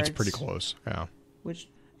 cards. It's pretty close, yeah. Which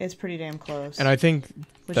is pretty damn close. And I think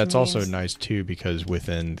that's also nice, too, because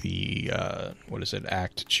within the,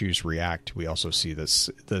 act, choose, react, we also see this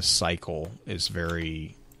cycle is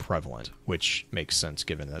very prevalent, which makes sense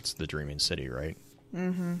given that's the Dreaming City, right?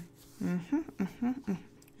 Mm-hmm. Mm-hmm. Mm-hmm. Mm-hmm.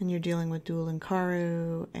 And you're dealing with Duel and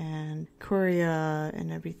Karu and Quria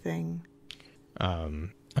and everything.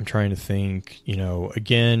 I'm trying to think,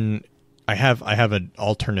 again, I have an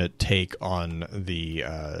alternate take on the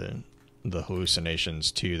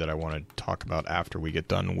hallucinations too that I want to talk about after we get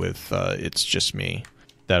done with It's Just Me.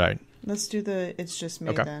 Let's do the It's Just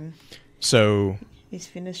Me then. So he's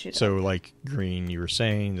finished it. So like Green, you were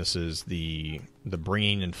saying this is the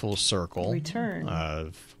bringing in full circle return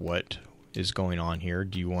of what is going on here.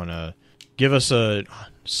 Do you want to give us a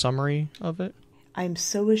summary of it? I'm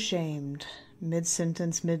so ashamed.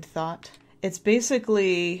 Mid-sentence, mid-thought. It's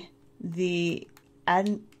basically the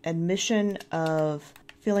admission of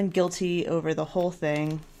feeling guilty over the whole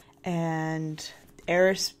thing, and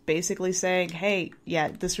Eris basically saying, hey, yeah,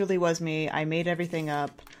 this really was me. I made everything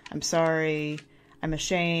up. I'm sorry. I'm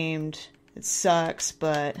ashamed. It sucks,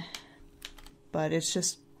 but it's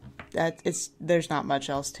just that there's not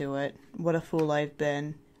much else to it. What a fool I've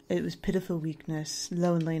been. It was pitiful weakness,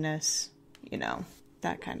 loneliness,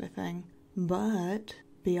 that kind of thing. But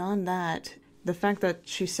beyond that, the fact that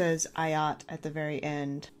she says Ayat at the very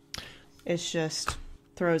end, it's just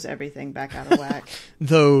throws everything back out of whack.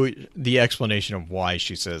 Though the explanation of why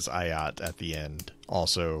she says Ayat at the end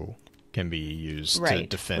also can be used to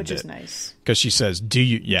defend which it. Which is nice. Because she says, do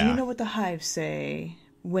you know what the hives say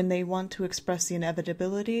when they want to express the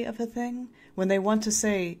inevitability of a thing? When they want to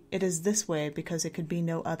say, it is this way because it could be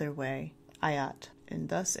no other way. Ayat. And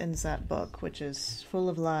thus ends that book, which is full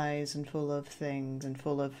of lies and full of things and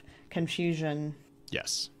full of confusion.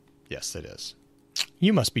 Yes. Yes, it is.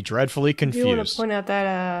 You must be dreadfully confused. I do want to point out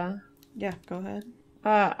that... Yeah, go ahead.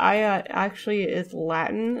 Ayat actually is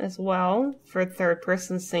Latin as well for third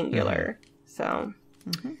person singular. Mm-hmm. So,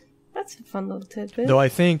 that's a fun little tidbit. Though I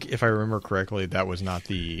think, if I remember correctly, that was not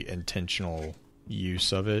the intentional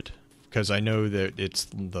use of it. because I know that it's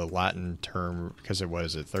the Latin term, because it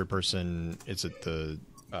was a third person. Is it the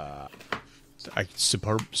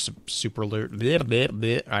super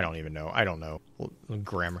I don't even know. I don't know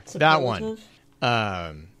grammar. That one.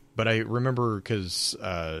 But I remember because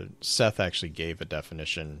Seth actually gave a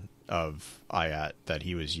definition of ayat that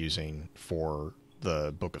he was using for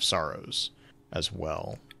the Book of Sorrows as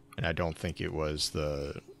well. And I don't think it was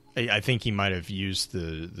I think he might have used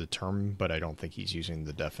the term, but I don't think he's using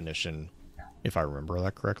the definition, if I remember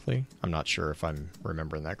that correctly. I'm not sure if I'm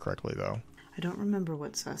remembering that correctly, though. I don't remember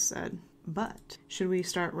what Seth said, but should we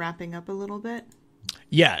start wrapping up a little bit?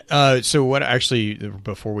 Yeah. So what actually,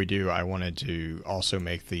 before we do, I wanted to also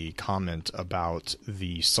make the comment about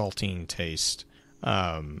the saltine taste.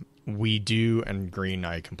 We do, and Green,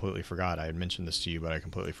 I completely forgot. I had mentioned this to you, but I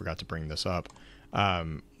completely forgot to bring this up.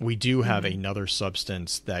 We do have another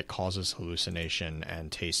substance that causes hallucination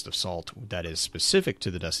and taste of salt that is specific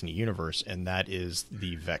to the Destiny universe, and that is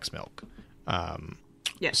the Vex milk.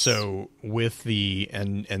 Yes. So with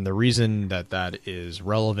and the reason that is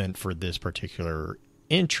relevant for this particular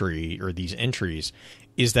entry, or these entries,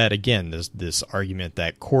 is that, again, this argument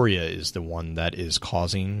that Korea is the one that is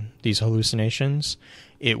causing these hallucinations.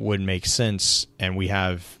 It would make sense, and we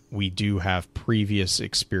do have previous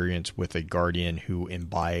experience with a guardian who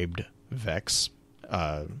imbibed Vex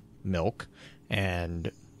milk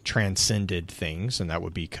and transcended things, and that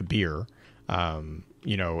would be Kabir. And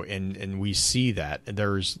we see that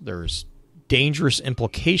there's dangerous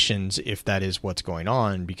implications if that is what's going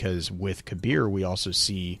on, because with Kabir we also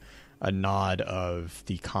see a nod of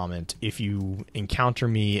the comment, if you encounter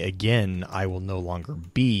me again, I will no longer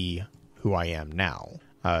be who I am now.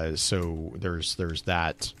 So there's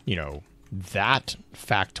that, that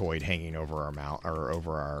factoid hanging over our mouth or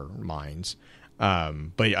over our minds.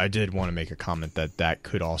 But I did want to make a comment that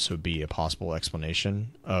could also be a possible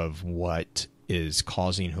explanation of what is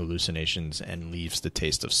causing hallucinations and leaves the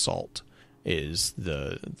taste of salt, is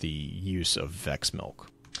the use of Vex milk.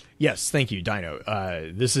 Yes, thank you, Dino.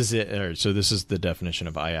 This is it. So this is the definition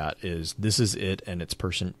of ayat: this is it, and its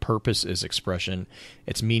purpose is expression.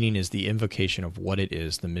 Its meaning is the invocation of what it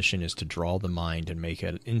is. The mission is to draw the mind and make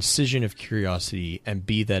an incision of curiosity, and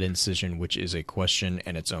be that incision which is a question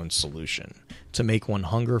and its own solution. To make one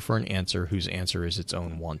hunger for an answer whose answer is its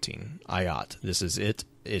own wanting. Ayat: this is it.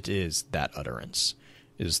 It is that utterance.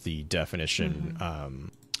 Is the definition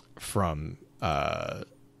from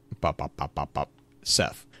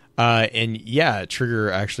Seth. And yeah,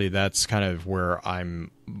 Trigger, actually, that's kind of where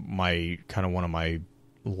one of my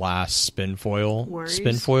last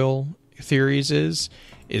spinfoil theories is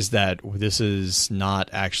that this is not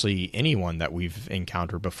actually anyone that we've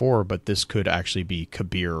encountered before, but this could actually be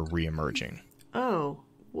Kabir reemerging. Oh,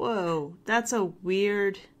 whoa, that's a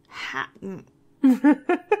weird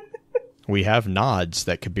We have nods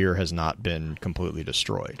that Kabir has not been completely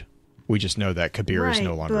destroyed. We just know that Kabir is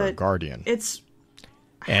no longer a guardian.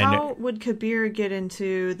 How would Kabir get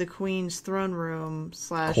into the Queen's throne room /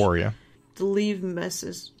 Korea to leave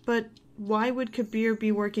messes? But why would Kabir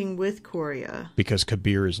be working with Korea? Because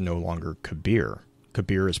Kabir is no longer Kabir.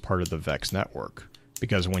 Kabir is part of the Vex network.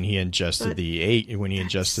 Because when he ingested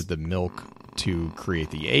the milk to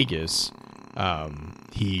create the Aegis, and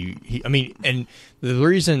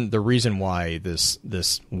the reason why this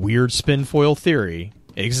weird spinfoil theory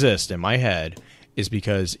exists in my head is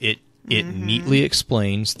because it neatly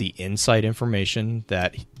explains the inside information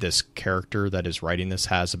that this character that is writing this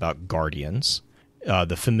has about guardians,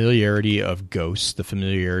 the familiarity of ghosts, the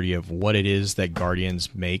familiarity of what it is that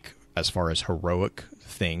guardians make as far as heroic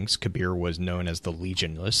things. Kabir was known as the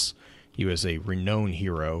Legionless. He was a renowned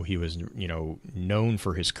hero. He was, known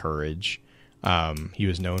for his courage. He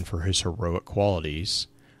was known for his heroic qualities,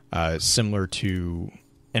 similar to...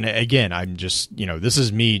 And again, I'm just, this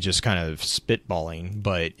is me just kind of spitballing,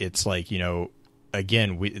 but it's like,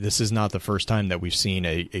 again, this is not the first time that we've seen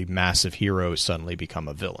a massive hero suddenly become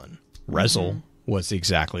a villain. Rezel was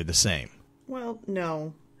exactly the same. Well,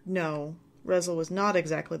 no. Rezel was not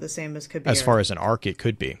exactly the same as Kabir. As far as an arc, it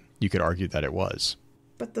could be. You could argue that it was.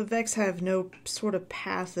 But the Vex have no sort of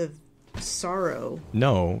path of sorrow.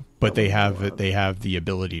 No, but they have the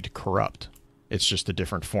ability to corrupt. It's just a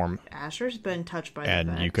different form. Asher's been touched by the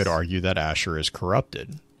And Vex. you could argue that Asher is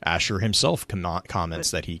corrupted. Asher himself comments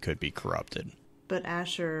that he could be corrupted. But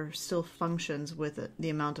Asher still functions with the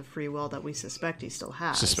amount of free will that we suspect he still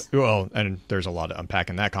has. And there's a lot to unpack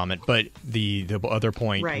in that comment. But the other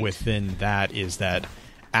point within that is that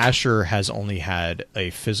Asher has only had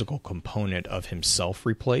a physical component of himself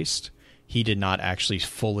replaced. He did not actually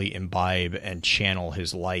fully imbibe and channel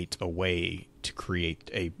his light away to create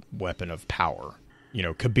a weapon of power.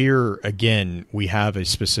 Kabir, again, we have a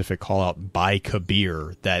specific call out by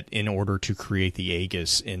Kabir that in order to create the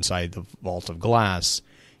Aegis inside the Vault of Glass,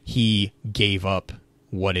 he gave up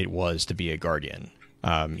what it was to be a guardian.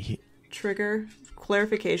 Trigger,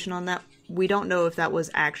 clarification on that. We don't know if that was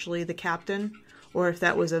actually the captain or if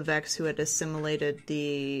that was a Vex who had assimilated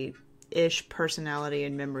the ish personality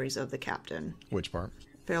and memories of the captain. Which part?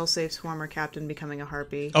 Failsafe Swarmer captain becoming a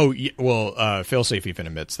harpy. Oh, well, Failsafe even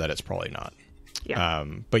admits that it's probably not. Yeah.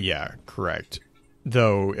 But yeah, correct.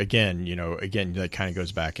 Though, again, that kind of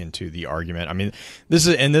goes back into the argument. I mean, this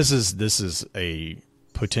is a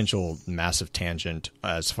potential massive tangent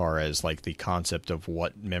as far as like the concept of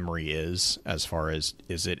what memory is, as far as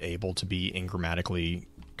is it able to be engrammatically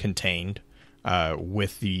contained.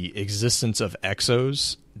 With the existence of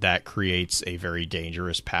exos, that creates a very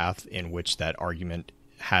dangerous path in which that argument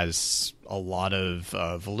has a lot of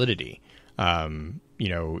validity.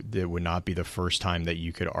 It would not be the first time that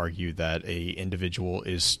you could argue that a individual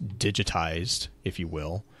is digitized, if you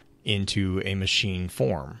will, into a machine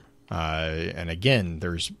form. And again,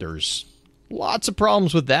 there's lots of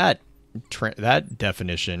problems with that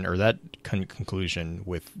definition or that conclusion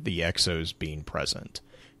with the exos being present.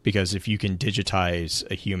 Because if you can digitize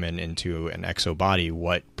a human into an exo body,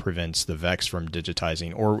 what prevents the Vex from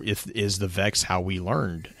digitizing? Or is the Vex how we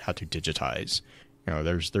learned how to digitize?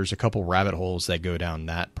 There's a couple rabbit holes that go down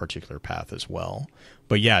that particular path as well.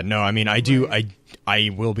 But yeah, no, I mean, I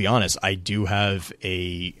will be honest, I do have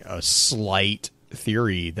a slight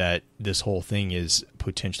theory that this whole thing is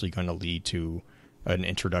potentially going to lead to an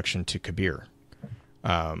introduction to Kabir,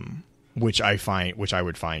 which I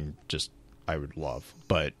would love.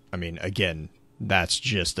 But I mean, again, that's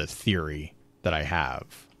just a theory that I have.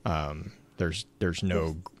 There's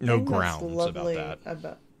no grounds about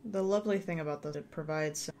that. The lovely thing about this, it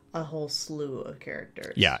provides a whole slew of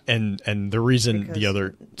characters. Yeah, and the reason the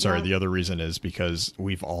other reason is because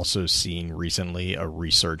we've also seen recently a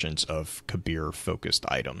resurgence of Kabir focused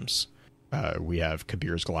items. We have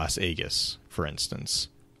Kabir's Glass Aegis, for instance,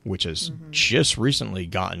 which has just recently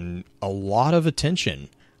gotten a lot of attention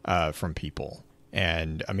from people.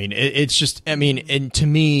 And I mean, and to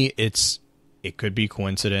me, it could be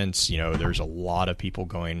coincidence. There's a lot of people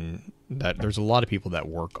that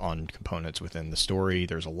work on components within the story.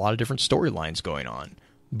 There's a lot of different storylines going on.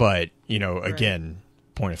 But, again,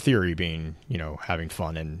 point of theory being, having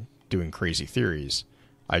fun and doing crazy theories.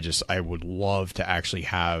 I would love to actually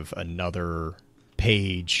have another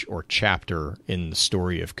page or chapter in the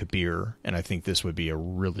story of Kabir. And I think this would be a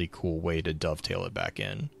really cool way to dovetail it back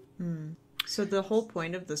in. So the whole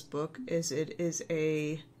point of this book is it is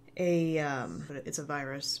it's a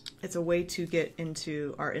virus. It's a way to get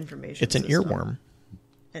into our information. It's an earworm.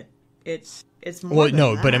 It's more than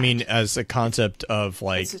that. But I mean, as a concept of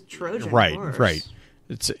like, it's a Trojan horse. Right.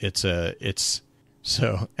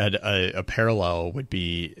 A parallel would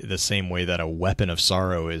be the same way that a weapon of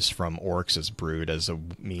sorrow is from Oryx's brood as a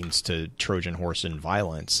means to Trojan horse and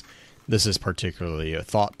violence. This is particularly a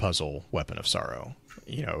thought puzzle weapon of sorrow.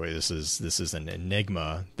 This is an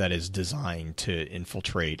enigma that is designed to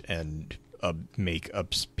infiltrate and make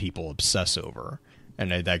people obsess over.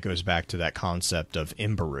 And that goes back to that concept of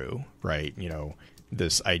Imbaru, right?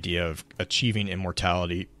 This idea of achieving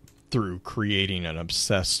immortality through creating an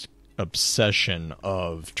obsession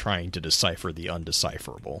of trying to decipher the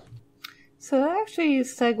undecipherable. So that actually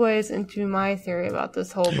segues into my theory about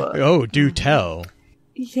this whole book. Oh, do tell.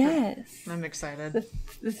 Yes. I'm excited.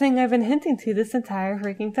 The thing I've been hinting to this entire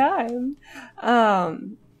freaking time.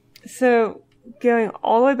 So going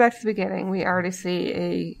all the way back to the beginning, we already see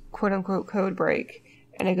a quote-unquote code break,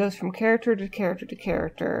 and it goes from character to character to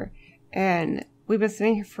character. And we've been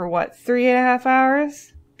sitting here for, 3.5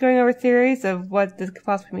 hours? Going over theories of what this could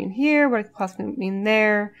possibly mean here, what it could possibly mean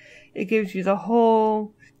there. It gives you the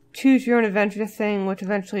whole choose your own adventure thing, which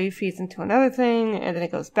eventually feeds into another thing, and then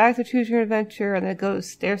it goes back to choose your own adventure, and then it goes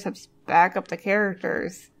stair-steps back up the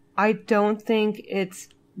characters. I don't think it's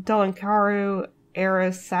Dolankaru,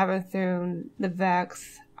 Eris, Savathun, the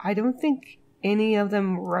Vex. I don't think any of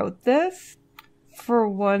them wrote this for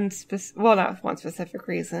not one specific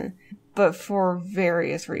reason, but for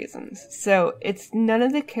various reasons. So it's none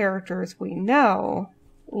of the characters we know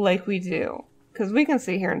like we do. Because we can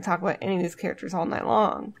sit here and talk about any of these characters all night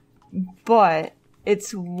long. But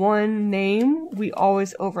it's one name we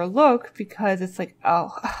always overlook because it's like,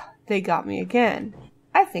 oh, they got me again.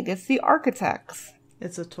 I think it's the Architects.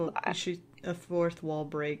 It's a fourth wall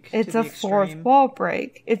break. It's a fourth wall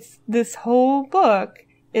break. This whole book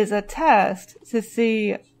is a test to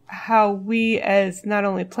see how we as not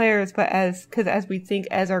only players, but as we think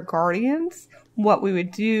as our guardians, what we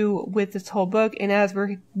would do with this whole book. And as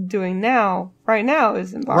we're doing right now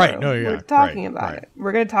is Embargo. Right, no, yeah, we're talking about it.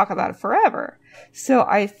 We're going to talk about it forever. So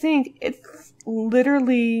I think it's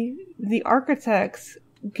literally the architects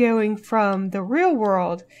going from the real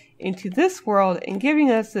world into this world and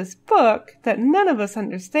giving us this book that none of us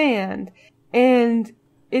understand. And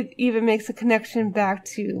it even makes a connection back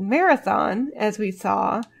to Marathon, as we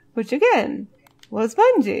saw, which again was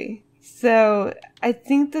Bungie. So I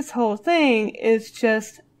think this whole thing is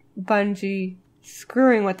just Bungie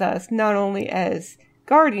screwing with us, not only as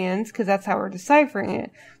Guardians, because that's how we're deciphering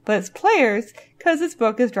it, but as players, because this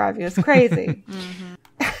book is driving us crazy.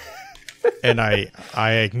 And I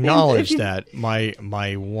acknowledge that my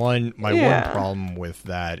one problem with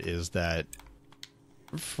that is that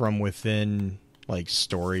from within, like,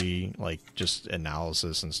 story, like just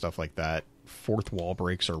analysis and stuff like that, fourth wall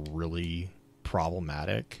breaks are really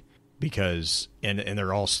problematic because and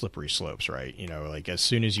they're all slippery slopes, right? You know, like as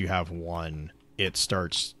soon as you have one,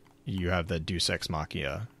 you have the Deus Ex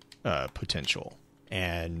Machina potential.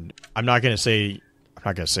 And I'm not gonna say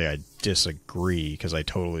I disagree, because I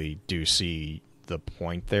totally do see the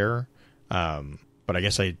point there. But I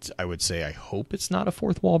guess I would say I hope it's not a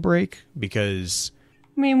fourth wall break, because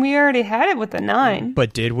I mean, we already had it with the 9.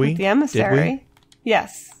 But did we? With the emissary. Did we?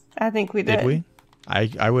 Yes, I think we did. Did we?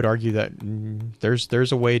 I would argue that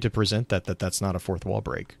there's a way to present that's not a fourth wall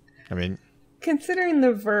break. I mean, considering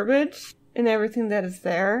the verbiage and everything that is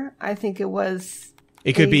there, I think it was.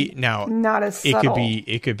 It could be now. Not as subtle.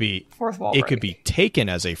 It could be fourth wall break. It could be taken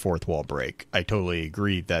as a fourth wall break. I totally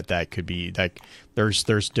agree that could be that. There's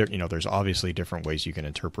obviously different ways you can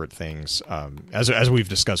interpret things. As we've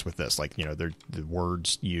discussed with this, like, the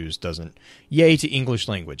words used doesn't. Yay to English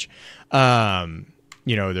language.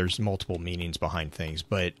 There's multiple meanings behind things,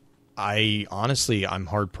 but I'm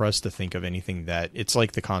hard pressed to think of anything that it's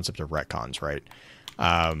like the concept of retcons, right?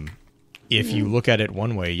 If you look at it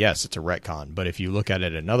one way, yes, it's a retcon. But if you look at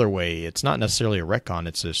it another way, it's not necessarily a retcon.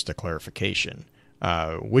 It's just a clarification,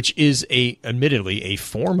 which is admittedly a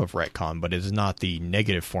form of retcon, but it is not the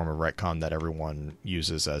negative form of retcon that everyone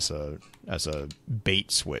uses as a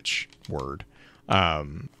bait switch word.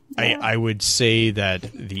 I would say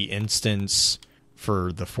that the instance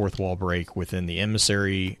for the fourth wall break within the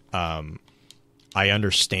emissary, I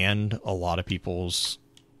understand a lot of people's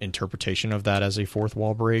interpretation of that as a fourth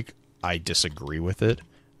wall break. I disagree with it,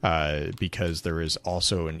 because there is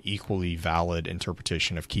also an equally valid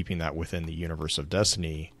interpretation of keeping that within the universe of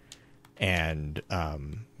Destiny and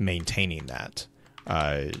maintaining that.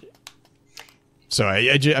 So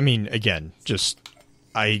I mean, again,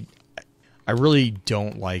 I really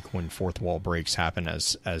don't like when fourth wall breaks happen,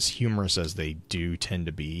 as humorous as they do tend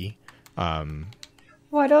to be. Well,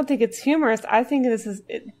 I don't think it's humorous. I think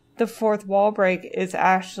the fourth wall break is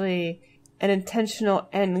actually an intentional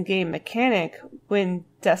end game mechanic when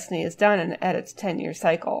Destiny is done and at its 10-year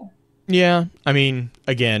cycle. Yeah, I mean,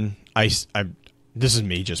 again, this is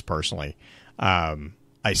me just personally.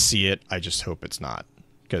 I see it. I just hope it's not,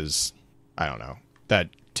 because I don't know, that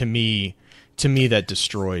to me that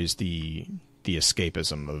destroys the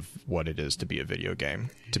escapism of what it is to be a video game,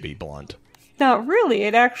 to be blunt. Not really.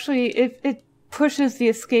 It actually it pushes the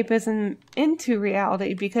escapism into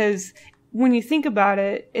reality, because when you think about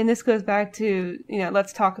it, and this goes back to,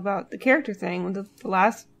 let's talk about the character thing, the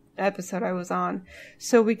last episode I was on.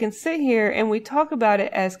 So we can sit here and we talk about it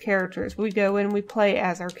as characters. We go in and we play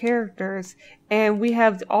as our characters, and we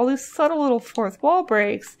have all these subtle little fourth wall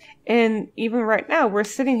breaks. And even right now, we're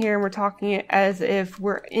sitting here and we're talking it as if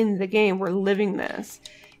we're in the game, we're living this.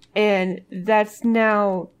 And that's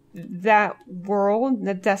now that world,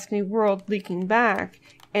 the Destiny world, leaking back.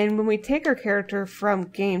 And when we take our character from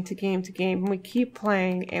game to game to game, and we keep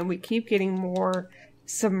playing and we keep getting more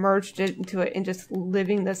submerged into it and just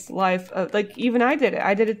living this life of, like, even I did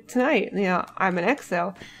it tonight. I'm an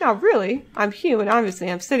exo. Now, really, I'm human. Obviously,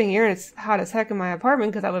 I'm sitting here and it's hot as heck in my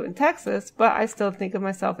apartment because I live in Texas, but I still think of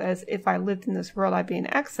myself as if I lived in this world, I'd be an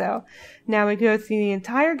exo. Now we go through the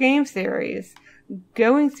entire game series,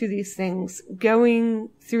 going through these things, going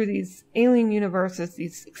through these alien universes,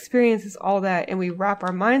 these experiences, all that, and we wrap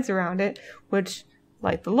our minds around it, which,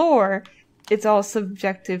 like the lore, it's all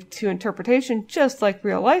subjective to interpretation, just like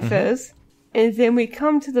real life is. And then we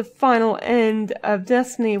come to the final end of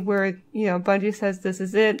Destiny where, Bungie says, this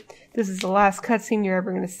is it. This is the last cutscene you're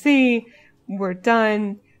ever going to see. We're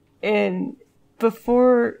done. And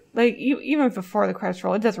before, even before the credits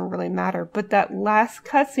roll, it doesn't really matter. But that last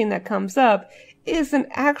cutscene that comes up isn't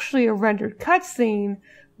actually a rendered cutscene,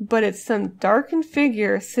 but it's some darkened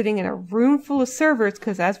figure sitting in a room full of servers,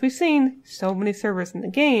 because as we've seen, so many servers in the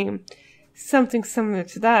game, something similar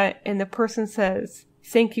to that, and the person says,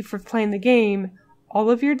 "Thank you for playing the game. All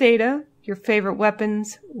of your data, your favorite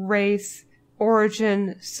weapons, race,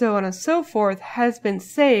 origin, so on and so forth, has been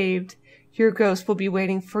saved. Your ghost will be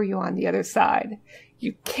waiting for you on the other side."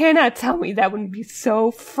 You cannot tell me that wouldn't be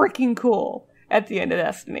so freaking cool at the end of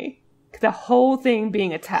Destiny. The whole thing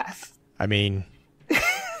being a test. I mean,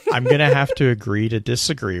 I'm going to have to agree to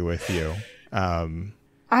disagree with you.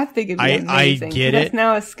 I think it'd be amazing. I get That's it.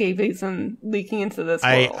 now escapism leaking into this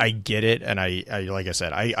world. I get it, and I like I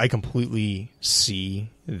said, I completely see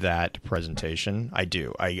that presentation. I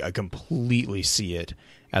do. I completely see it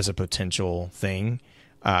as a potential thing.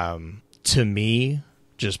 To me,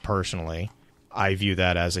 just personally, I view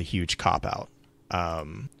that as a huge cop-out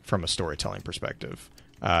from a storytelling perspective.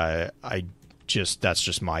 That's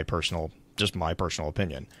just my personal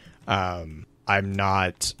opinion. I'm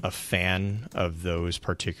not a fan of those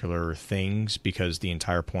particular things because the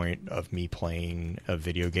entire point of me playing a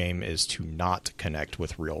video game is to not connect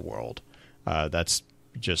with real world. That's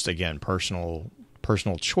just, again, personal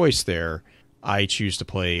choice there. I choose to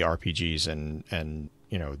play RPGs and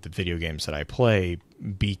the video games that I play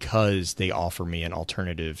because they offer me an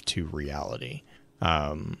alternative to reality.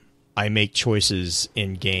 I make choices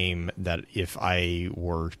in game that if I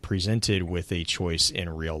were presented with a choice in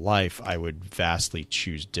real life, I would vastly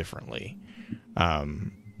choose differently.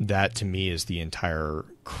 That to me is the entire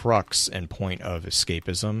crux and point of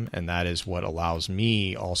escapism, and that is what allows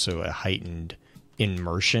me also a heightened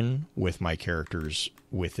immersion with my characters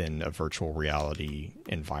within a virtual reality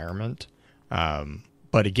environment.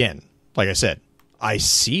 But again, like I said, I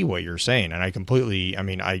see what you're saying, and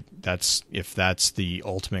if that's the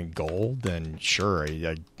ultimate goal, then sure,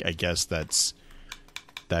 I guess that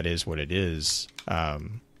is what it is.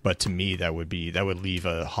 But to me, that would leave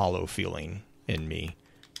a hollow feeling in me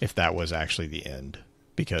if that was actually the end,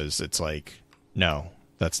 because it's like, no,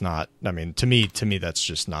 that's not. I mean, to me, that's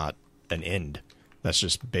just not an end. That's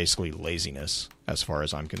just basically laziness, as far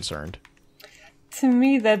as I'm concerned. To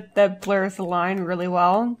me, that blurs the line really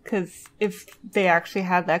well, because if they actually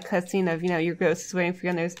had that cutscene of, your ghost is waiting for you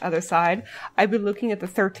on the other side, I'd be looking at the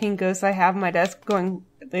 13 ghosts I have on my desk going,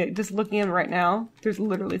 just looking at them right now, there's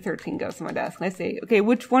literally 13 ghosts on my desk. And I say, okay,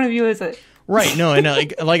 which one of you is it? Right. No, and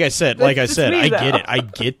like I said, I get it. I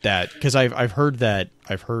get that, because I've heard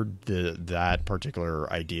that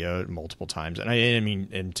particular idea multiple times. And I mean,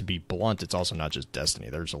 and to be blunt, it's also not just Destiny.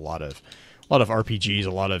 There's a lot of RPGs,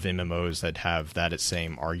 a lot of MMOs that have that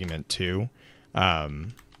same argument too. I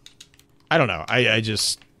don't know. I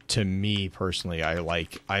just, to me personally, I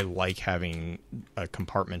like having a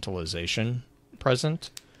compartmentalization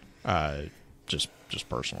present, just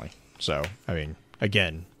personally. So, I mean,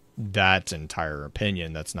 again, that's entire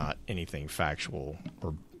opinion. That's not anything factual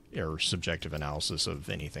or subjective analysis of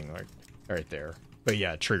anything like right there. But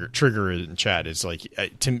yeah, trigger in chat is like,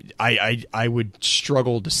 I would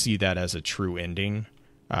struggle to see that as a true ending,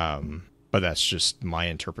 but that's just my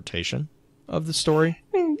interpretation of the story.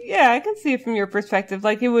 I mean, yeah, I can see it from your perspective.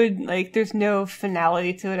 Like, it would, there's no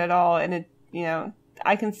finality to it at all, and it,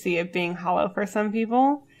 I can see it being hollow for some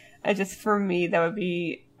people. For me, that would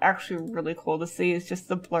be actually really cool to see, is just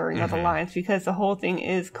the blurring of the lines, because the whole thing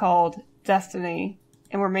is called Destiny,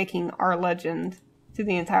 and we're making our legend through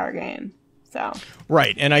the entire game. So.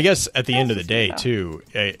 Right, and I guess at the end of the day, too,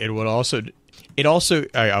 I will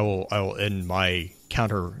end my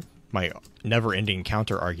never-ending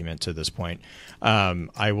counter argument to this point.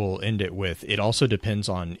 I will end it with, it also depends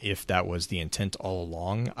on if that was the intent all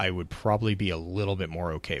along. I would probably be a little bit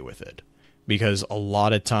more okay with it, because a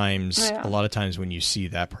lot of times when you see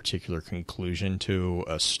that particular conclusion to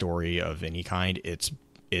a story of any kind,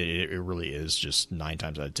 it really is just 9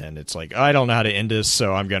 times out of 10. It's like, I don't know how to end this,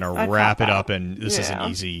 so I'm going to wrap it up, and this is an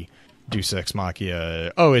easy Deus Ex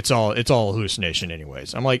Machina. Oh, it's all hallucination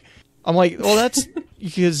anyways. I'm like, well, that's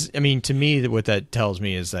because, I mean, to me, what that tells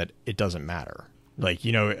me is that it doesn't matter. Like,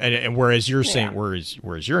 and whereas you're saying, whereas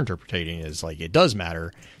you're interpreting is like, it does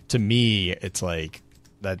matter. To me, it's like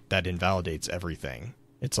that invalidates everything.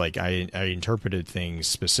 It's like, I interpreted things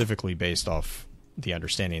specifically based off the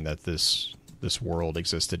understanding that this world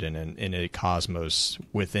existed in a cosmos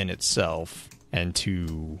within itself, and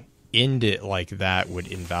to end it like that would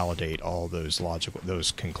invalidate all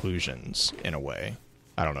those conclusions in a way.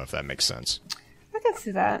 I don't know if that makes sense. I can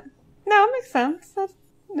see that. No, it makes sense.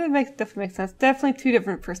 Definitely makes sense. Definitely two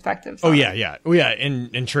different perspectives. Oh yeah.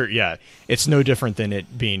 And true, yeah. It's no different than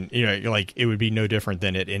it being, like, it would be no different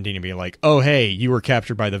than it ending and being like, oh hey, you were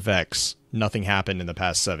captured by the Vex. Nothing happened in the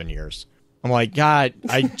past 7 years. I'm like, God,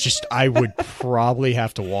 I would probably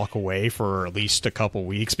have to walk away for at least a couple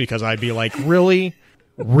weeks, because I'd be like, really?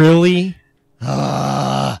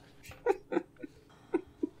 So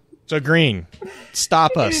Green,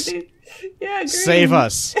 stop us. Yeah, Green. Save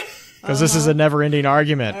us. Because this is a never-ending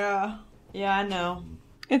argument. Yeah, I know.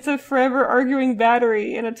 It's a forever arguing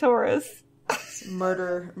battery in a Taurus.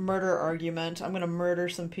 Murder argument. I'm gonna murder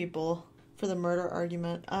some people for the murder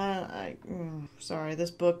argument. Sorry,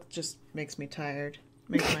 this book just makes me tired.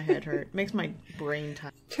 Makes my head hurt. Makes my brain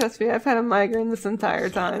tired. Trust me, I've had a migraine this entire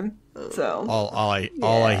time. So All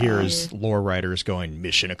I hear is lore writers going,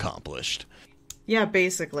 mission accomplished. Yeah,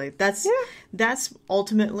 basically. That's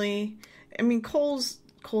ultimately, I mean, Cole's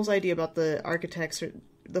idea about the architects or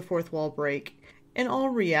the fourth wall break. In all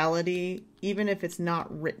reality, even if it's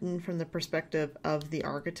not written from the perspective of the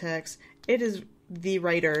architects, it is the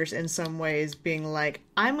writers in some ways being like,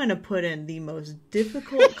 I'm going to put in the most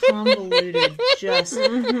difficult, convoluted, just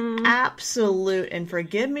absolute, and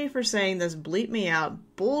forgive me for saying this, bleep me out,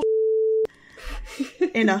 bull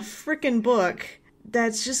in a freaking book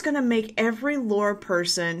that's just going to make every lore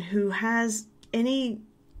person who has any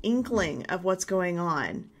inkling of what's going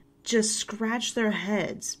on just scratch their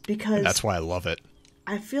heads, because And that's why I love it.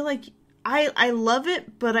 I feel like I love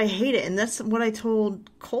it, but I hate it. And that's what I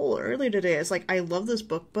told Kole earlier today. It's like, I love this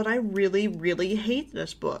book, but I really, really hate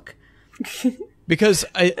this book. Because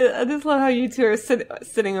I just love how you two are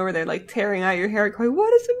sitting over there, like, tearing out your hair, going,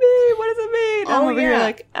 what does it mean? What does it mean? I'm over here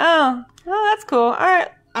like, oh, that's cool. All right,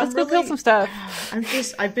 let's go kill some stuff.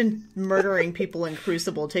 I've been murdering people in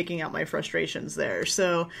Crucible, taking out my frustrations there.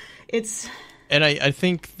 So it's... And I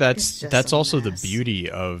think that's also the mess. beauty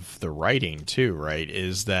of the writing too, right?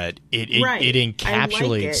 Is that it Right.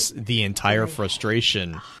 encapsulates I like it. the entire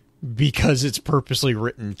frustration because it's purposely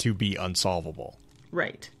written to be unsolvable.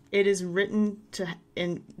 Right. It is written to,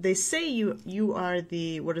 and they say you are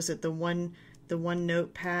the, what is it, the one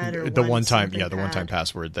notepad or The one time pad.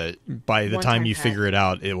 password that by the time you figure it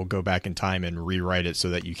out, it will go back in time and rewrite it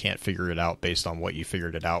so that you can't figure it out based on what you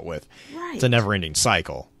figured it out with. Right. It's a never-ending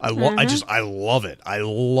cycle. I love it. I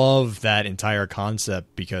love that entire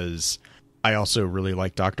concept because I also really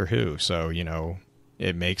like Doctor Who. So,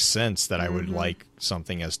 it makes sense that I would like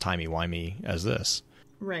something as timey-wimey as this.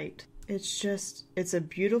 Right. It's a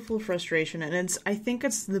beautiful frustration, and I think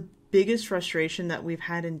it's the biggest frustration that we've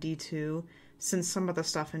had in D2 since some of the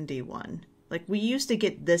stuff in D1. Like, we used to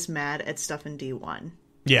get this mad at stuff in D1.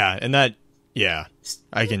 Yeah, and that, there's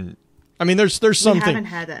something,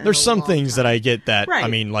 there's some things that I get that, Right. I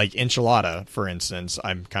mean, like enchilada, for instance,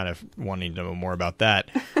 I'm kind of wanting to know more about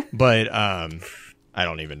that, but, I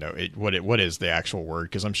don't even know what is the actual word,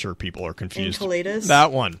 because I'm sure people are confused. Enchiladas?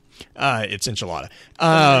 That one. It's enchilada.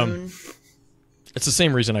 It's the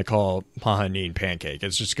same reason I call pahanine pancake.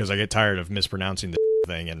 It's just because I get tired of mispronouncing the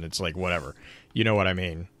thing, and it's like, whatever. You know what I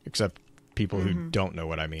mean? Except people who don't know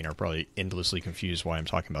what I mean are probably endlessly confused why I'm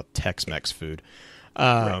talking about Tex-Mex food.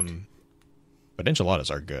 But enchiladas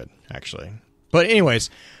are good, actually. But anyways,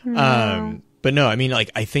 but no, I mean,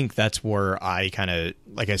 like, I think that's where I kind of,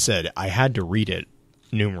 like I said, I had to read it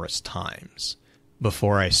numerous times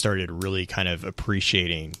before I started really kind of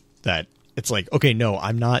appreciating that it's like, okay, no,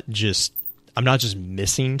 I'm not just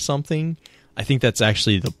missing something. I think that's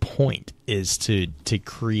actually the point, is to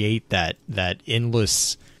create that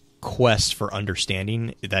endless quest for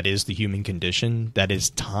understanding that is the human condition, that is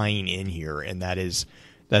tying in here, and that's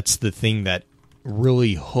the thing that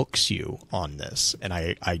really hooks you on this. And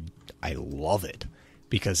I love it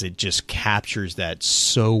because it just captures that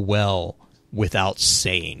so well without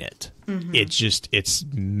saying it. It's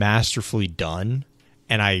masterfully done,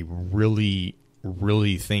 and I really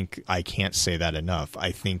think I can't say that enough.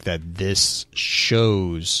 I think that this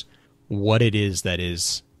shows what it is that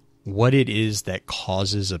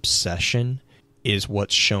causes obsession is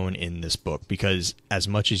what's shown in this book. Because as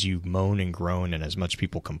much as you moan and groan and as much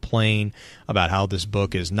people complain about how this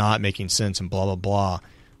book is not making sense and blah blah blah,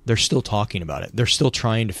 they're still talking about it. They're still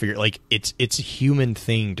trying to figure, like, it's a human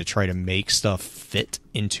thing to try to make stuff fit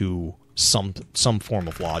into some form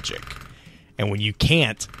of logic. And when you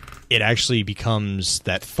can't, it actually becomes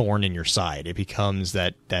that thorn in your side. It becomes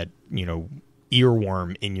that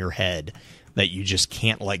earworm in your head that you just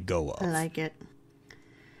can't let go of. I like it.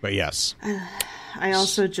 But yes. I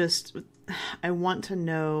also I want to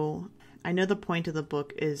know, I know the point of the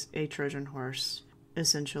book is a Trojan horse,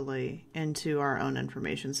 essentially, into our own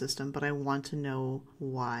information system, but I want to know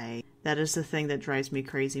why. That is the thing that drives me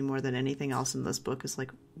crazy more than anything else in this book, is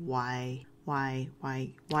like, why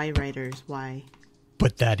writers, why?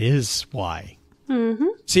 But that is why. Mm-hmm.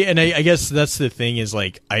 See, and I guess that's the thing, is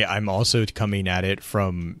like, I'm also coming at it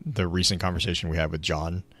from the recent conversation we had with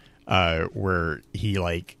John, where he,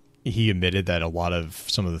 like, he admitted that a lot of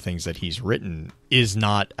some of the things that he's written is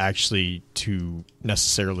not actually to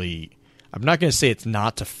necessarily, I'm not going to say it's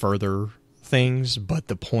not to further things, but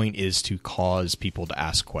the point is to cause people to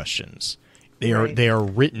ask questions. They are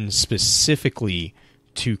written specifically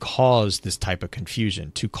to cause this type of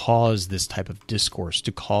confusion, to cause this type of discourse,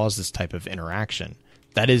 to cause this type of interaction.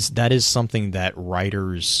 That is something that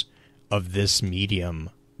writers of this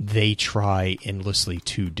medium, they try endlessly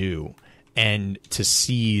to do. And to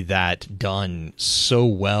see that done so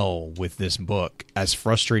well with this book, as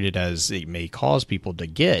frustrated as it may cause people to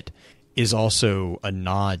get, is also a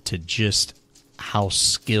nod to just how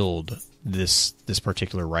skilled this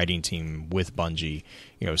particular writing team with Bungie,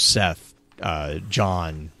 Seth,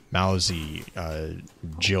 John, Mousy,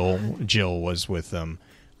 Jill was with them.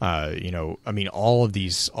 All of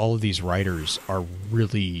these writers are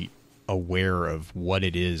really aware of what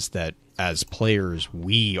it is that as players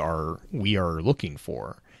we are looking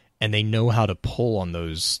for, and they know how to pull on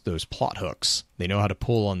those plot hooks. They know how to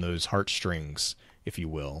pull on those heartstrings, if you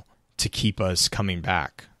will, to keep us coming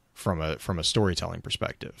back from a storytelling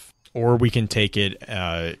perspective. Or we can take it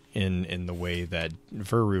in the way that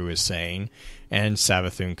Veru is saying, and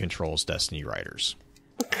Savathun controls Destiny writers.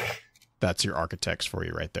 That's your architects for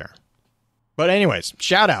you right there. But anyways,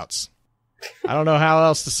 shout-outs. I don't know how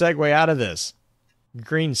else to segue out of this.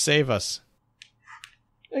 Green, save us.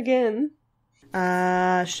 Again.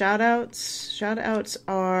 Shout-outs. Shout-outs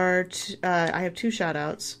are... I have two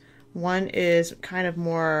shout-outs. One is kind of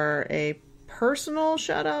more a personal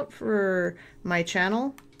shout-out for my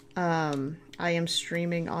channel. I am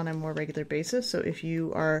streaming on a more regular basis, so if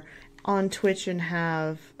you are on Twitch and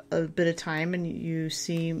have a bit of time and you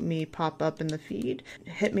see me pop up in the feed,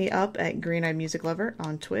 hit me up at Green Eye Music Lover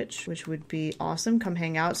on Twitch, which would be awesome. Come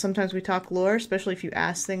hang out. Sometimes we talk lore, especially if you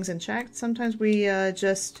ask things in chat. Sometimes we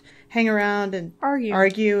just hang around and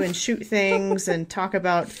argue and shoot things and talk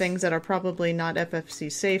about things that are probably not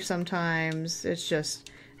FFC safe sometimes. It's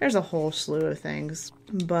just... there's a whole slew of things,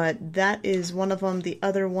 but that is one of them. The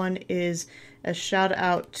other one is a shout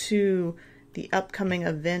out to the upcoming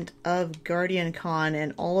event of Guardian Con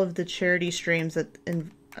and all of the charity streams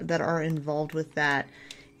that are involved with that.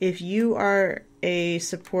 If you are a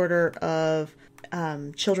supporter of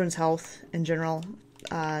children's health in general,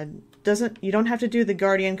 you don't have to do the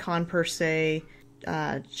Guardian Con per se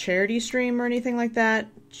charity stream or anything like that.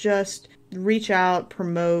 Just reach out,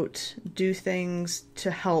 promote, do things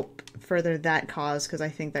to help further that cause, because I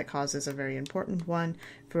think that cause is a very important one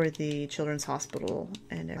for the Children's Hospital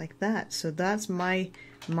and like that. So that's my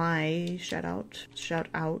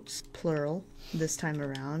shout-outs, plural, this time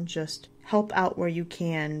around. Just help out where you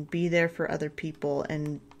can, be there for other people,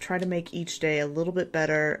 and try to make each day a little bit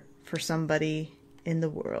better for somebody in the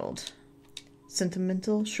world.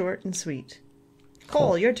 Sentimental, short, and sweet.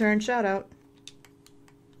 Cole, your turn, shout-out.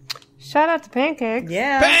 Shout out to pancakes.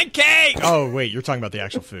 Yeah. Pancake! Oh, wait, you're talking about the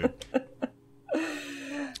actual food.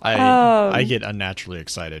 I get unnaturally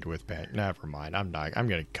excited with pancakes. Never mind. I'm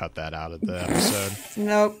going to cut that out of the episode.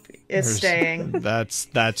 Nope. It's staying.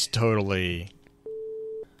 That's totally...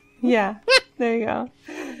 Yeah. There you go.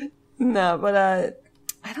 No, but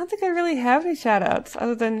I don't think I really have any shout outs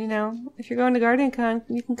other than, if you're going to Guardian Con,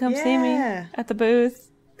 you can come see me at the booth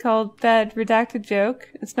called Bad Redacted Joke.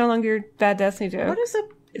 It's no longer Bad Destiny Joke.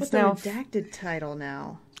 What's the redacted title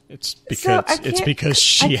now? It's because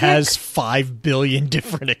she has 5 billion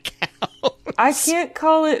different accounts. I can't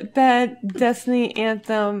call it Bad Destiny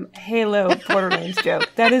Anthem Halo Borderlands Joke.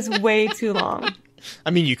 That is way too long.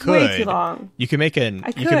 I mean, you could. Way too long. You can make an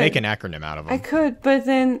acronym out of them. I could, but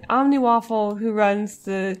then OmniWaffle, who runs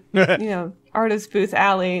the artist booth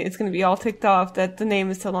alley, is going to be all ticked off that the name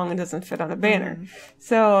is so long and doesn't fit on a banner.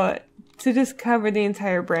 So to just cover the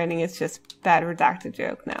entire branding, it's just Bad Redacted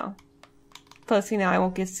Joke now. Plus, I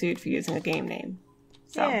won't get sued for using a game name.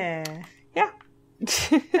 So, yeah.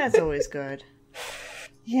 That's always good.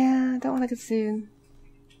 Yeah, I don't want to get sued.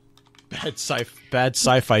 Bad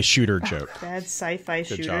sci-fi shooter joke. Bad sci-fi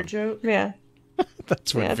shooter joke? Yeah.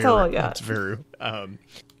 That's what that's all I got. That's Veru.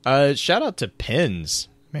 Shout out to Pins.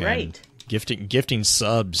 Man. Right. Gifting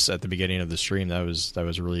subs at the beginning of the stream. That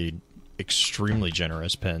was really extremely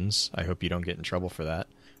generous, Pins. I hope you don't get in trouble for that.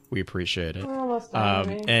 We appreciate it.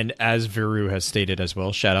 And as Veru has stated as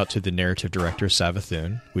well, shout out to the narrative director,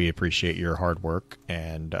 Savathun. We appreciate your hard work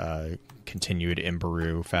and continued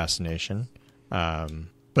Imbaru fascination.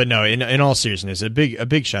 But no, in all seriousness, a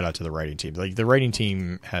big shout out to the writing team. Like, the writing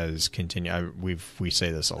team has continued. We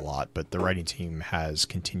say this a lot, but the writing team has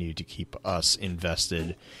continued to keep us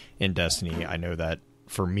invested in Destiny. I know that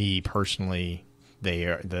for me personally,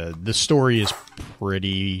 the story is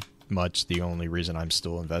pretty much the only reason I'm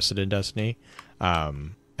still invested in Destiny.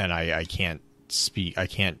 And I can't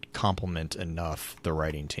compliment enough the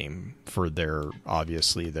writing team for their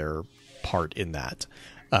part in that.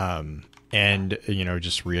 And,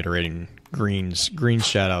 just reiterating Green's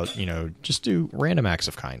shout out, just do random acts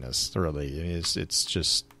of kindness. Really, it's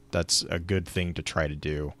just, that's a good thing to try to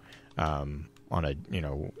do, on a,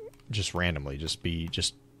 just randomly,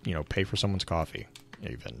 pay for someone's coffee.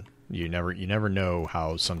 Even you never know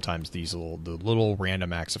how sometimes the little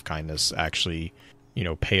random acts of kindness actually,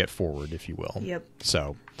 pay it forward, if you will. Yep.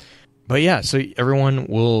 So, but yeah, so everyone,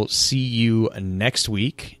 will see you next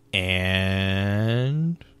week,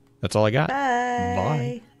 and that's all I got.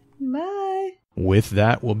 Bye. Bye. With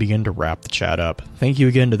that, we'll begin to wrap the chat up. Thank you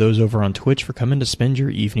again to those over on Twitch for coming to spend your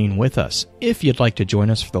evening with us. If you'd like to join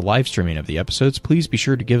us for the live streaming of the episodes, please be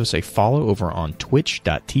sure to give us a follow over on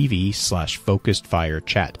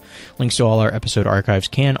twitch.tv/focusedfirechat. Links to all our episode archives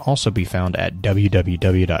can also be found at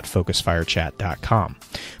www.focusedfirechat.com.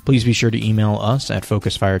 Please be sure to email us at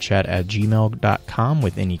focusedfirechat@gmail.com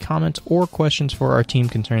with any comments or questions for our team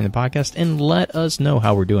concerning the podcast, and let us know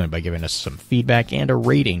how we're doing by giving us some feedback and a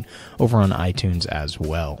rating over on iTunes as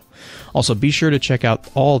well. Also, be sure to check out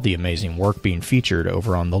all the amazing work being featured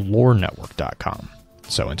over on thelorenetwork.com.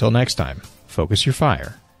 So until next time, focus your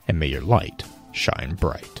fire, and may your light shine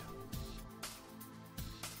bright.